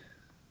creepy.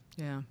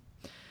 Yeah.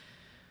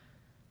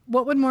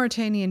 What would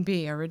Mauritanian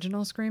be?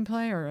 Original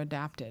screenplay or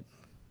adapted?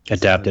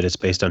 Adapted. It's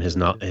based on his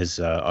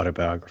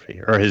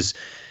autobiography or his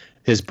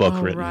book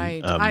written.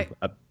 Right.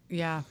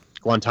 Yeah.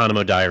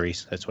 Guantanamo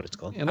Diaries. That's what it's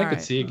called. And I could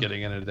right. see it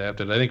getting an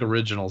adapted. I think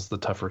original's the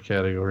tougher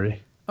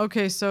category.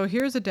 Okay, so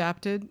here's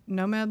adapted: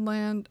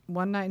 Nomadland,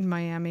 One Night in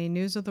Miami,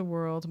 News of the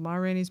World, Ma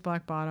Rainey's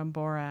Black Bottom,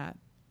 Borat,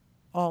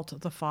 Alt,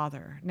 The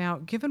Father. Now,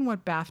 given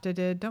what BAFTA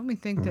did, don't we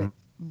think that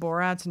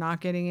Borat's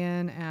not getting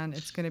in, and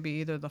it's going to be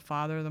either The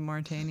Father or the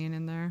Mauritanian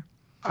in there?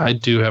 I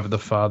do have The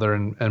Father,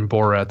 and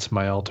Borat's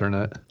my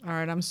alternate. All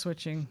right, I'm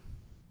switching.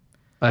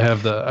 I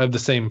have the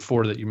same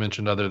 4 that you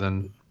mentioned, other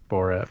than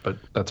Borat, but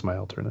that's my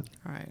alternate.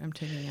 All right, I'm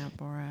taking out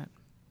Borat.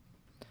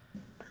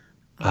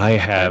 I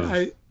have. Go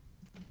ahead.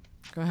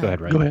 Go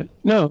ahead, Ryan. Go ahead.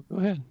 No, go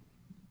ahead.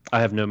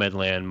 I have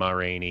Nomadland, Ma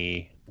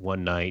Rainey,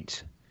 One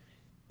Night,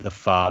 The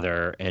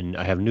Father, and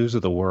I have News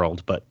of the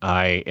World, but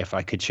if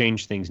I could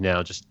change things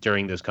now, just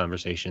during this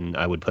conversation,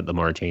 I would put the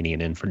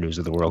Mauritanian in for News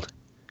of the World.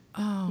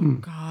 Oh,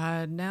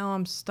 God. Now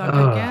I'm stuck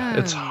again.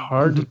 It's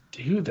hard to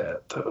do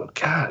that, though.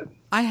 God.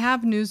 I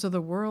have News of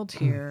the World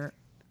here.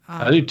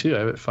 I do too. I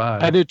have it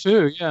 5. I do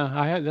too.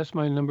 Yeah, that's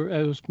my number.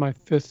 That was my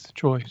 5th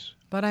choice.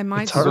 But I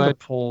might. It's hard to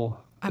pull.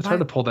 It's hard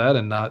to pull that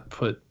and not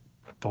put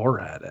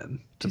Borat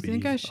in. Do you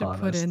think I should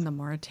put in the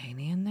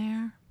Mauritanian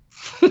there?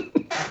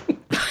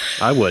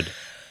 I would.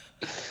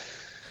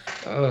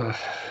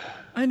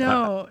 I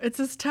know it's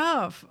just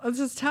tough. This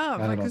is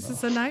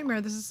a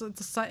nightmare.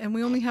 And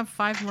we only have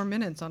 5 more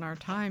minutes on our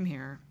time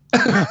here.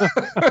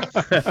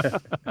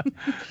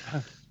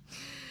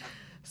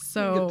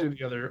 So we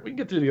can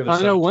get through the other.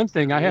 I know one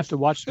thing. I have to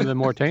watch the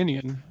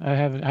Mauritanian.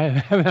 I'm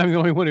the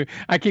only one who.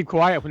 I keep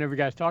quiet whenever you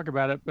guys talk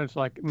about it, but it's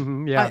like,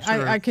 yeah,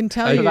 sure. I can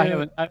tell you.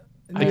 I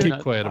keep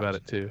quiet about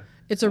it too.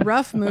 It's a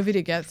rough movie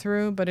to get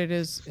through, but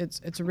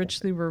it's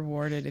richly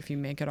rewarded if you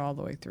make it all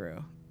the way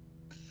through.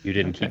 You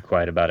didn't keep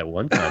quiet about it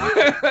one time.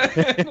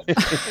 I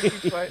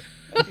keep quiet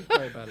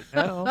about it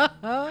now.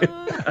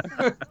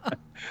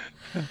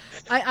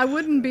 I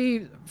wouldn't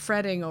be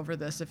fretting over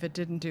this if it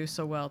didn't do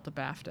so well at the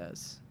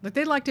BAFTAs. Like,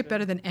 they liked it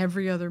better than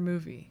every other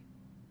movie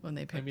when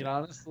they picked it.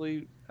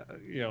 Honestly,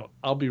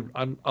 I'll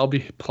be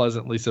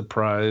pleasantly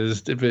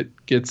surprised if it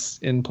gets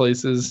in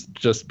places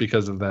just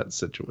because of that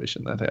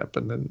situation that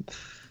happened and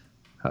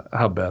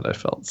how bad I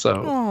felt.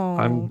 So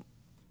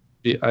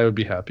I would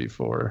be happy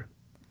for.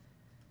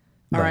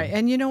 All right,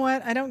 and you know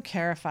what? I don't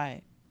care if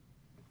I'm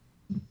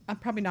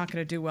probably not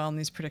going to do well in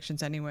these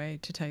predictions anyway,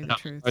 to tell you the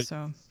truth.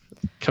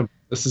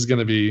 This is going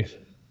to be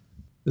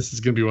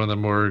one of the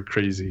more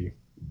crazy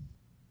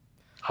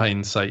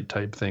hindsight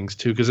type things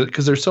too,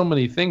 because there's so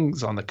many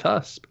things on the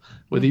cusp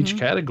with each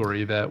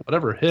category that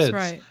whatever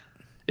hits,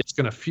 it's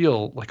going to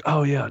feel like,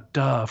 oh yeah,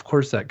 duh, of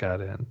course that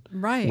got in.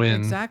 Right,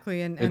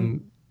 exactly,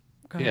 and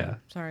yeah.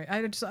 Sorry.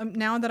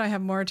 Now that I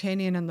have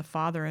Mauritanian and The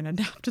Father in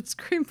adapted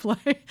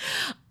screenplay,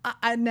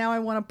 I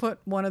want to put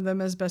one of them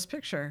as Best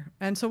Picture.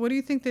 And so, what do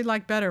you think they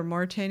like better,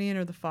 Mauritanian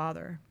or The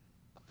Father?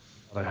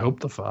 I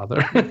hope The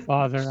Father.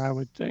 Father, I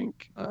would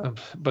think.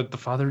 But The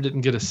Father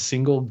didn't get a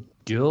single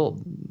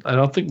guild. I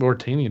don't think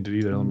Mauritanian did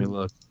either. Let me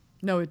look.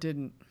 No, it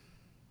didn't.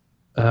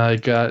 I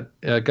got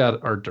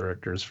art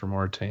directors for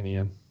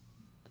Mauritanian.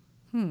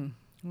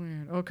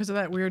 Weird. Oh, because of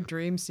that weird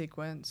dream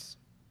sequence.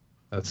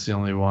 That's the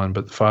only one,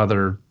 but The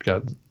Father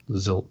got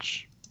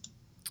zilch.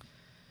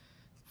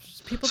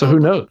 So who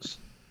knows?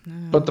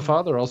 But The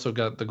Father also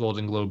got the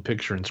Golden Globe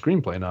Picture and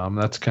Screenplay nom.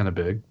 That's kind of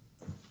big.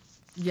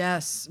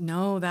 Yes.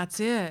 No, that's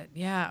it.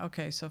 Yeah.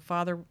 Okay. So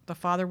The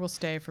Father will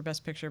stay for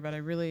Best Picture, but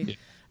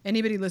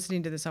anybody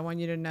listening to this, I want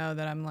you to know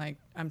that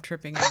I'm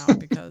tripping out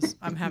because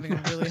I'm having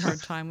a really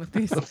hard time with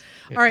these.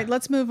 All right,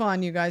 let's move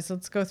on, you guys.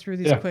 Let's go through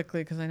these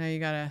quickly because I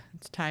know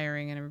it's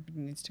tiring and everybody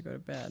needs to go to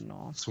bed and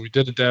all. So we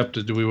did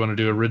adapt. Do we want to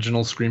do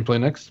original screenplay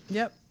next?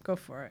 Yep, go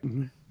for it.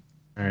 Mm-hmm.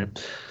 All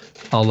right,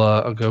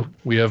 I'll go.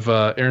 We have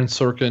Aaron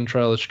Sorkin,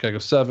 Trial of Chicago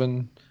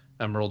 7,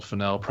 Emerald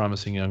Fennell,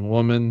 Promising Young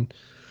Woman,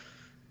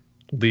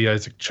 Lee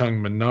Isaac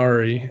Chung,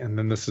 Minari, and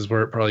then this is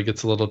where it probably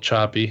gets a little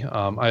choppy.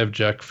 I have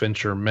Jack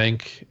Fincher,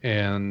 Mank,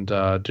 and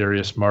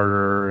Darius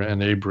Martyr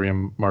and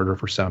Abraham Martyr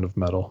for Sound of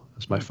Metal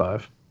as my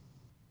 5.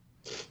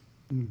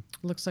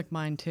 Looks like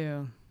mine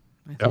too,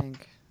 I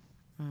think.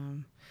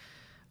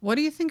 What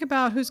do you think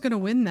about who's going to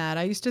win that?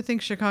 I used to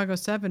think Chicago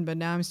 7, but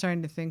now I'm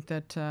starting to think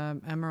that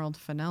Emerald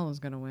Fennell is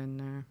going to win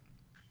there.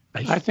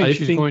 I think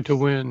she's going to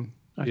win.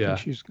 I think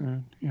she's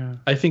going to, yeah.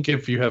 I think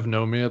if you have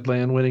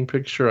Nomadland winning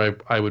picture,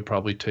 I would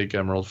probably take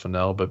Emerald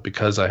Fennell, but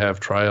because I have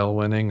Trial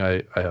winning,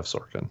 I have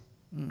Sorkin.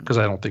 Because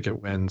I don't think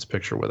it wins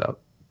picture without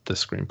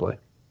this screenplay.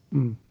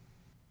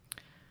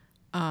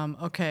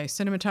 Okay,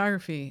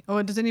 cinematography.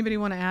 Oh, does anybody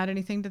want to add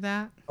anything to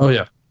that? Oh,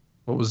 yeah.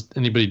 What was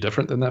anybody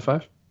different than that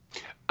 5?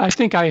 I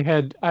think I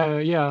had,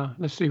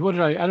 let's see, what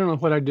did I don't know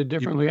what I did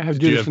differently. I have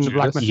Judas and the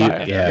Black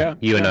Messiah.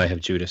 You and I have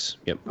Judas.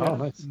 Yep. Oh,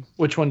 nice.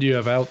 Which one do you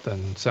have out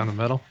then? Sound of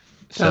Metal?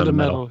 Sound of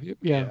Metal.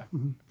 Yeah.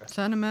 Mm-hmm.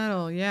 Sound of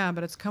Metal, yeah,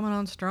 but it's coming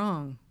on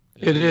strong.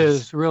 It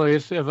is really.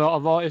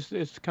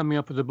 It's coming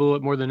up with a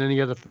bullet more than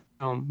any other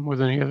film, more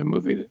than any other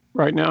movie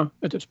right now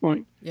at this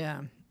point.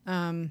 Yeah.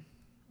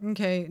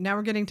 Okay, now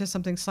we're getting to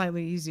something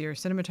slightly easier.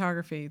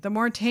 Cinematography. The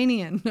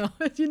Mauritanian.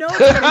 It's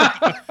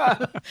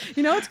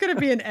going to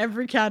be in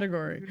every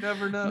category. You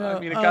never know. No, I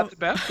mean, it got the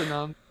BAFTA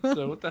nom,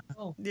 so what the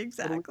hell?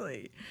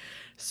 Exactly.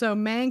 So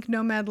Mank,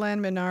 Nomadland,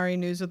 Minari,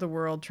 News of the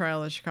World,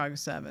 Trial of Chicago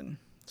 7.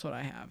 That's what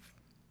I have.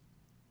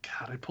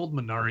 God, I pulled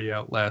Minari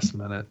out last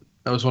minute.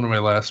 That was one of my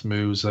last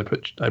moves. I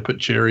put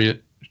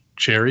Cherry,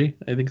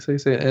 I think they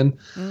say it in.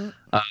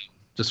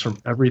 Just from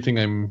everything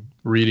I'm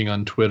reading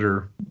on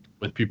Twitter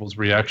with people's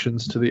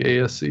reactions to the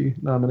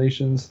ASC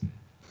nominations,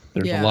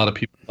 there's a lot of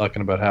people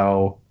talking about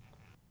how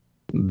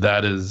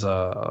that is,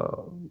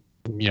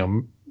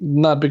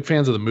 not big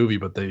fans of the movie,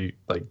 but they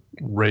like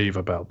rave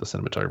about the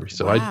cinematography.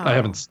 So wow. I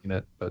haven't seen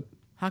it, but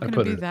how can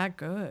it be that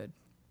good?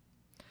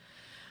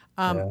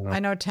 I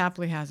know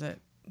Tapley has it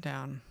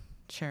down.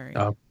 Cherry.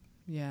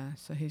 Yeah,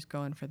 so he's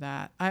going for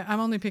that. I'm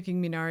only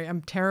picking Minari.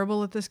 I'm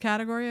terrible at this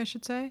category, I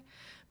should say,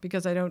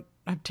 because I'm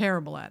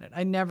terrible at it.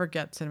 I never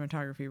get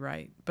cinematography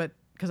right, but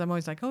because I'm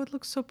always like, oh, it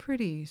looks so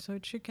pretty, so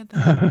it should get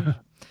that nomination.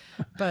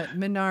 But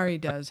Minari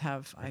does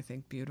have, I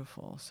think,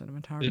 beautiful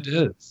cinematography. It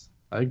is.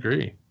 I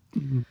agree.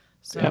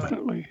 So,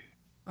 Definitely.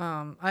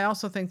 I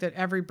also think that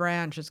every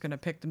branch is going to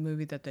pick the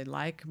movie that they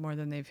like more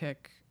than they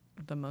pick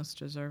the most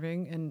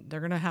deserving, and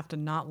they're going to have to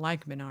not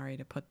like Minari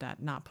to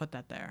not put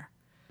that there.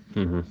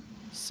 Mm-hmm.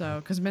 So,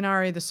 because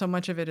Minari, so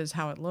much of it is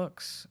how it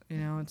looks.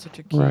 It's such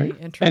a key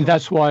integral. And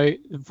that's why,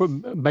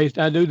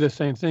 I do the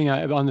same thing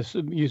on this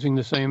using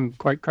the same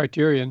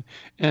criterion,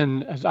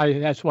 and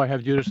that's why I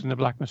have Judas and the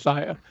Black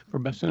Messiah for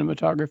best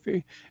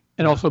cinematography,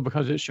 and also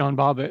because it's Sean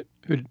Bobbitt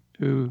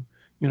who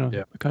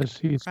because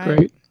he's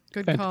great.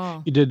 Good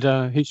call.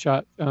 He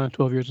shot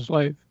 12 Years a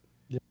Slave.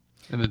 Yeah,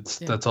 and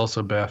that's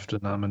also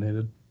BAFTA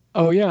nominated.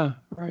 Oh yeah,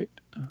 right.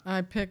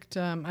 I picked.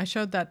 I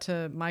showed that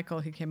to Michael.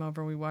 He came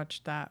over. We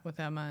watched that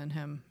with Emma and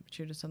him.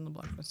 Judas and the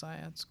Black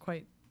Messiah. It's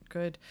quite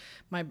good.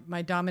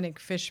 My Dominic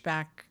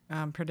Fishback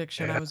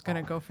prediction. I was going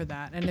to go for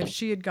that. And if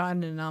she had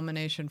gotten a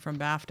nomination from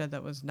BAFTA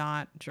that was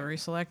not jury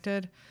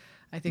selected,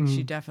 I think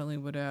she definitely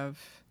would have.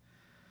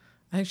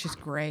 I think she's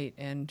great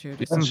in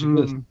Judas.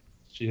 Yeah,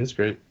 she is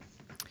great.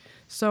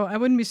 So I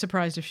wouldn't be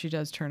surprised if she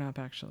does turn up.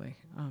 Actually.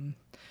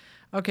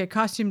 Okay,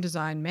 costume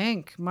design.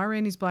 Mank, Ma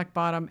Rainey's Black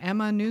Bottom,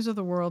 Emma, News of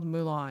the World,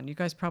 Mulan. You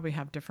guys probably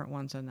have different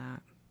ones than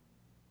that.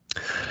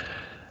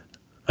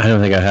 I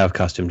don't think I have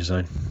costume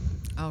design.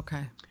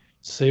 Okay.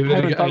 Save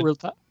it.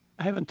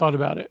 I haven't thought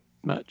about it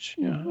much.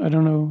 Yeah, I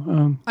don't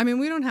know. I mean,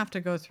 we don't have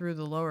to go through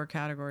the lower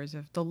categories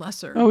if the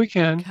lesser. Oh, we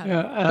can.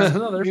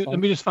 Categories. Yeah. Let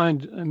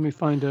me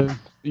find a.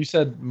 You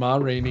said Ma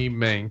Rainey,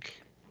 Mank.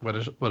 What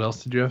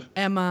else did you have?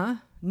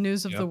 Emma,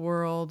 News of the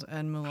World,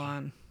 and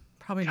Mulan.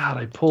 Probably not.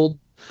 I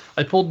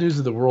pulled News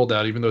of the World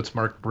out, even though it's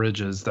Mark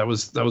Bridges. That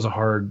was a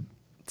hard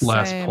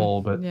last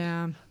poll, but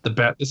yeah,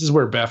 this is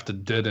where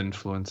BAFTA did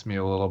influence me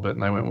a little bit,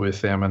 and I went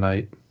with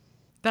Ammonite.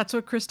 That's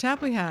what Chris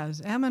Tapley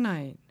has,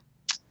 Ammonite.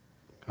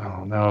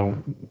 Oh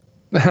no.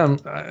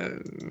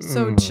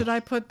 So should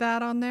I put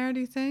that on there? Do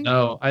you think?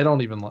 No, I don't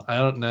know. I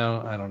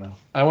don't know.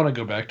 I want to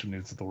go back to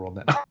News of the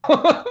World now.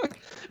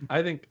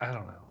 I don't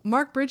know.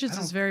 Mark Bridges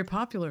is very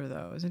popular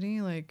though, isn't he?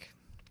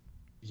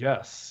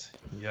 Yes.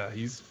 Yeah,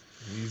 he's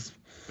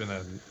been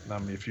a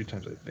nominee a few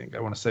times, I think. I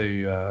want to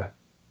say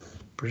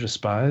Bridge of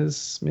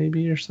Spies,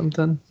 maybe, or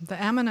something.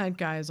 The Ammonite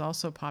guy is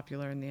also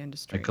popular in the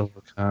industry. Michael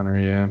O'Connor,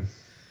 yeah.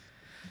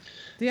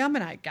 The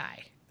Ammonite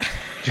guy.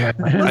 Yeah,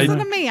 Listen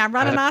to me. I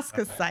run an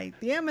Oscar site.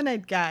 The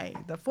Ammonite guy.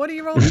 The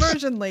 40-year-old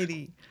virgin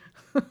lady.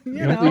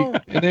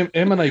 And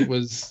Ammonite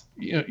was,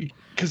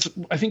 because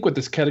I think what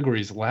this category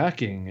is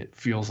lacking, it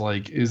feels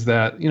like, is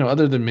that,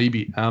 other than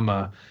maybe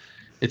Emma,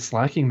 it's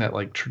lacking that,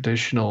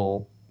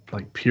 traditional,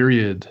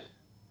 period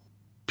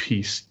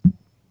piece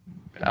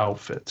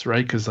outfits,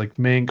 right? Because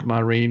Mank, Ma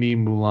Rainey,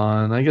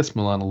 Mulan, I guess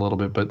Mulan a little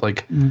bit, but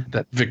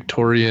that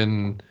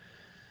Victorian,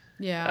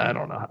 I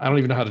don't know, I don't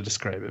even know how to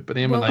describe it, but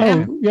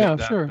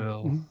Ammonite sure.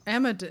 bill.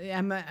 Emma,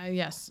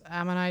 yes,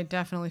 Ammonite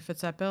definitely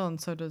fits that bill, and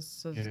so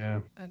does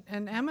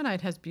and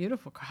Ammonite has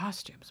beautiful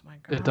costumes. My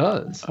God, it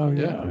does. Oh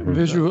yeah,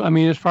 visual. I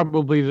mean, it's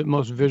probably the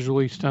most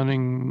visually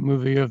stunning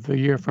movie of the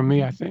year for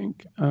me. I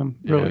think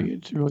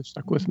it's really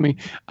stuck with me.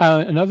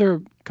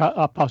 Another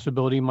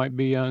possibility might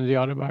be the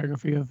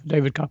autobiography of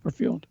David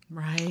Copperfield.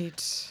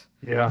 Right.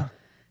 Yeah.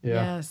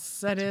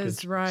 Yes, that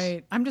is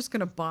right. I'm just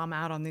gonna bomb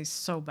out on these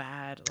so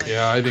bad.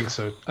 Yeah, I think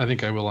so. I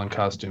think I will on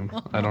costume.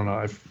 I don't know.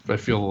 I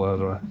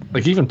feel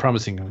even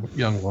Promising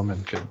Young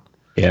Woman could.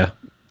 Yeah.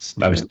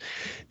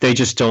 They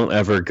just don't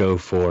ever go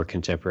for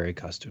contemporary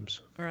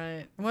costumes.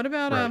 Right. What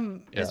about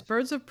is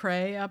Birds of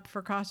Prey up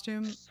for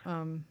costume?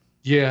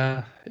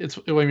 Yeah, it's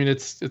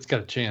got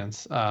a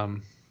chance.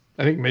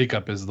 I think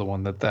makeup is the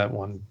one that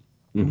one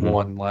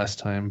won last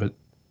time, but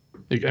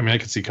I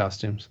could see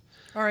costumes.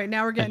 All right,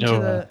 now we're getting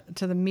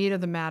to the meat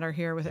of the matter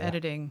here with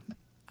editing.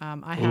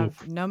 I have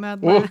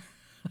Nomadland.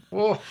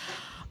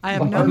 I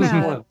have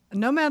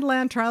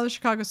Nomadland, Trial of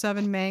Chicago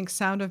 7, Mank,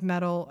 Sound of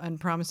Metal, and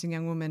Promising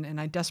Young Woman,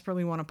 and I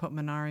desperately want to put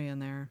Minari in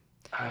there.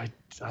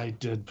 I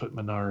did put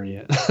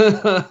Minari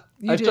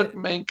in. I took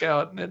Mank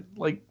out, and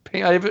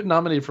I have it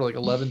nominated for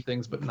 11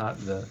 things, but not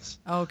this.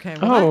 Okay.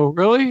 Well,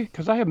 really?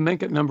 Because I have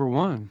Mank at number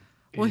 1.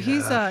 Well,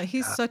 he's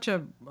such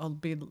a.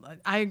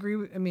 I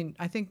agree.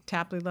 I think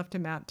Tapley left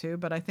him out too,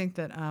 but I think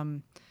that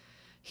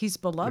he's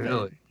beloved.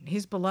 Really?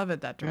 He's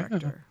beloved, that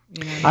director.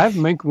 I have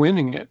Mank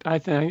winning it. I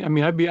think.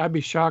 I'd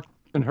be shocked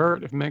and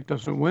hurt if Mank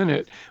doesn't win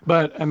it.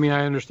 But I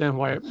understand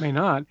why it may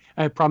not.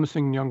 I have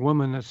Promising Young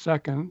Woman as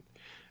second,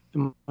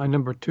 in my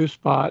number 2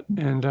 spot,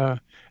 and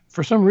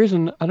for some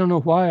reason I don't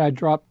know why I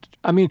dropped.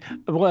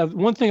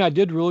 One thing I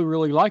did really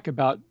really like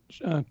about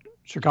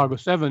Chicago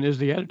 7 is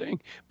the editing,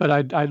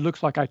 but I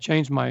looks like I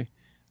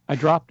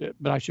dropped it,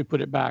 but I should put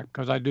it back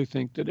because I do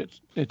think that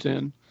it's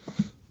in.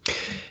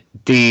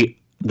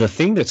 The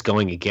thing that's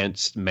going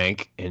against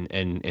Mank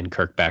and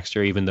Kirk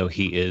Baxter, even though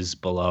he is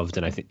beloved,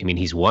 and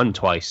he's won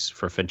twice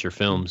for Fincher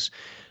Films,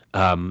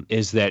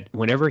 is that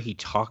whenever he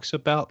talks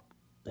about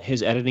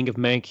his editing of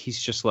Mank,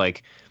 he's just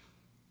like,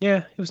 yeah,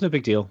 it was no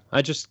big deal.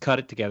 I just cut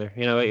it together.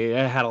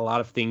 I had a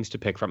lot of things to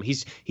pick from.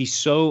 He's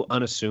so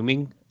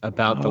unassuming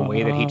about the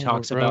way that he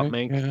talks about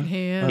Right. Mank. Yeah.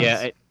 He is.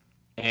 Yeah,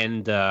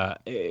 and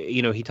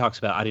he talks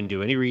about, I didn't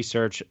do any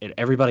research, and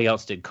everybody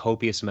else did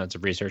copious amounts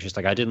of research. It's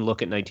like, I didn't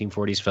look at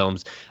 1940s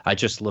films. I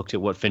just looked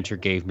at what Fincher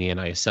gave me, and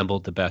I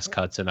assembled the best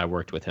cuts, and I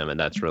worked with him, and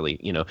that's really,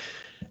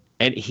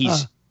 and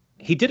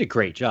he did a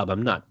great job.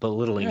 I'm not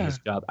belittling his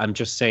job. I'm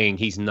just saying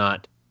he's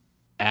not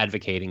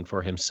advocating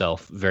for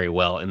himself very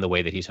well in the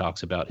way that he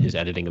talks about his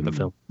editing of the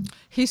film.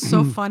 He's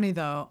so funny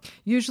though.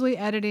 Usually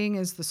editing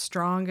is the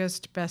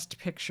strongest best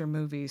picture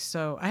movie.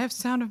 So I have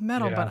Sound of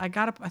Metal, but I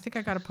think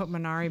I gotta put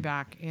Minari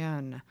back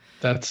in.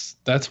 That's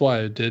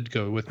why I did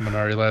go with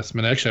Minari last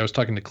minute. Actually, I was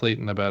talking to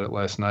Clayton about it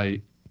last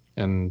night,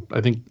 and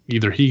I think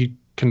either he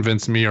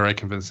convinced me or I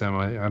convinced him.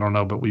 I don't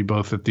know, but we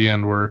both at the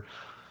end were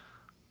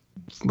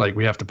like,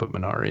 we have to put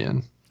Minari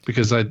in.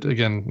 Because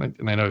and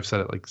I know I've said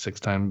it like 6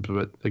 times,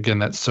 but again,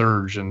 that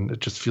surge, and it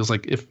just feels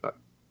like if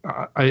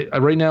I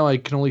right now I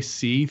can only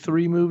see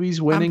 3 movies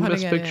winning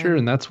Best Picture,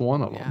 and that's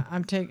one of them. Yeah,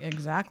 I'm taking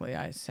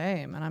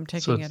same, and I'm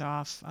taking it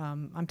off.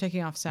 I'm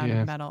taking off Sound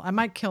of Metal. I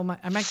might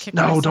kick.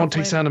 No, don't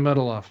take Sound of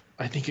Metal off.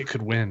 I think it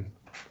could win.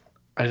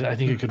 I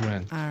think it could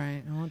win. All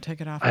right, I won't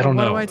take it off. I don't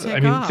know. What do I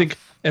take off?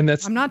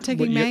 I'm not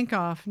taking Mank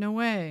off. No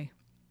way.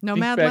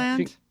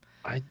 Nomadland.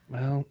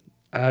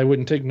 I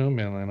wouldn't take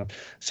Nomadland off.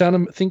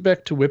 Think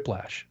back to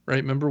Whiplash, right?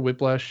 Remember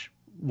Whiplash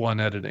 1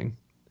 editing,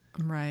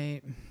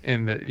 right?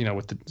 And that,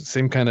 with the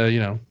same kind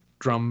of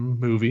drum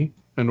movie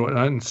and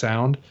whatnot and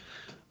sound.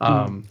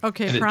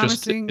 Okay, and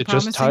promising. It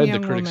just tied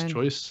young the Critics' woman.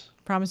 Choice.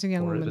 Promising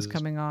Young Woman's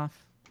coming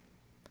off.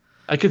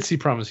 I could see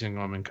Promising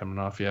Young Woman coming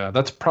off. Yeah,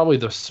 that's probably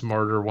the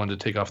smarter one to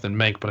take off than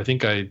Mank. But I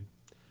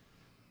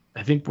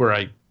think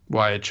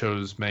why I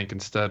chose Mank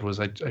instead was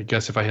I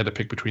guess if I had to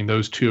pick between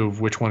those two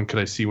of which one could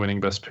I see winning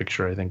Best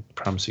Picture, I think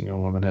Promising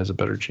Young Woman has a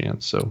better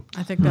chance. So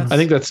I think that's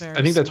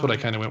what I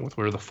kind of went with,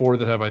 where the 4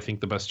 that have I think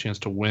the best chance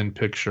to win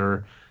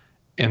Picture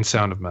and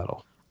Sound of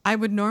Metal. I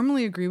would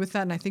normally agree with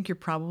that, and I think you're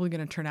probably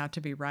going to turn out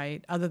to be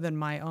right, other than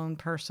my own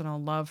personal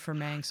love for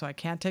Mank, so I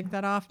can't take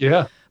that off.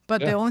 Yeah.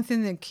 But the only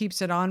thing that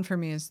keeps it on for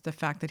me is the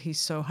fact that he's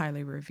so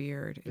highly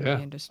revered in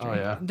the industry. Oh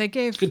yeah. They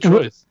gave good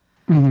choice.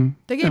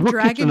 They gave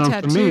Dragon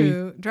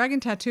Tattoo. Dragon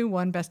Tattoo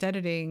won Best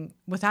Editing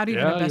without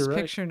even a Best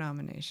Picture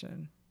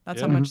nomination.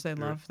 That's how much they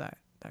love that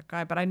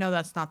guy. But I know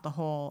that's not the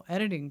whole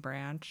editing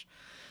branch.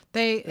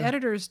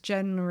 Editors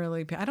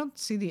generally, I don't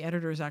see the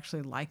editors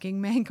actually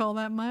liking Mank all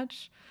that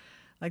much.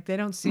 Like, they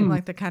don't seem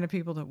like the kind of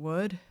people that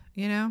would,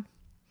 I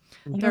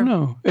don't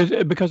know.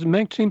 Because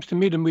Mank seems to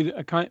me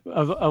a kind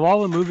of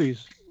all the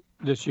movies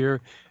this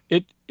year,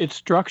 its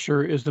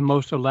structure is the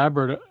most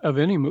elaborate of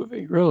any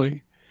movie,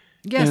 really.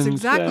 Yes,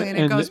 exactly. And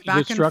it goes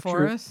back and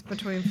forth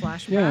between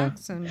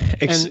flashbacks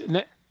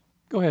and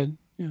go ahead.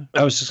 Yeah.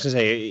 I was just going to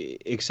say,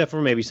 except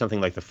for maybe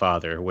something like The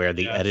Father, where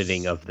the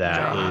editing of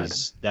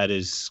that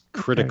is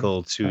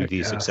critical to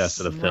the success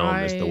of the film,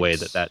 is the way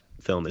that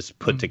film is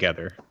put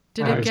together.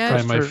 Did it get?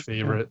 It's probably my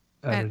favorite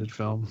edited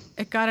film.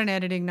 It got an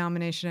editing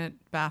nomination at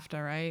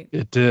BAFTA, right?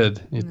 It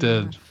did. It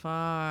did.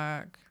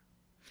 Fuck.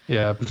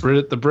 Yeah,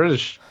 the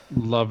British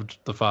loved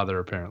The Father.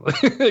 Apparently,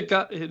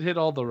 it hit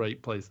all the right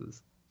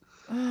places.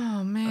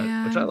 Oh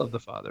man! Which I love The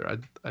Father.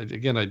 I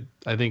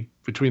think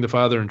between The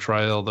Father and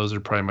Trial, those are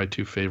probably my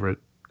 2 favorite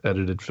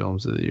edited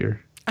films of the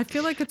year. I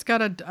feel like it's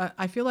got a.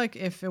 I feel like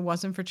if it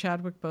wasn't for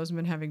Chadwick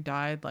Boseman having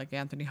died, like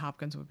Anthony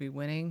Hopkins would be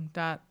winning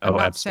that. I'm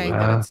not saying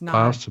that it's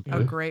not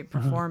a great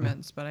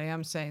performance, but I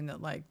am saying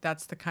that like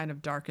that's the kind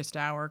of darkest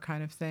hour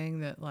kind of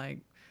thing that like.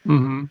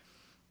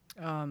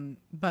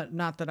 But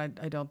not that I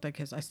don't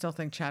think I still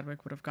think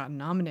Chadwick would have gotten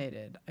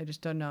nominated. I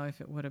just don't know if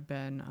it would have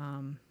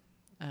been.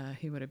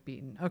 He would have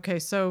beaten. Okay,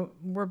 so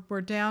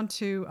we're down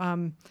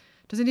to.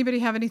 Does anybody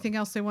have anything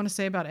else they want to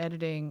say about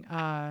editing?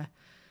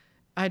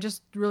 I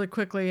just really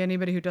quickly,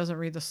 anybody who doesn't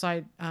read the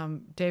site,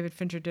 David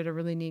Fincher did a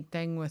really neat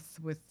thing with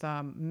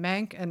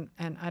Mank,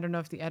 and I don't know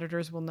if the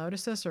editors will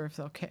notice this or if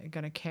they're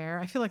going to care.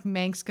 I feel like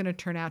Mank's going to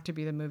turn out to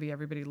be the movie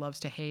everybody loves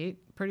to hate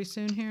pretty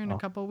soon here in a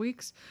couple of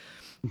weeks,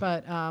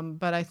 but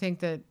I think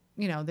that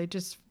they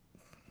just,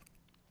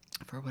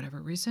 for whatever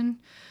reason,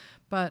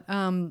 but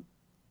when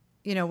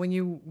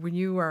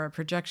you are a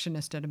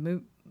projectionist at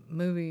a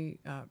movie.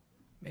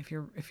 If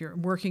you're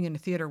working in a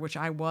theater, which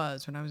I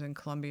was when I was in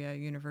Columbia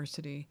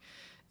University,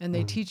 and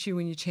they teach you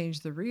when you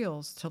change the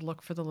reels to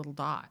look for the little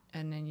dot,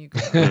 and then you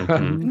go,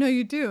 no,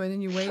 you do, and then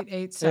you wait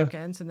 8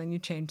 seconds, and then you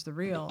change the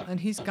reel,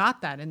 and he's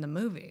got that in the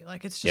movie.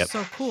 Like, it's just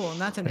so cool,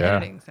 and that's an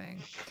editing thing.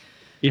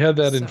 He had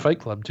that in Fight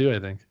Club too, I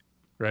think,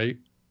 right?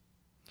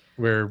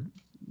 Where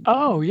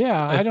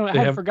I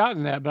had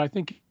forgotten that, but I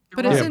think.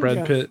 But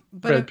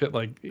Brad Pitt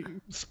like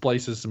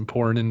splices some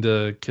porn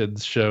into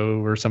kids'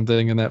 show or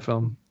something in that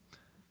film.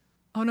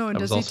 Oh no! And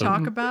does he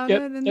talk about it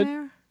in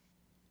there?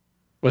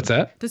 What's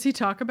that? Does he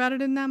talk about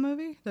it in that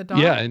movie? The dog?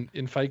 Yeah,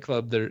 in Fight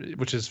Club, there,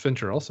 which is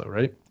Fincher also,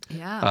 right?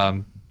 Yeah.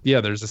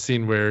 There's a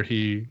scene where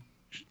he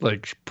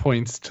like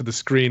points to the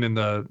screen and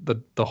the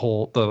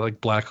hole, the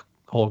like black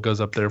hole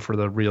goes up there for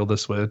the reel to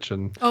switch,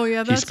 and Oh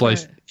yeah, he that's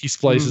right. he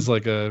splices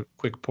like a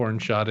quick porn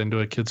shot into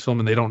a kid's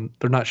film, and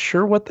they're not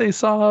sure what they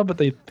saw, but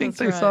they think That's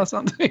they saw right.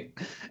 something.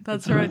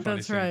 That's It's a really right. funny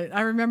That's scene. right.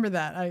 I remember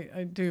that.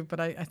 I do, but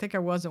I think I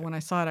wasn't when I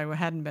saw it. I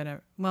hadn't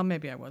been. Well,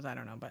 maybe I was. I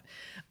don't know. But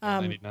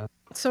Maybe not.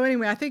 so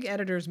anyway, I think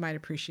editors might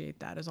appreciate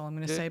that. Is all I'm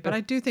going to say. But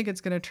I do think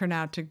it's going to turn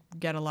out to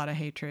get a lot of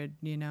hatred.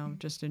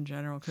 Just in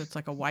general, because it's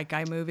like a white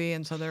guy movie,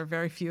 and so there are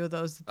very few of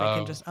those that they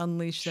can just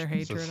unleash their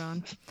hatred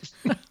on.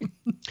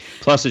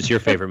 Plus, it's your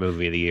favorite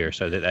movie of the year,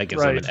 so that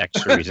gives them Right. an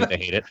extra reason to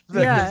hate it.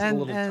 Yeah, a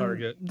little and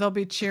target. they'll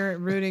be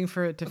rooting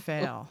for it to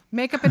fail.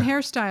 Makeup and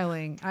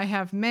hairstyling. I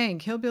have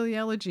Mank, Hillbilly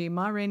Elegy,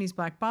 Ma Rainey's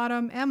Black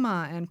Bottom,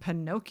 Emma, and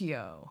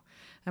Pinocchio.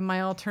 And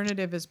my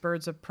alternative is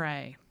Birds of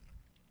Prey.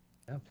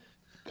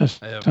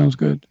 That sounds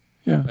good.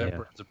 Yeah. I have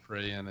Birds of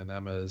Prey and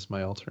Emma is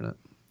my alternate.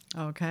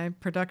 Okay.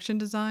 Production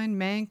design,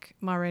 Mank,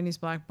 Ma Rainey's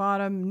Black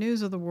Bottom,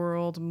 News of the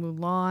World,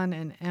 Mulan,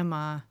 and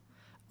Emma.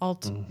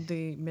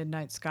 The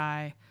Midnight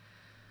Sky.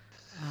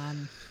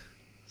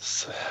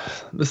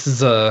 This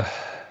is at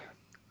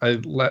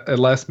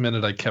last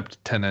minute I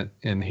kept Tenet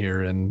in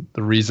here, and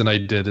the reason I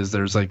did is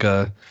there's like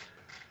the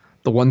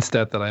one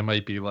stat that I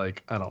might be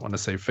like, I don't want to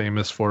say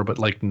famous for, but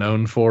like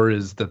known for,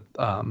 is that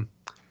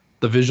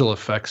the visual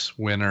effects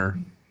winner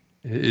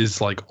is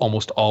like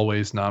almost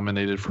always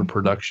nominated for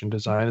production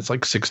design. It's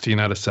like 16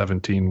 out of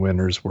 17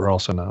 winners were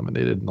also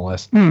nominated in the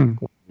last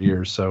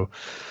year. So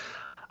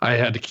I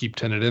had to keep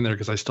Tenet in there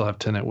because I still have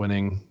Tenet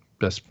winning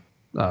best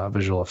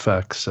visual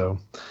effects. So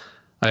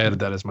I added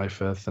that as my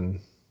fifth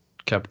and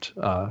kept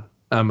Emma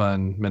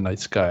and Midnight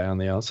Sky on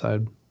the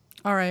outside.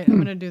 All right. I'm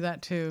going to do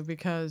that too,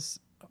 because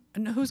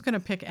who's going to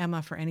pick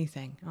Emma for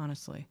anything,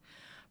 honestly?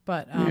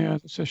 But yeah,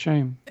 it's a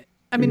shame.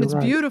 I mean, You're it's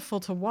right. beautiful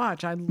to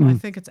watch. I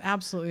think it's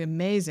absolutely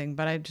amazing,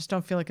 but I just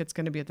don't feel like it's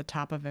going to be at the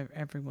top of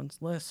everyone's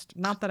list.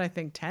 Not that I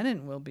think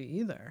Tenet will be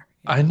either.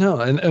 I know.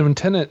 And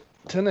Tenet,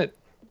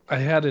 I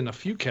had in a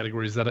few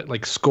categories that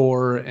like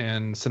score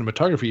and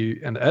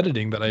cinematography and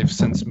editing that I've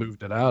since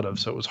moved it out of.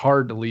 So it was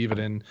hard to leave it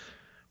in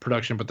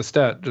production. But the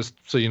stat, just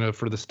so you know,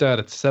 for the stat,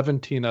 it's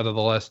 17 out of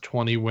the last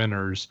 20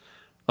 winners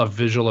of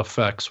visual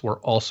effects were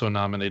also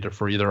nominated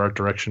for either art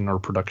direction or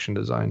production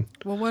design.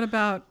 Well, what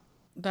about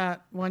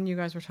that one you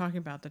guys were talking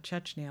about, the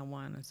Chechnya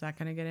one? Is that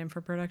going to get in for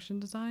production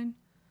design?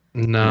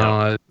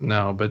 No,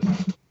 but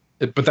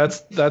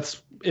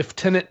that's if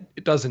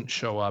Tenet doesn't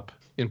show up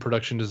in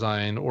production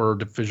design or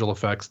visual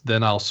effects,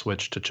 then I'll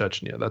switch to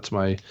Chechnya.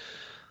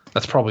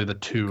 That's probably the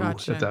two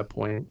Gotcha. at that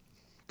point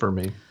for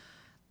me.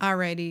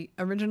 Alrighty,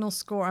 original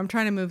score. I'm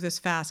trying to move this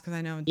fast because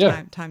I know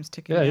time's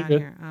ticking Yeah, you're down good.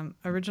 here.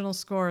 Original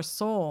score: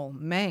 Soul,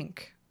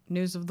 Mank,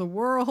 News of the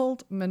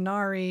World,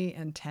 Minari,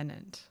 and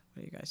Tenet.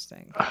 What do you guys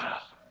think?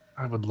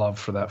 I would love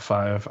for that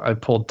 5. I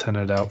pulled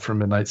Tenet out for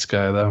Midnight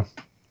Sky though.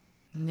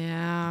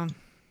 Yeah,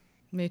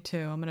 me too.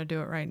 I'm gonna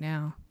do it right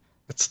now.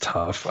 It's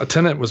tough.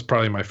 Tenet was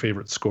probably my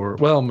favorite score.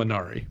 Well,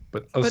 Minari,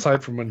 but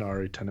aside from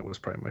Minari, Tenet was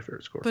probably my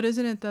favorite score. But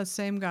isn't it the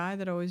same guy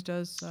that always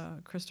does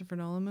Christopher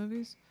Nolan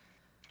movies?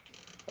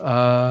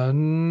 I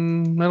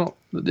don't.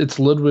 It's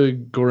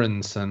Ludwig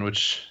Göransson,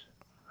 which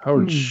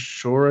Howard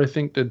Shore I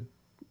think did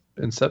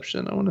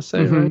Inception. I want to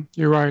say right.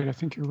 You're right. I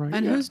think you're right.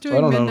 And yeah. who's I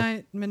doing don't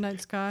know.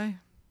 Midnight Sky?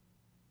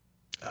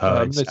 It's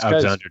Midnight Sky's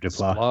Alexander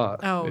Duplat.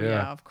 Oh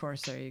yeah, of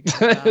course. There you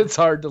go. It's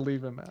hard to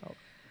leave him out.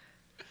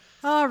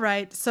 All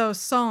right. So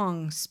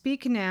song,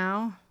 Speak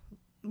Now.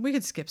 We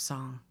could skip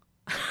song.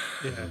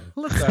 Yeah.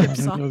 Let's skip I don't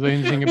song. know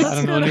anything about. I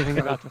don't know anything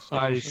about the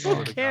I song. swear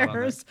Who to God on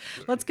cares?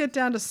 that. Let's get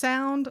down to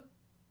sound.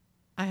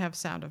 I have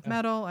Sound of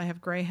Metal. I have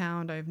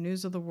Greyhound. I have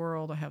News of the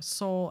World. I have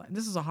Soul.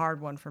 This is a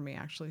hard one for me,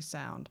 actually,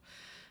 sound.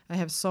 I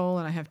have Soul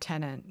and I have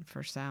Tenet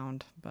for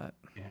sound, but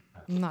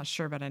I'm not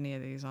sure about any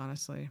of these,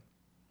 honestly.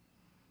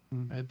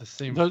 I had the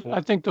same.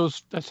 I think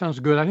that sounds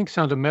good. I think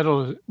Sound of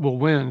Metal will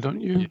win,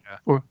 don't you?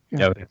 Yeah.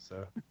 Yeah. I think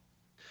so.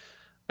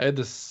 I had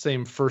the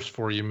same first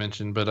 4 you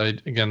mentioned, but I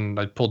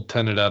pulled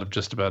Tenet out of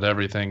just about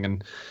everything,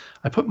 and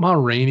I put Ma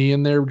Rainey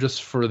in there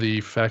just for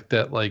the fact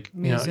that, like,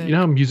 you know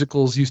how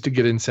musicals used to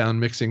get in sound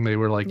mixing, they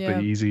were like the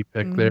easy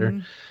pick there.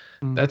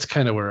 That's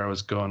kind of where I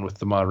was going with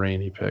the Ma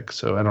Rainey pick.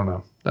 So I don't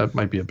know, that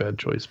might be a bad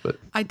choice, but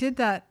I did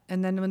that,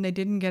 and then when they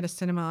didn't get a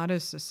Cinema Audio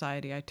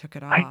Society, I took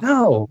it off. I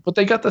know, but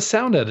they got the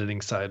sound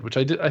editing side, which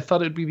I thought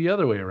it'd be the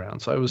other way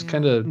around. So I was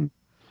kind of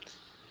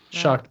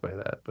shocked by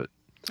that, but.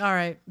 All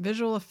right,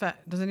 visual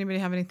effect. Does anybody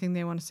have anything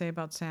they want to say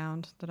about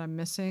sound that I'm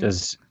missing?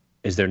 Is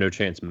there no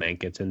chance Mank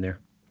gets in there?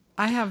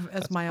 I have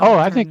as my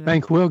I think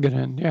alternative. Mank will get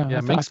in. Yeah, Yeah, I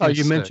Mank's thought my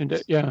you mentioned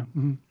 6. it. Yeah.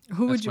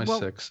 Who would That's you? my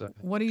What, 6.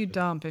 what do you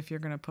dump if you're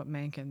going to put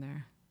Mank in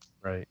there?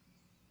 Right.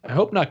 I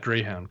hope not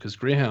Greyhound, because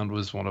Greyhound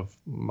was one of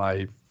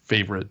my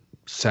favorite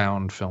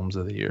sound films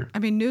of the year. I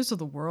mean, News of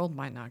the World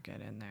might not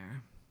get in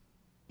there.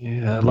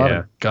 Yeah, a lot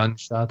of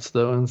gunshots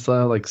though, and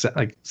stuff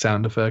like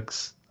sound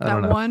effects. I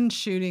don't That know. one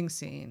shooting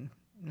scene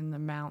in the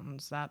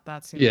mountains, that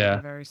seems like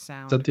a very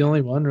sound. Is that the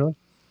only one, really?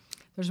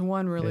 There's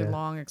one really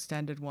long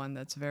extended one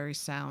that's very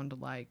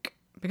sound like,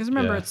 because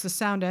remember it's the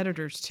sound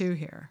editors too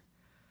here.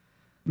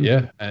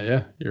 Yeah,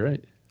 you're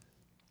right.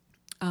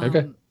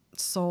 Okay.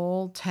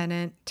 Soul,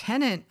 Tenet,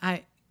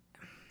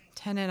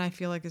 I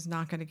feel like is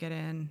not going to get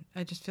in.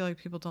 I just feel like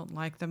people don't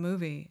like the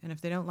movie, and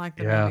if they don't like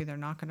the movie, they're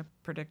not going to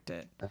predict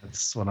it.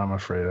 That's what I'm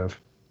afraid of.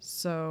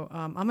 So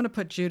I'm going to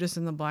put Judas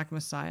and the Black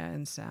Messiah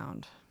in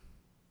sound.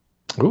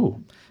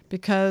 Ooh.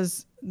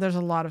 Because there's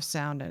a lot of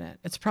sound in it.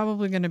 It's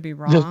probably going to be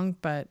wrong,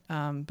 but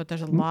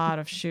there's a lot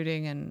of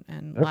shooting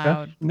and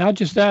loud. Not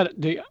just that,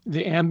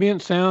 the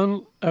ambient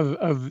sound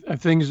of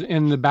things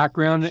in the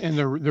background and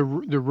the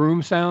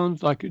room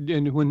sounds, like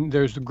when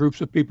there's groups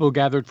of people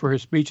gathered for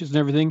his speeches and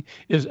everything,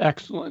 is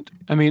excellent.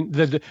 I mean,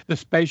 the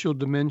spatial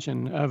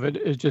dimension of it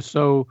is just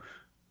so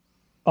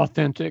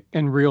authentic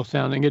and real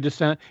sounding. It just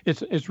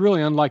it's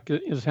really unlike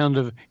the sound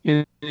of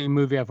any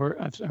movie I've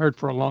heard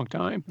for a long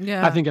time.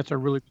 Yeah, I think that's a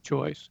really good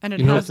choice. And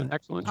it's an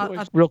excellent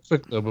choice. Real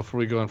quick though, before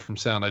we go on from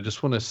sound, I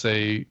just want to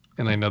say,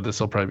 and I know this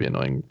will probably be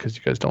annoying because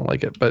you guys don't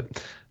like it,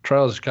 but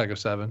Trial of Chicago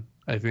 7.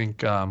 I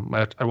think I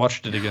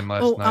watched it again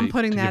last night. I'm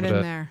putting that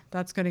in there.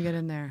 That's going to get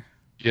in there.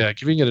 Yeah,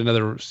 giving it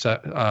another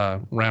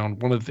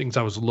round. One of the things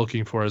I was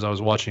looking for as I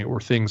was watching it were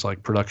things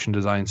like production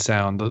design,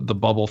 sound, the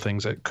bubble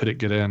things that could it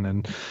get in,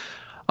 and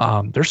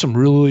there's some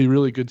really,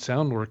 really good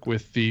sound work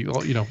with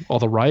all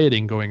the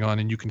rioting going on,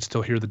 and you can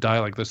still hear the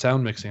dialogue. The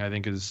sound mixing, I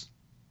think, is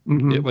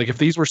like if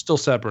these were still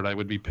separate, I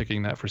would be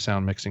picking that for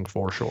sound mixing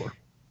for sure.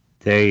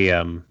 They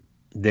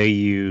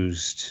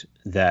used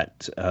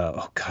that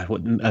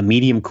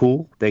medium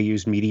cool. They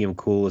used medium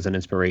cool as an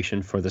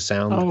inspiration for the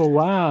sound. Oh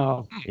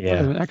wow! Yeah,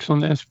 an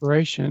excellent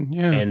inspiration.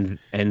 Yeah,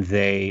 and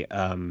they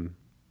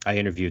I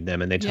interviewed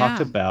them, and they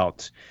talked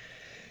about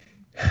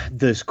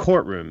this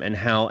courtroom and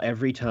how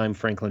every time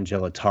Frank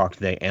Langella talked,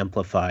 they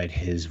amplified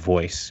his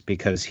voice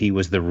because he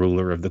was the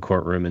ruler of the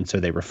courtroom, and so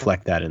they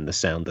reflect that in the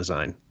sound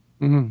design.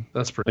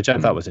 That's pretty. Which I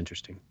thought was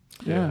interesting.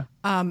 Yeah.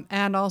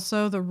 And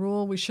also the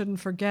rule we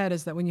shouldn't forget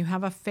is that when you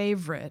have a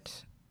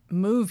favorite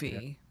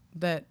movie,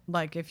 that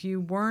like if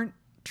you weren't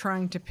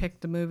trying to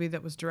pick the movie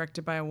that was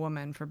directed by a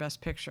woman for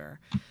Best Picture,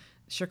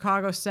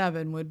 Chicago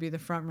 7 would be the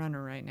front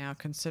runner right now,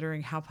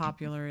 considering how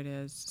popular it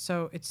is.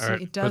 So it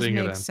does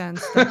make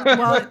sense.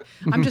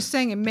 I'm just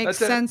saying it makes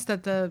sense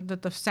that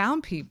the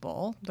sound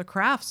people, the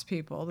crafts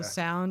people, the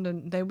sound,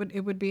 and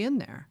it would be in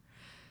there.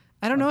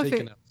 I don't know if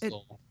it.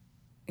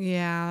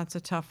 Yeah, that's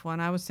a tough one.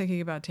 I was thinking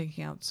about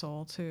taking out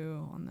Soul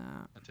too on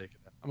that.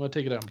 I'm gonna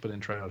take it out and put in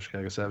Trial of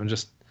Chicago 7.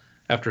 Just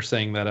after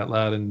saying that out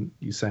loud and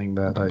you saying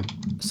that,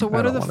 So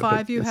what are the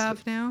 5 you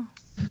have now?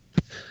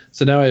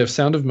 So now I have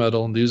Sound of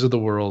Metal, News of the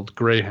World,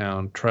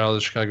 Greyhound, Trial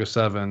of Chicago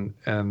 7,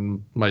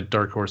 and my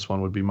dark horse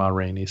one would be Ma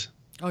Rainey's.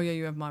 Oh, yeah,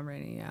 you have Ma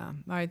Rainey, yeah. All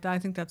right, I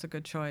think that's a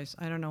good choice.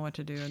 I don't know what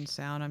to do in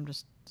sound.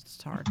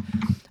 It's hard.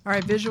 All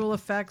right, visual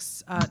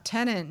effects,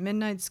 Tenet,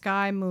 Midnight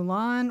Sky,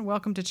 Mulan,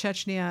 Welcome to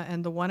Chechnya,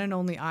 and the one and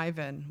only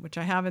Ivan, which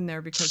I have in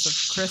there because of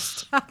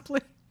Chris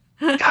Tapley.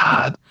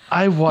 God,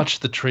 I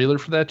watched the trailer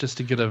for that just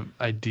to get an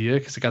idea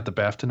because it got the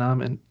BAFTA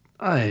nom, and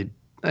I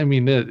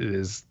mean, it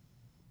is...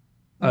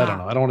 I don't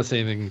know. I don't want to say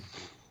anything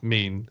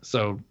mean,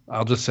 so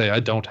I'll just say I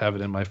don't have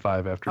it in my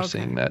 5 after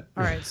seeing that.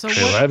 All right, so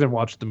trailer. I haven't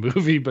watched the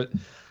movie, but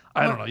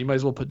I don't know. You might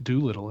as well put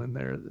Doolittle in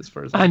there as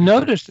far as I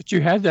noticed that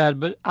you had that,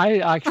 but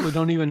I actually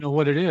don't even know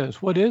what it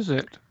is. What is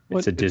it?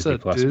 It's a Disney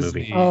Plus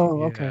movie.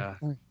 Oh, okay. Yeah.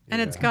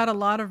 And it's got a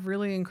lot of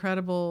really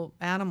incredible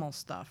animal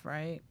stuff,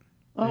 right?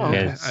 Oh,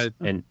 yes.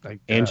 And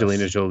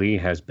Angelina Jolie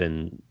has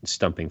been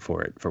stumping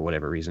for it for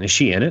whatever reason. Is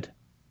she in it?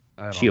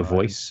 Is she a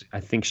voice? I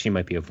think she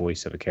might be a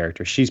voice of a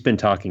character. She's been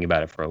talking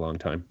about it for a long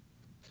time.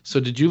 So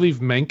did you leave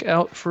Mank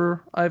out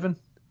for Ivan?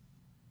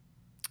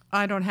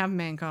 I don't have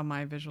Mank on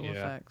my visual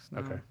effects. No.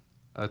 Okay.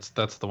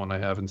 That's the one I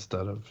have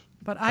instead of.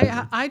 But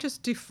I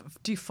just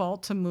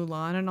default to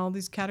Mulan in all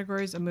these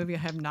categories, a movie I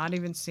have not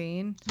even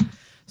seen.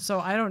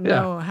 So I don't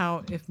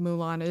know if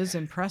Mulan is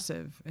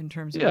impressive in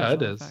terms of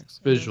visual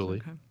effects.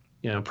 Visually.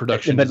 Okay.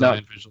 Production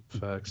design, visual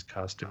effects,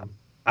 costume.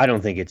 I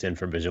don't think it's in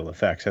for visual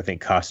effects. I think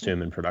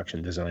costume and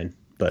production design,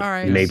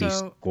 but maybe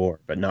score,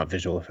 but not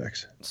visual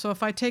effects. So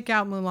if I take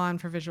out Mulan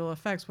for visual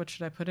effects, what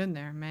should I put in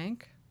there?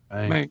 Mank?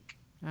 Mank.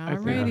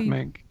 Alrighty.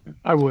 Mank.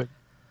 I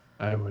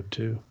would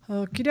too.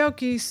 Okie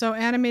dokie. So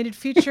animated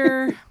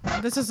feature.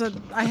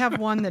 I have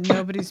one that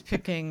nobody's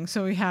picking.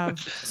 So we have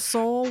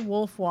Soul,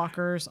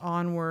 Wolfwalkers,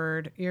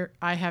 Onward.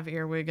 I have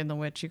Earwig and the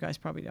Witch. You guys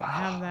probably don't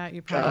have that.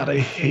 You probably I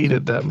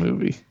hated that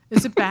movie.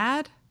 Is it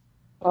bad?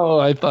 Oh,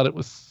 I thought it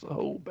was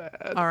so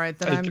bad. All right,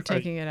 then I'm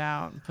taking it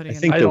out and putting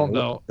it in. I don't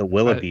know. The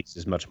Willoughbys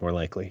is much more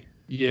likely.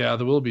 Yeah,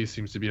 the Willoughbys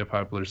seems to be a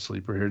popular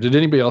sleeper here. Did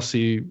anybody else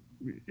see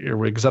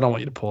Earwig? Because I don't want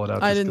you to pull it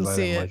out. I didn't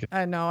see it.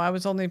 I know. I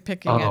was only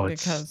picking it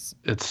because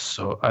it's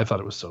so. I thought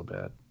it was so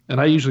bad,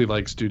 and I usually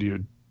like Studio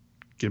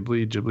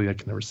Ghibli. I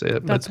can never say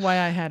it. That's why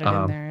I had it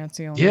in there. That's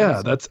the only. Yeah,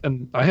 reason.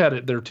 And I had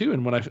it there too.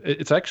 And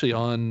it's actually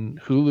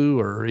on Hulu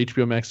or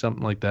HBO Max,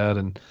 something like that.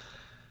 And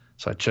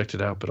so I checked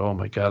it out. But oh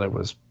my God, I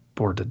was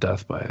bored to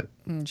death by it.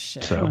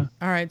 Shit. So.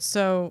 All right.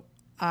 So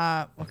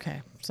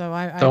Okay. So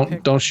I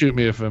Don't shoot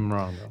me if I'm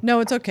wrong though. No,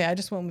 it's okay. I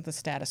just went with the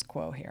status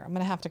quo here. I'm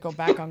going to have to go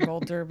back on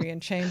Gold Derby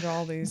and change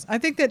all these. I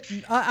think that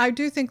I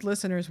do think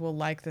listeners will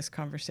like this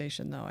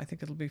conversation, though. I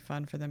think it'll be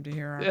fun for them to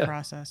hear our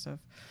process of.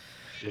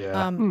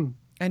 Yeah.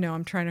 I know.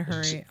 I'm trying to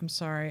hurry. I'm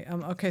sorry.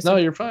 Okay. No,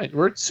 you're fine.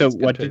 So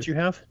what did you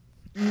have?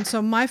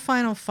 So my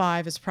final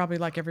 5 is probably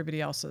like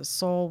everybody else's: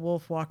 Soul,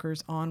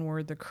 Wolfwalkers,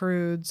 Onward, The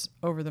Croods,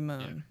 Over the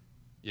Moon.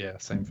 Yeah,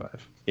 same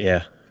 5.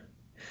 Yeah,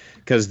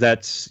 because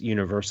that's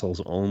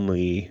Universal's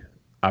only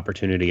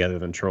opportunity other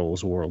than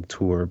Trolls World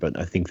Tour, but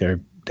I think they're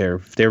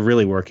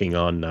really working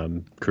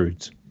on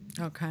Croods.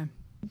 Okay.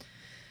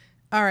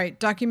 All right,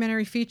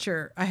 documentary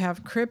feature. I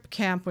have Crip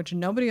Camp, which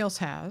nobody else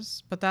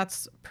has, but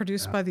that's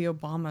produced by the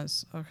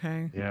Obamas.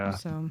 Okay. Yeah.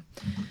 So,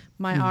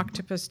 My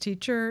Octopus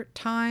Teacher,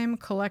 Time,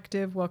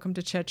 Collective, Welcome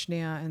to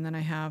Chechnya, and then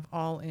I have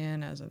All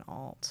In as an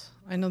alt.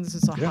 I know this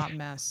is a hot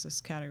mess, this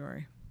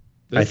category.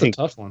 That's I think a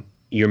tough one.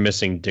 You're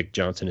missing Dick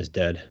Johnson is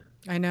Dead.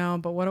 I know,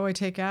 but what do I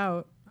take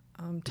out?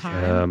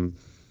 Time.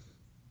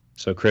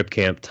 So Crip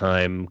Camp,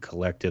 Time,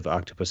 Collective,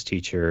 Octopus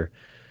Teacher.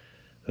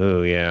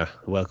 Oh yeah,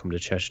 Welcome to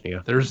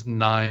Chechnya. There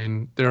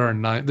are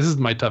 9. This is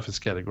my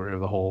toughest category of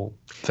the whole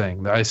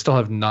thing. I still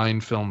have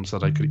 9 films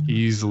that I could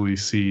easily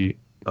see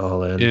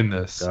All in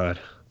this. God.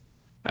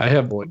 I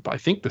have, I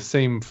think, the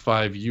same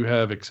 5 you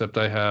have, except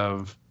I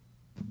have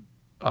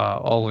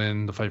All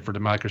In, The Fight for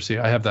Democracy.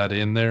 I have that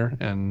in there,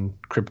 and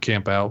Crip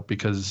Camp out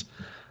because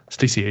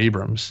Stacey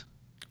Abrams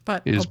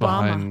is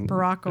behind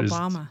Barack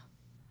Obama.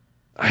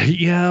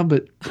 Yeah,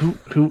 but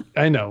who?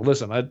 I know.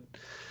 Listen,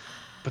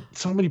 but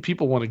so many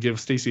people want to give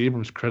Stacey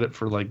Abrams credit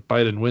for like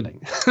Biden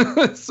winning.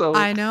 So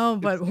I know,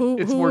 but who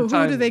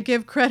do they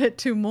give credit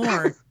to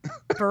more?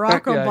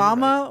 Barack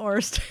Obama or?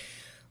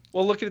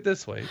 Well, look at it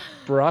this way: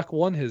 Barack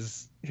won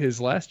his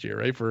last year,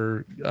 right?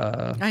 For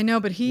I know,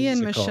 but he and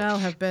Michelle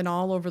have been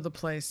all over the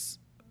place.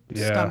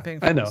 Stumping.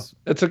 I know.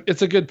 It's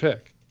a good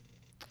pick.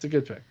 It's a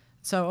good pick.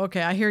 So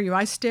okay, I hear you.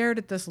 I stared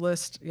at this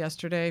list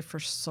yesterday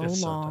for so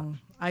long.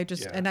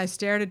 And I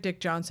stared at Dick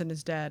Johnson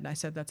is Dead, and I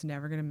said, that's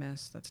never going to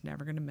miss. That's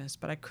never going to miss.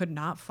 But I could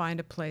not find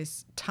a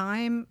place.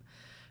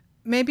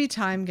 Maybe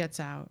Time gets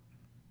out.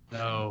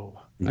 No.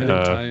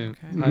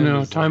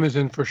 Time is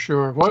in for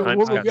sure. What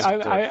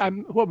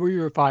were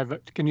your 5?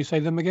 Can you say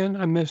them again?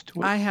 I missed.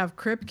 I have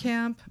Crip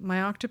Camp,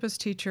 My Octopus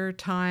Teacher,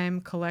 Time,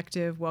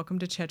 Collective, Welcome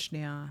to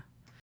Chechnya.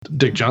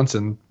 Dick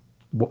Johnson,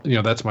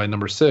 that's my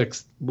number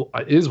 6.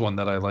 Is one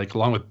that I like,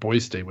 along with Boy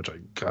State, which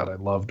I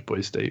loved Boy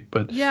State.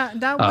 But yeah,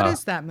 what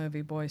is that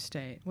movie, Boy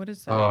State? What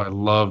is that? Oh, I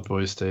loved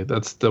Boy State.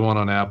 That's the one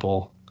on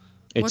Apple.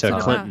 It's a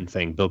Clinton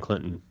thing, Bill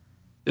Clinton.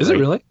 Is it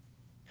really?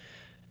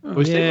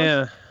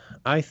 Yeah,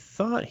 I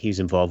thought he's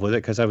involved with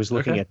it because I was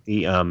looking at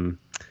the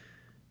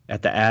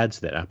ads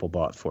that Apple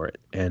bought for it.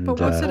 And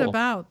but what's it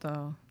about,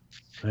 though?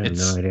 I have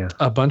no idea.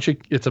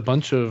 It's a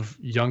bunch of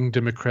young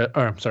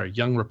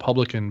young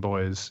Republican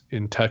boys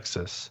in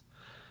Texas.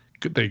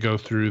 They go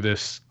through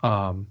this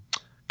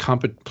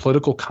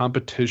political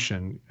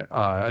competition.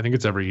 I think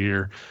it's every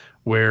year,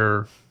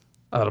 where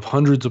out of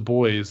hundreds of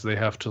boys, they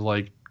have to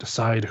like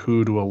decide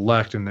who to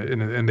elect,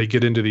 and they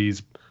get into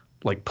these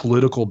like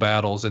political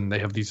battles, and they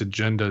have these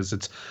agendas.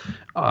 It's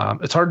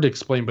hard to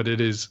explain, but it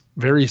is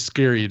very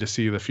scary to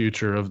see the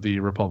future of the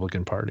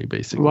Republican Party.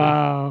 Basically,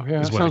 wow,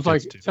 yeah,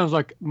 sounds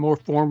like more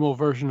formal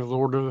version of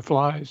Lord of the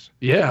Flies.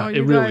 Yeah,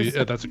 it really.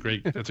 That's a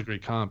great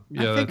comp.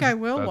 Yeah, I think I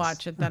will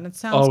watch it then. It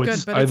sounds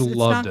good, but it's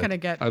not going to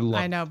get.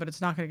 I know, but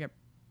it's not going to get.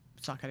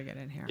 It's not going to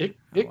get in here.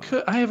 It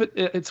could. I have it.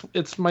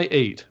 It's my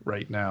 8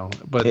 right now,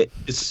 but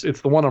it's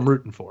the one I'm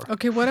rooting for.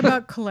 Okay, what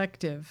about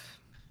Collective?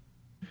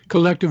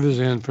 Collective is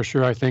in for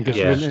sure. I think it's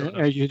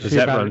because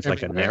that runs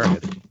like a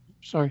narrative.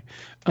 Sorry,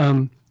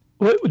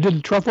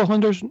 did Truffle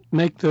Hunters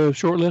make the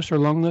short list or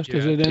long list? Yeah,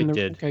 is it in?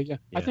 Okay, yeah.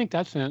 I think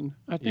that's in.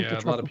 I think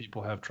a lot of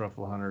people have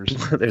Truffle Hunters.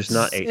 There's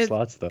not 8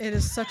 slots though. It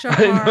is such a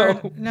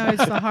hard. No,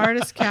 it's the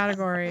hardest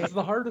category. It's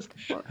the hardest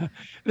part.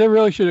 They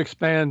really should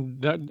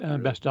expand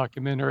best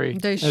documentary.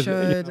 They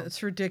should.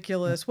 It's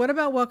ridiculous. What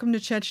about Welcome to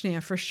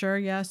Chechnya? For sure,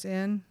 yes,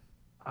 in.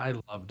 I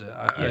loved it.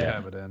 I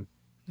have it in.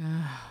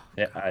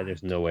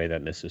 There's no way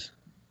that misses,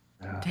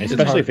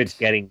 especially if it's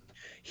getting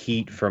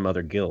heat from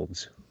other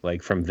guilds,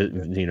 like from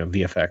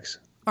VFX.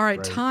 All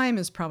right, Time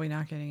is probably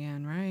not getting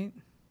in, right?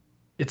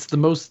 It's the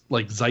most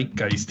like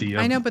zeitgeisty.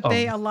 I know, but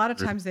a lot of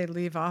times they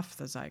leave off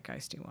the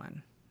zeitgeisty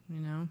one.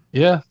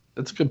 Yeah,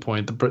 that's a good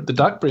point. The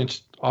Doc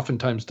Branch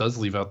oftentimes does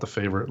leave out the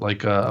favorite,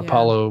 like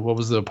Apollo. What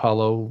was the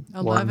Apollo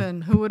 11?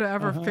 One? Who would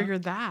have ever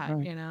figured that?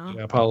 Right. Yeah,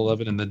 Apollo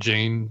 11 and the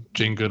Jane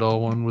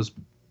Goodall one was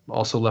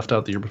also left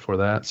out the year before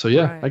that. So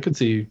yeah, right. I could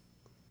see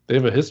they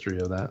have a history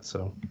of that.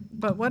 So,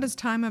 but what is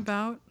Time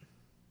about?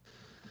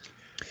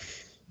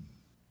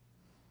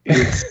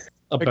 It's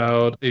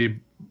about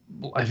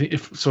I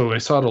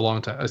saw it a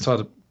long time. I saw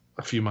it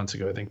a few months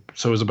ago, I think.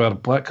 So it was about a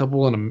black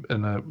couple and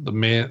the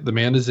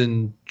man is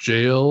in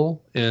jail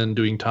and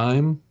doing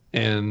time,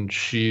 and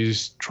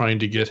she's trying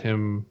to get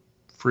him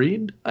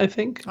freed, I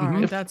think. All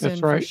right, that's in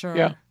right. For sure.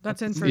 Yeah.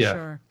 That's in for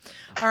sure.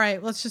 All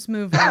right, let's just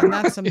move on.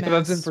 That's a mess.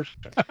 That's in for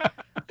sure.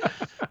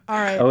 All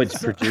right. Oh, it's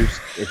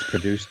produced. It's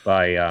produced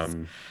by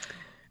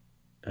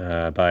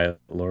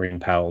Lorraine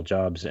Powell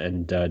Jobs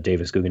and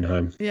Davis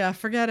Guggenheim. Yeah,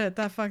 forget it.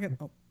 That fucking.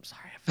 Oh,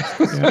 sorry.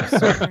 I'm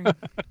sorry.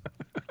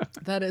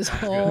 That is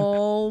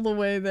all the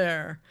way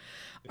there.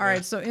 All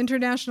right. So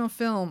international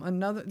film.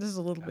 This is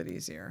a little bit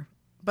easier,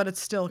 but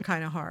it's still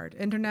kind of hard.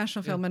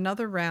 International film.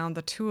 Another round.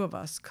 The two of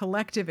us.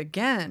 Collective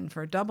again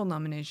for a double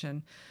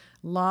nomination.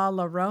 La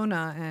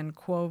Llorona and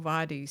Quo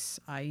Vadis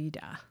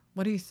Aida.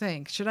 What do you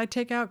think? Should I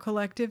take out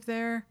collective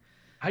there?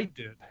 I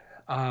did.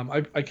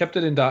 I kept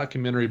it in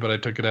documentary, but I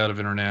took it out of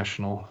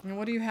international. And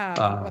what do you have?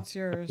 What's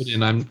yours?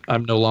 And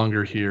I'm no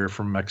longer here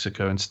from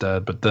Mexico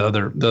instead. But the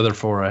other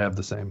four I have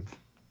the same.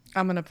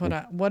 I'm gonna put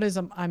what is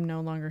I'm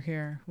no longer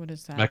here. What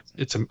is that?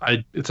 It's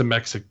a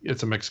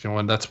Mexican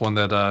one. That's one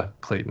that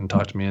Clayton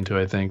talked me into,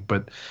 I think.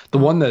 But the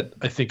one that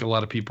I think a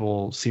lot of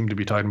people seem to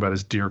be talking about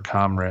is Dear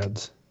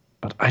Comrades.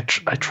 But I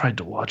tried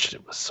to watch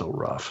it. It was so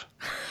rough.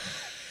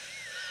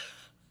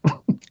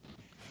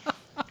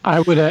 I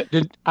would add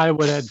the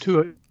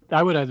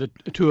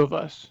two of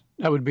us.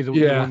 That would be the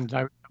one.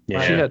 She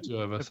had two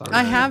of us.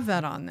 I have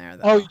that on there,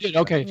 though. Oh, you did?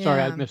 Okay, sorry,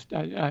 Yeah. I missed.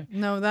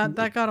 No,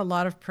 that got a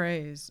lot of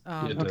praise.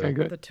 Okay,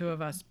 good. The two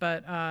of us,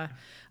 but I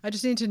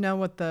just need to know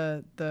what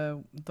the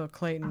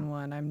Clayton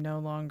one. I'm no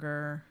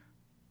longer.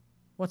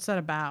 What's that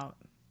about?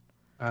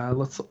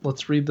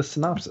 Let's read the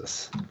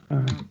synopsis.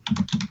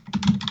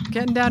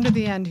 Getting down to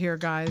the end here,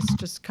 guys.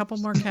 Just a couple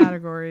more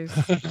categories.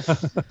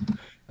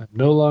 I'm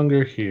no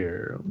longer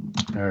here.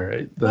 All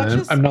right.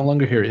 I'm no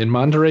longer here. In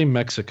Monterrey,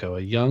 Mexico,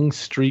 a young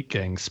street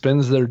gang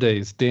spends their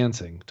days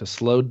dancing to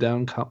slowed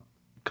down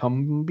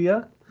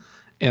cumbia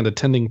and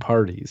attending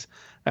parties.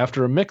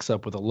 After a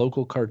mix-up with a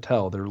local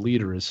cartel, their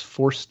leader is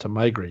forced to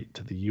migrate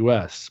to the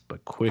U.S.,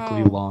 but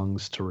quickly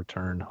longs to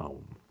return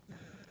home.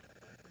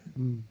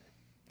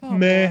 Oh,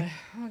 boy.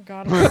 Oh,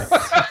 God.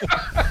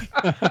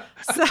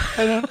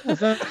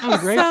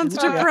 Sounds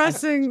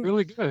depressing. It's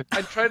really good.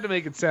 I tried to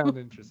make it sound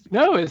interesting.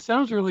 No, it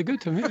sounds really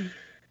good to me.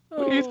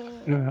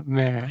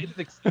 Man.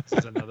 This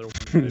is another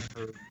one I've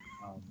heard.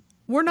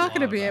 We're not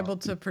going to be able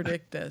to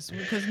predict this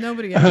because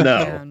nobody ever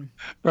can.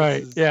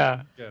 Right.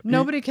 Yeah.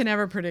 Nobody can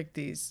ever predict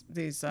these.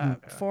 These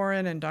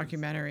foreign and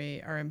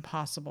documentary are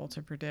impossible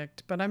to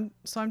predict. But I'm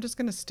just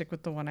going to stick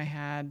with the one I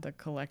had, the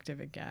collective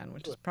again,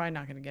 which is probably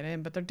not going to get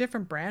in. But they're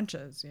different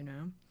branches, you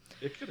know.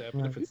 It could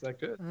happen if it's that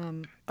good.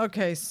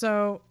 Okay,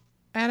 so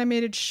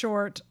animated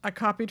short I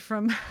copied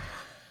from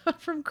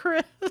from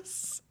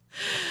Chris.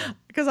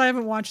 Because I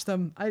haven't watched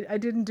them. I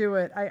didn't do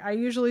it. I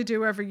usually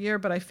do every year,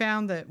 but I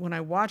found that when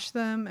I watch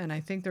them and I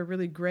think they're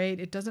really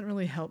great, it doesn't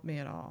really help me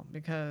at all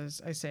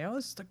because I say, oh,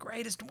 this is the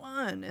greatest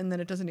one. And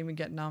then it doesn't even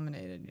get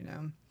nominated, you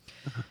know?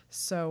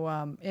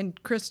 So,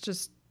 and Chris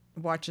just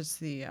watches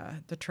the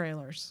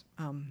trailers,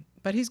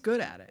 but he's good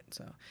at it.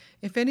 So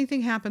If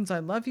Anything Happens, I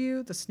Love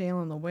You, The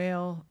Snail and the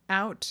Whale,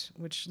 Out,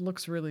 which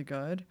looks really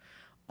good,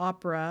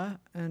 Opera,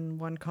 and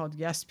one called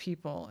Yes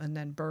People, and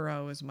then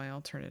Burrow is my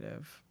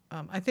alternative.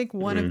 I think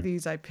one of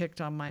these I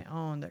picked on my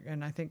own,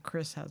 and I think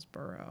Chris has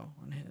Burrow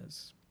on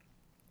his.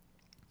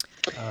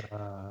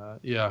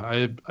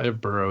 I have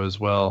Burrow as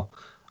well.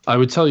 I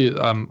would tell you,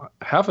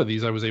 half of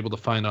these I was able to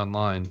find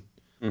online,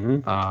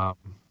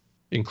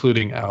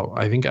 including Out.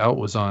 I think Out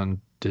was on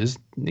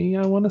Disney,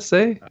 I want to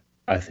say.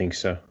 I think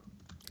so.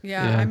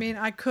 Yeah, I mean,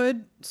 I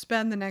could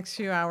spend the next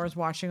few hours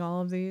watching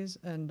all of these,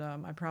 and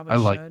I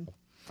probably should.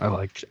 I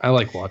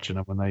like watching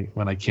them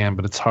when I can,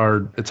 but it's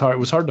hard. It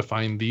was hard to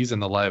find these in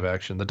the live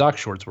action. The doc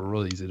shorts were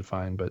really easy to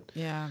find, but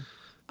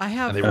I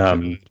have.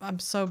 I'm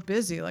so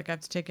busy. Like I have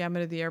to take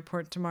Emma to the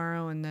airport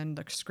tomorrow, and then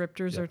the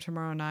scripters are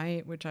tomorrow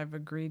night, which I've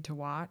agreed to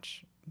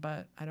watch,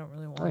 but I don't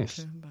really want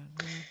to.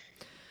 But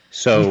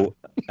So,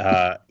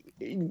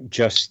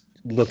 just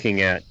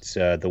looking at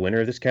the winner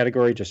of this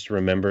category, just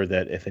remember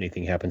that If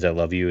Anything Happens, I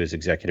Love You is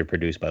executive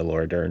produced by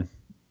Laura Dern.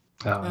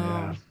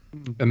 Yeah,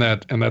 and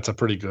that's a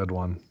pretty good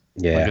one.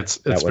 Yeah, it's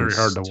very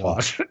hard to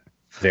watch.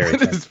 Very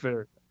it is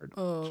very hard.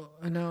 Oh,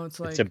 I know. It's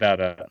like it's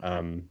about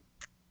a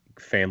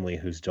family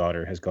whose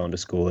daughter has gone to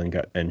school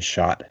and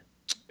shot.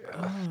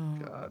 Oh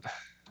God.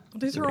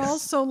 These are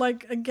also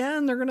like,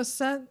 again, they're gonna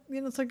set.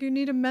 It's like you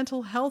need a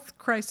mental health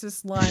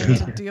crisis line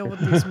to deal with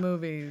these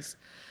movies.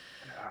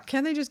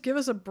 Can they just give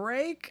us a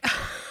break?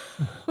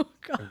 Oh,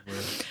 God.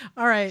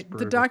 All right,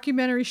 the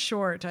documentary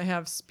short. I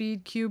have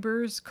Speed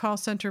Cubers, Call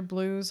Center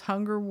Blues,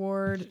 Hunger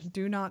Ward,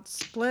 Do Not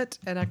Split,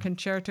 and A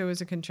Concerto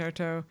is a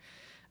Concerto.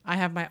 I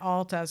have my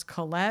alt as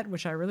Colette,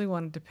 which I really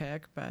wanted to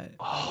pick, but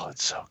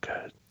it's so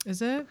good.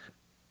 Is it?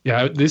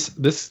 Yeah,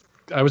 this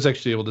I was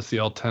actually able to see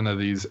all 10 of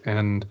these,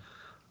 and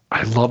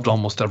I loved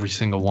almost every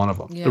single one of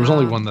them. Yeah. There was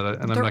only one and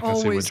I'm not going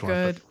to say which one.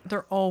 But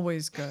they're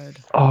always good.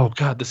 Oh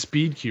God, the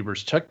Speed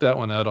Cubers. Check that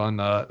one out on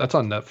that's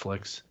on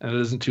Netflix, and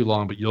it isn't too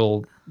long, but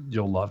you'll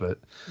love it.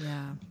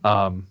 Yeah.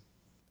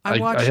 I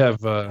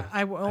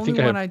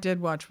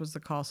did watch was the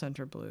Call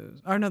Center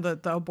Blues. Or no, the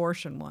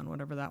abortion one,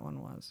 whatever that one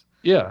was.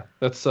 Yeah,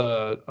 that's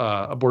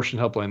Abortion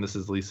Helpline. This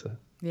is Lisa.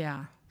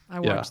 Yeah,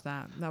 I watched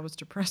that. That was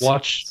depressing.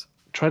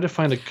 try to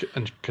find a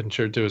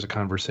concerto as a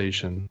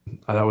conversation.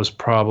 That was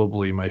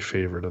probably my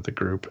favorite of the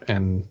group,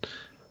 and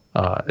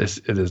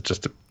it is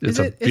just it's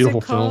a beautiful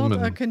is it called film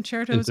a and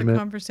concerto as a intimate.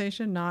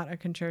 conversation, not a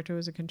concerto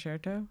as a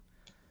concerto?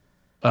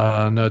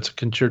 No, it's a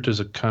concerto as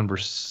a Oh,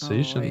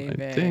 conversation. I think.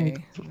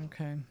 baby.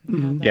 Okay.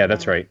 Yeah,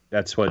 that's right.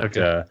 That's what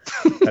Okay.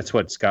 that's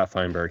what Scott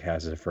Feinberg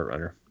has as a front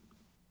runner.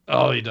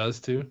 Oh, he does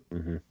too.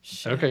 Mm-hmm.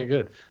 Shit. Okay,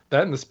 good.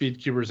 That and the Speed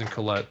Cubers and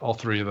Colette, all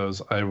three of those.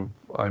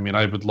 I mean,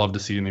 I would love to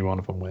see any one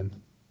of them win.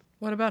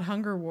 What about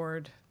Hunger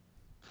Ward?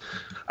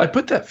 I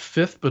put that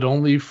fifth, but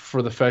only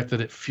for the fact that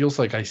it feels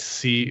like I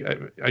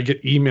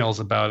get emails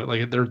about it.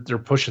 Like they're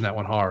pushing that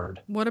one hard.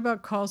 What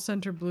about Call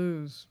Center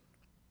Blues?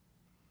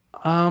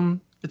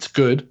 It's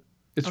good.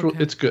 Okay.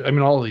 It's good. I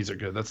mean, all of these are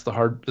good. That's the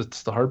hard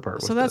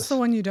part. So with that's this. the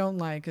one you don't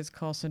like is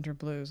Call Center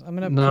Blues. I'm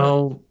gonna put.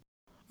 No.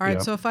 All right.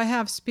 Yeah. So if I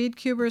have Speed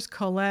Cubers,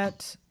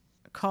 Colette,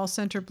 Call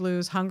Center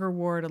Blues, Hunger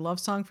Ward, a love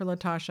song for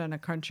Latasha, and a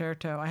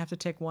concerto, I have to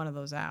take one of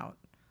those out.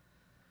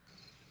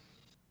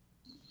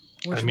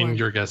 Which I mean, one?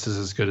 your guess is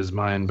as good as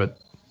mine, but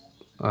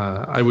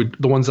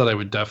the ones that I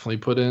would definitely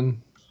put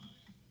in.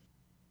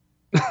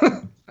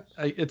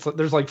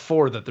 There's like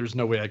four that there's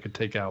no way I could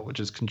take out, which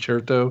is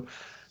concerto,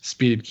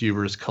 Speed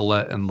Cubers,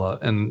 Colette, and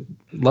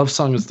Love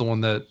Song is the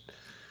one that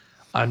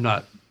I'm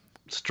not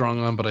strong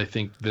on, but I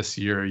think this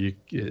year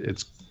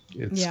it's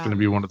going to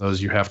be one of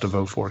those you have to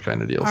vote for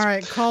kind of deals. All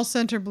right, Call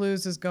Center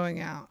Blues is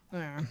going out.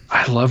 There.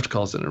 I loved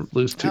Call Center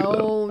Blues too,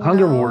 though. Oh,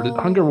 Hunger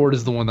no. Ward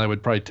is the one I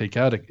would probably take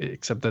out,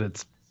 except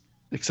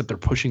they're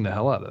pushing the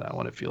hell out of that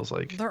one. It feels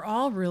like They're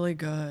all really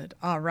good.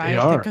 All right, They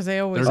are. because they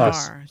always They're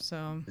are.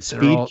 So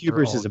Speed all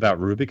Cubers is about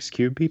Rubik's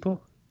Cube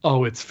people.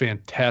 Oh, it's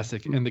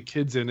fantastic, and the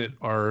kids in it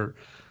are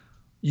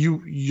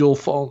you'll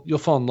fall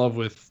in love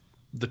with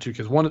the two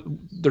kids.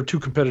 They're two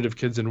competitive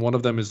kids, and one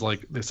of them is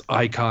like this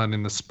icon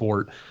in the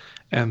sport,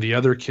 and the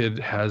other kid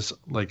has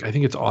I think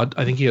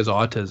he has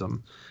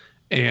autism,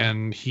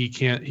 and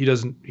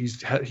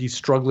he's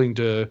struggling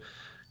to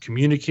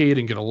communicate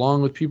and get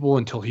along with people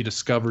until he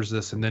discovers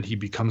this, and then he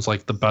becomes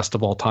like the best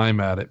of all time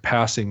at it,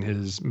 passing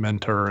his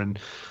mentor, and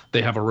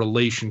they have a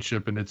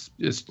relationship, and it's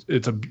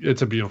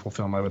a beautiful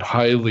film. I would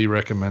highly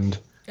recommend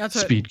that's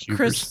Speed what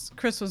Cubers.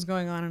 Chris was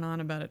going on and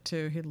on about it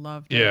too. He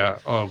loved it. Yeah.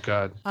 Oh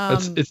God.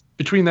 It's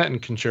between that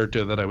and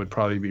Concerto that I would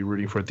probably be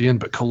rooting for at the end.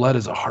 But Colette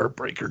is a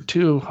heartbreaker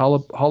too.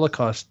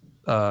 Holocaust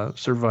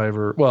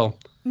survivor. Well.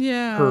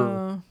 Yeah.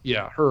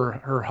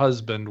 Her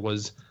husband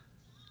was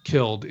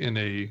killed in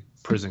a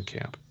prison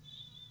camp.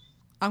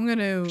 I'm going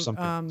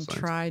to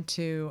try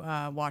to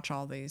watch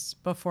all these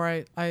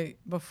before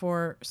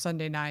before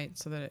Sunday night,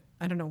 so that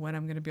I don't know when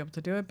I'm going to be able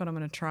to do it, but I'm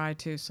going to try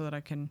to, so that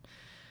I can,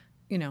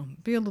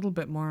 be a little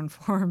bit more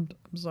informed.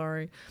 I'm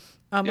sorry.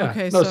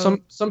 Okay. No, so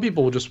some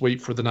people will just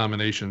wait for the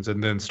nominations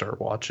and then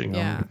start watching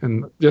them, Yeah.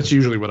 and that's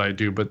usually what I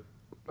do. But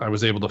I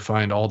was able to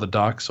find all the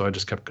docs, so I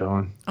just kept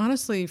going.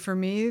 honestly, for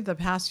me, the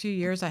past few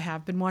years, I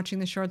have been watching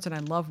the shorts and I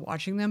love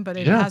watching them, but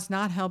it has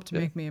not helped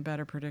make me a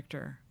better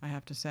predictor, I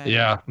have to say.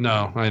 Yeah.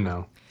 No, I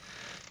know.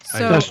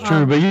 So, That's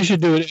true, but you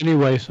should do it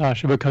anyway,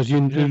 Sasha, because you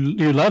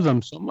love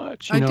them so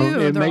much. I do.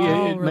 It They're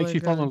all makes really you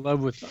fall good. in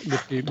love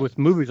with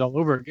movies all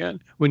over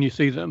again when you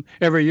see them.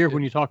 Every year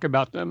when you talk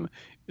about them,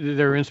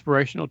 they're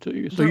inspirational to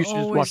you. So They're you should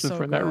just always watch them so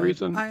for that good.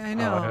 reason. I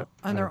know.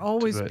 And they're I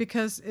always, do it.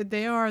 because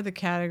they are the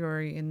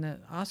category in the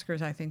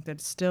Oscars, I think, that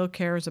still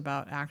cares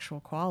about actual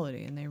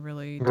quality, and they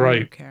really do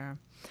Right. care.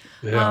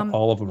 Yeah,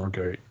 all of them are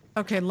great.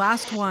 Okay,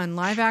 last one,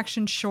 live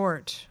action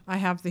short. I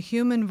have The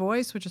Human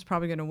Voice, which is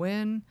probably going to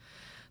win.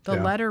 The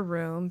Letter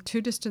Room,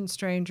 Two Distant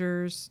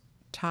Strangers,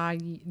 Da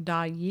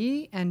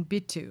Yi, and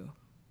Bitu.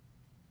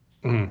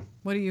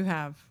 What do you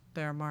have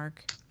there,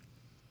 Mark?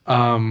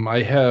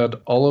 I had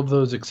all of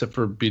those except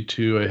for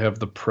B2. I have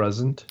The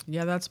Present.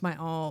 Yeah, that's my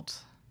alt.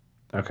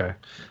 Okay.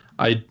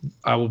 I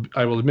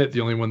will admit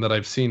the only one that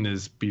I've seen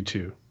is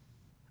B2.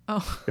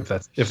 Oh, If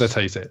that's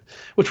how you say it,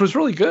 which was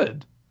really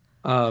good.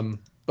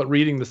 But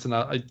reading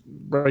the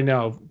right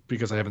now,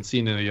 because I haven't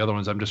seen any other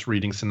ones, I'm just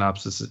reading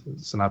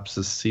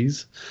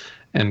synopsises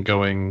and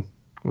going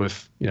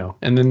with,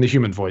 and then The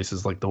Human Voice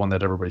is like the one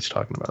that everybody's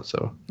talking about.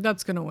 So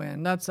that's going to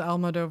win. That's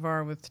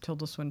Almodovar with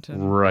Tilda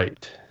Swinton.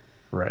 right.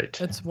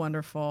 It's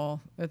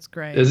wonderful. It's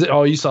great. Is it?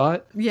 Oh, you saw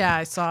it? Yeah,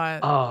 I saw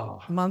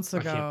it months I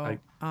ago.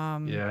 I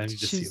need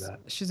to see that.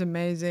 She's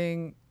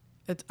amazing.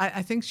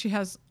 I think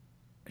she's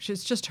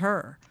just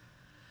her.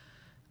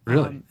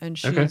 Really?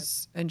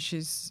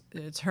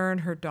 It's her and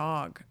her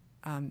dog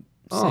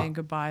saying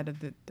goodbye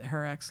to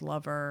her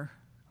ex-lover.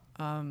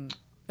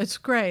 It's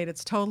great.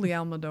 It's totally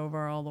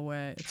Almodovar all the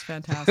way. It's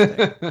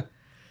fantastic.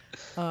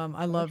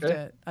 I loved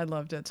it. I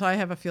loved it. So I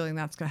have a feeling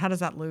that's good. How does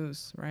that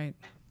lose, right?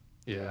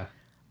 Yeah.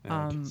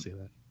 I can see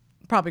that.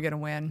 Probably going to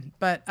win.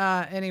 But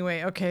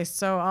anyway, okay,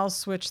 so I'll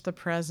switch The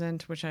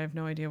Present, which I have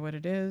no idea what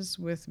it is,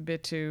 with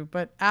Bitu.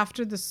 But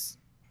after this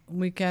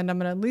weekend, I'm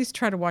going to at least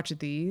try to watch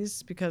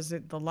these, because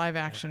the live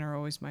action are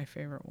always my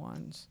favorite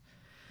ones.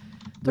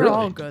 They're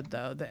all good,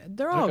 though.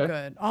 They're all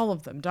good. All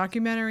of them.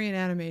 Documentary and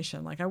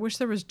animation. Like, I wish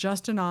there was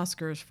just an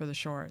Oscars for the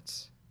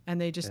shorts. And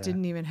they just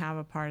didn't even have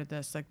a part of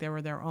this. Like, they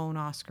were their own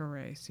Oscar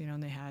race, you know,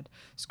 and they had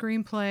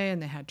screenplay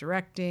and they had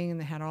directing and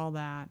they had all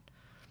that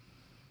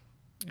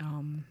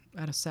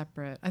at a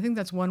separate. I think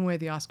that's one way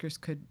the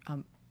Oscars could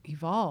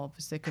evolve,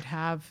 is they could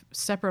have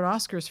separate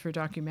Oscars for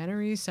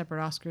documentaries,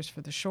 separate Oscars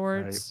for the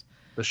shorts.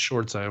 Right. The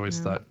shorts I always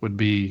thought would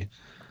be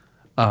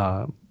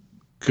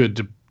good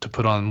to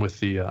put on with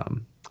the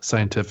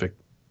scientific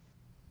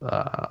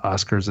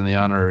Oscars and the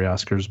honorary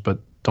Oscars, but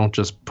don't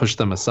just push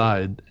them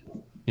aside.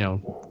 You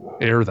know,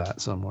 air that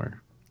somewhere.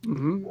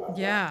 Mm-hmm.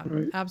 Yeah,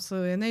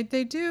 absolutely. And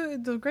they do.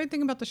 The great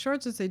thing about the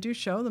shorts is they do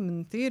show them in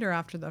the theater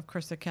after of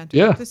course they can't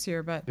do it this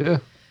year, but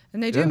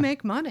and they do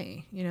make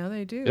money. You know,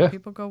 they do.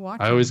 People go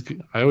watch. I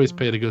always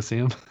pay to go see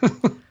them.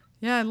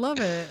 Yeah, I love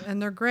it, and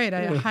they're great.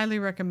 I highly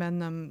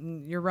recommend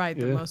them. You're right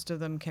that most of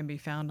them can be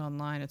found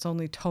online. It's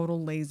only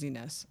total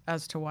laziness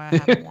as to why I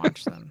haven't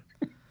watched them.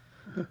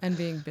 And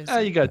being busy.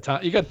 You got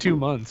time. You got 2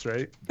 months,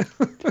 right?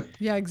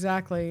 Yeah,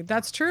 exactly.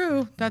 That's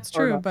true. That's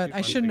true. But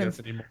I shouldn't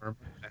have.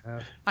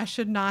 I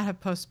should not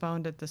have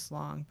postponed it this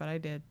long, but I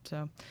did.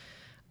 So,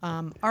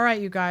 all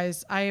right, you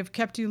guys. I have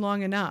kept you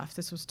long enough.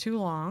 This was too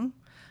long,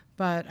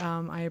 but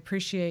I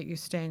appreciate you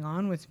staying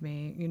on with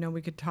me. You know,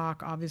 we could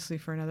talk obviously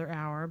for another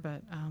hour,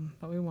 but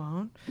we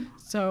won't.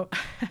 So,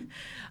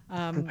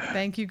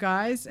 thank you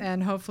guys,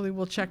 and hopefully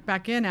we'll check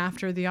back in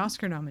after the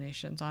Oscar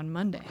nominations on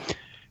Monday.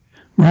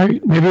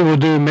 Right.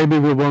 Maybe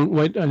we won't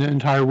wait an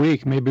entire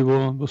week. Maybe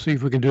we'll see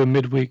if we can do a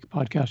midweek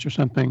podcast or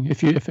something.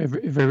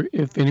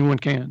 If anyone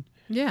can.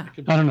 Yeah.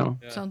 I don't know.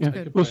 Sounds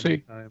good. We'll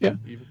see. Yeah.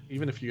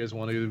 Even if you guys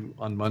want to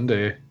on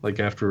Monday, like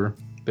after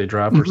they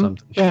drop or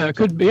something. Yeah, it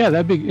could be. Yeah,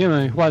 that'd be. You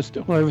know, while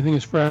everything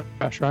is fresh,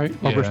 right?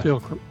 While we're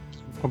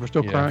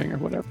still crying or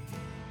whatever.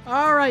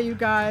 All right, you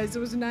guys. It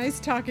was nice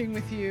talking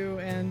with you,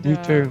 and you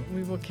too.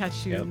 We will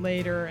catch you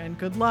later. And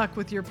good luck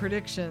with your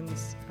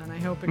predictions. And I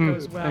hope it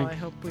goes well. Thanks. I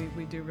hope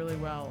we do really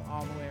well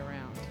all the way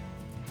around.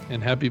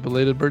 And happy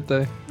belated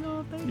birthday.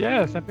 Oh, thank you.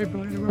 Yes, happy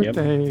belated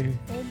birthday.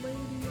 Old lady.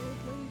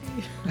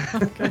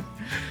 Okay.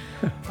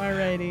 All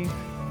righty.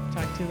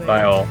 Talk to you later.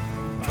 Bye all.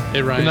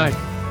 Hey, Ryan. Good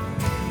night.